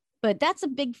 But that's a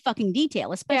big fucking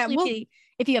detail, especially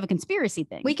if you have a conspiracy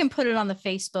thing. We can put it on the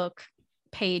Facebook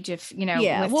page if,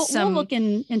 we'll look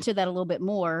into that a little bit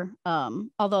more.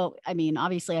 Although,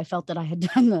 obviously I felt that I had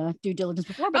done the due diligence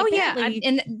before. But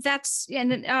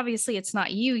and obviously it's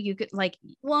not you. You could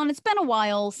and it's been a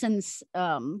while since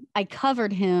I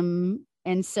covered him.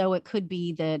 And so it could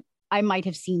be that I might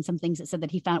have seen some things that said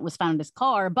that he was found in his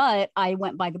car, but I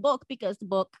went by the book because the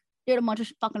book did a bunch of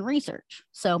fucking research.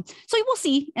 So we'll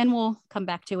see, and we'll come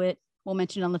back to it. We'll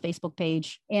mention it on the Facebook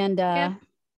page. And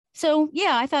so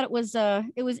I thought it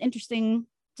was interesting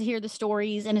to hear the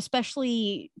stories, and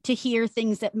especially to hear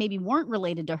things that maybe weren't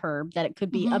related to Herb, that it could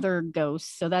be other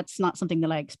ghosts. So that's not something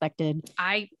that I expected.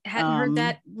 I hadn't heard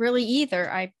that really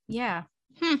either.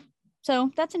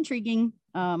 So that's intriguing.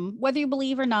 Whether you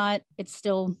believe or not, it's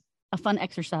still a fun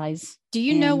exercise. Do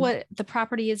you know what the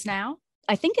property is now?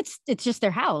 I think it's just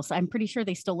their house. I'm pretty sure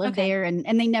they still live there,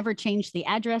 and they never changed the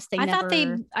address. I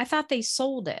thought they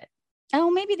sold it.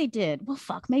 Oh, maybe they did. Well,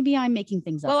 fuck. Maybe I'm making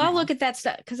things up. Well, now. I'll look at that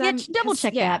stuff because double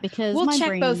check that, because we'll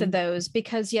check both of those,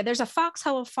 because there's a Fox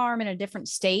Hollow farm in a different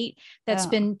state that's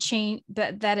been changed.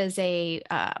 That is a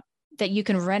that you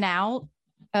can rent out.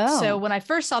 Oh, so when I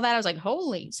first saw that, I was like,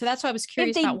 holy. So that's why I was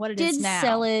curious about what it is now. If they did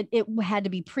sell it, it had to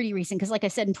be pretty recent. Because like I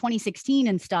said, in 2016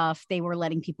 and stuff, they were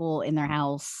letting people in their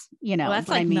house, Well, that's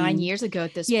 9 years ago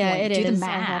at this point. Yeah, it is. The math.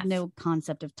 I have no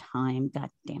concept of time. God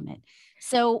damn it.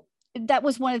 So that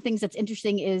was one of the things that's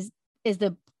interesting is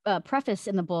the preface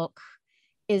in the book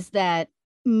is that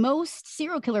most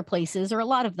serial killer places, or a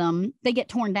lot of them, they get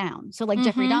torn down. So like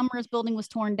Jeffrey Dahmer's building was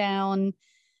torn down.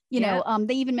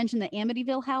 They even mentioned the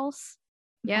Amityville house.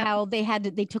 Yeah, how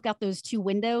they took out those 2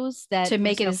 windows to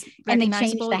make it as and they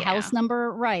changed the house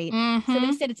number, right? So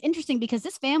they said it's interesting because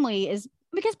this family is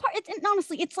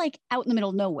honestly it's like out in the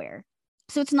middle of nowhere,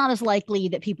 so it's not as likely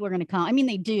that people are going to come.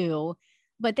 They do,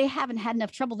 but they haven't had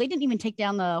enough trouble. They didn't even take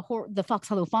down the Fox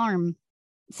Hollow Farm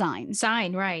sign,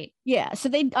 right? Yeah, so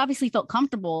they obviously felt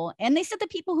comfortable, and they said the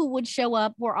people who would show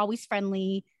up were always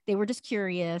friendly. They were just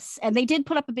curious, and they did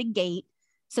put up a big gate.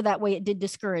 So that way it did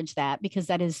discourage that, because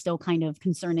that is still kind of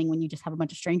concerning when you just have a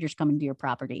bunch of strangers coming to your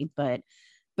property. But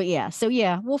yeah, so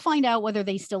we'll find out whether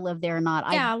they still live there or not.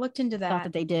 I looked into that. Thought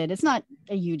that they did. It's not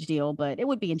a huge deal, but it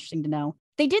would be interesting to know.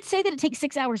 They did say that it takes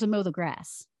 6 hours to mow the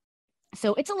grass.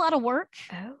 So it's a lot of work.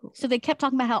 Oh. So they kept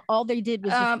talking about how all they did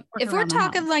was just if we're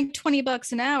talking like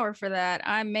 $20 an hour for that,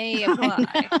 I may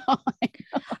apply.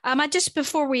 I just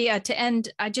before we to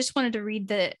end, I just wanted to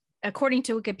read according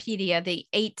to Wikipedia,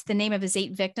 the name of his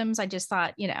 8 victims. I just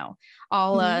thought,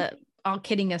 I'll all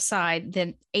kidding aside,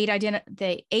 the eight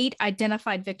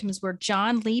identified victims were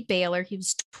John Lee Baylor, he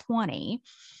was 20,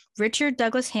 Richard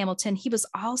Douglas Hamilton, he was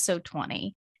also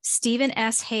 20, Stephen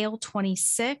S. Hale,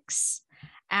 26,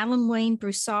 Alan Wayne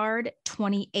Broussard,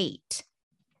 28,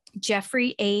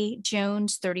 Jeffrey A.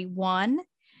 Jones, 31,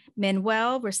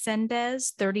 Manuel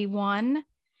Resendez, 31,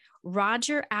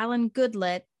 Roger Allen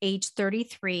Goodlett, age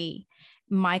 33,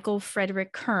 Michael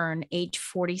Frederick Kern, age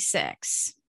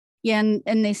 46. Yeah,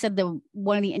 and they said that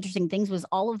one of the interesting things was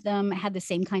all of them had the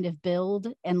same kind of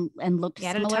build and looked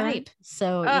similar. Type.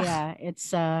 So ugh.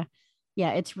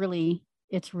 It's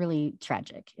really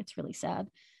tragic. It's really sad.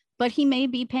 But he may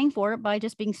be paying for it by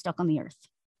just being stuck on the earth.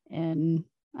 And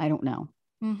I don't know.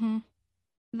 Mm-hmm.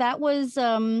 That was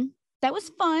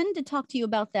fun to talk to you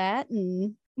about that.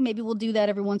 And maybe we'll do that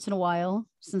every once in a while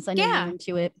since I know you're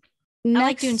into it. I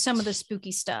like doing some of the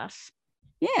spooky stuff.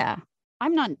 Yeah.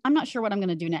 I'm not sure what I'm going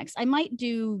to do next. I might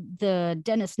do the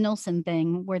Dennis Nilsen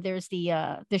thing where there's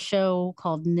the show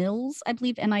called Nils, I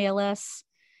believe, NILS.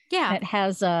 Yeah. That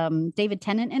has David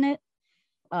Tennant in it.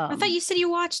 I thought you said you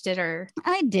watched it, or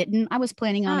I didn't. I was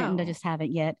planning on it and I just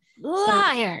haven't yet.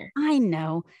 Liar. So, I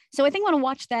know. So I think I want to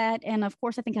watch that. And of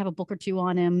course, I think I have a book or two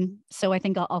on him. So I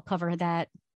think I'll cover that.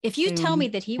 If you tell me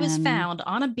that he was found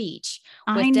on a beach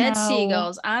with dead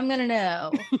seagulls, I'm going to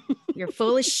know you're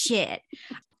full of shit.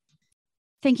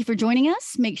 Thank you for joining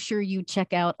us. Make sure you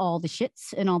check out all the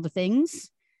shits and all the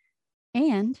things.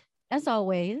 And as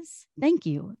always, thank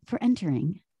you for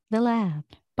entering the lab.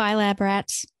 Bye, lab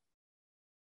rats.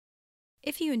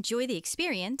 If you enjoy the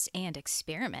experience and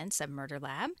experiments of Murder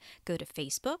Lab, go to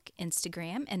Facebook,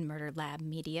 Instagram, and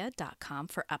murderlabmedia.com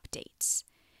for updates.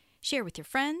 Share with your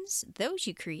friends, those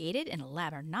you created in a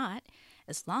lab or not.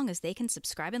 As long as they can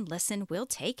subscribe and listen, we'll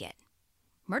take it.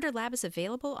 Murder Lab is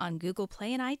available on Google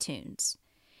Play and iTunes.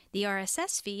 The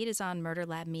RSS feed is on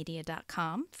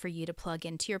murderlabmedia.com for you to plug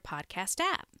into your podcast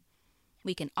app.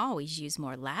 We can always use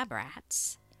more lab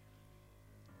rats.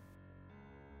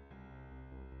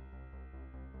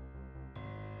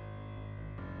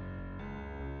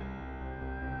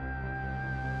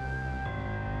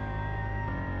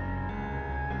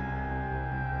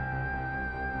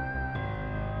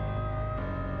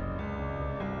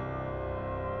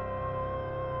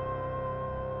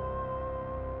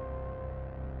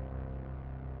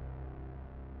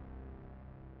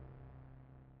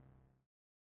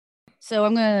 So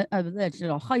I'm going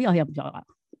to...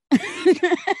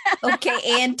 Okay,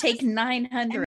 and take 900.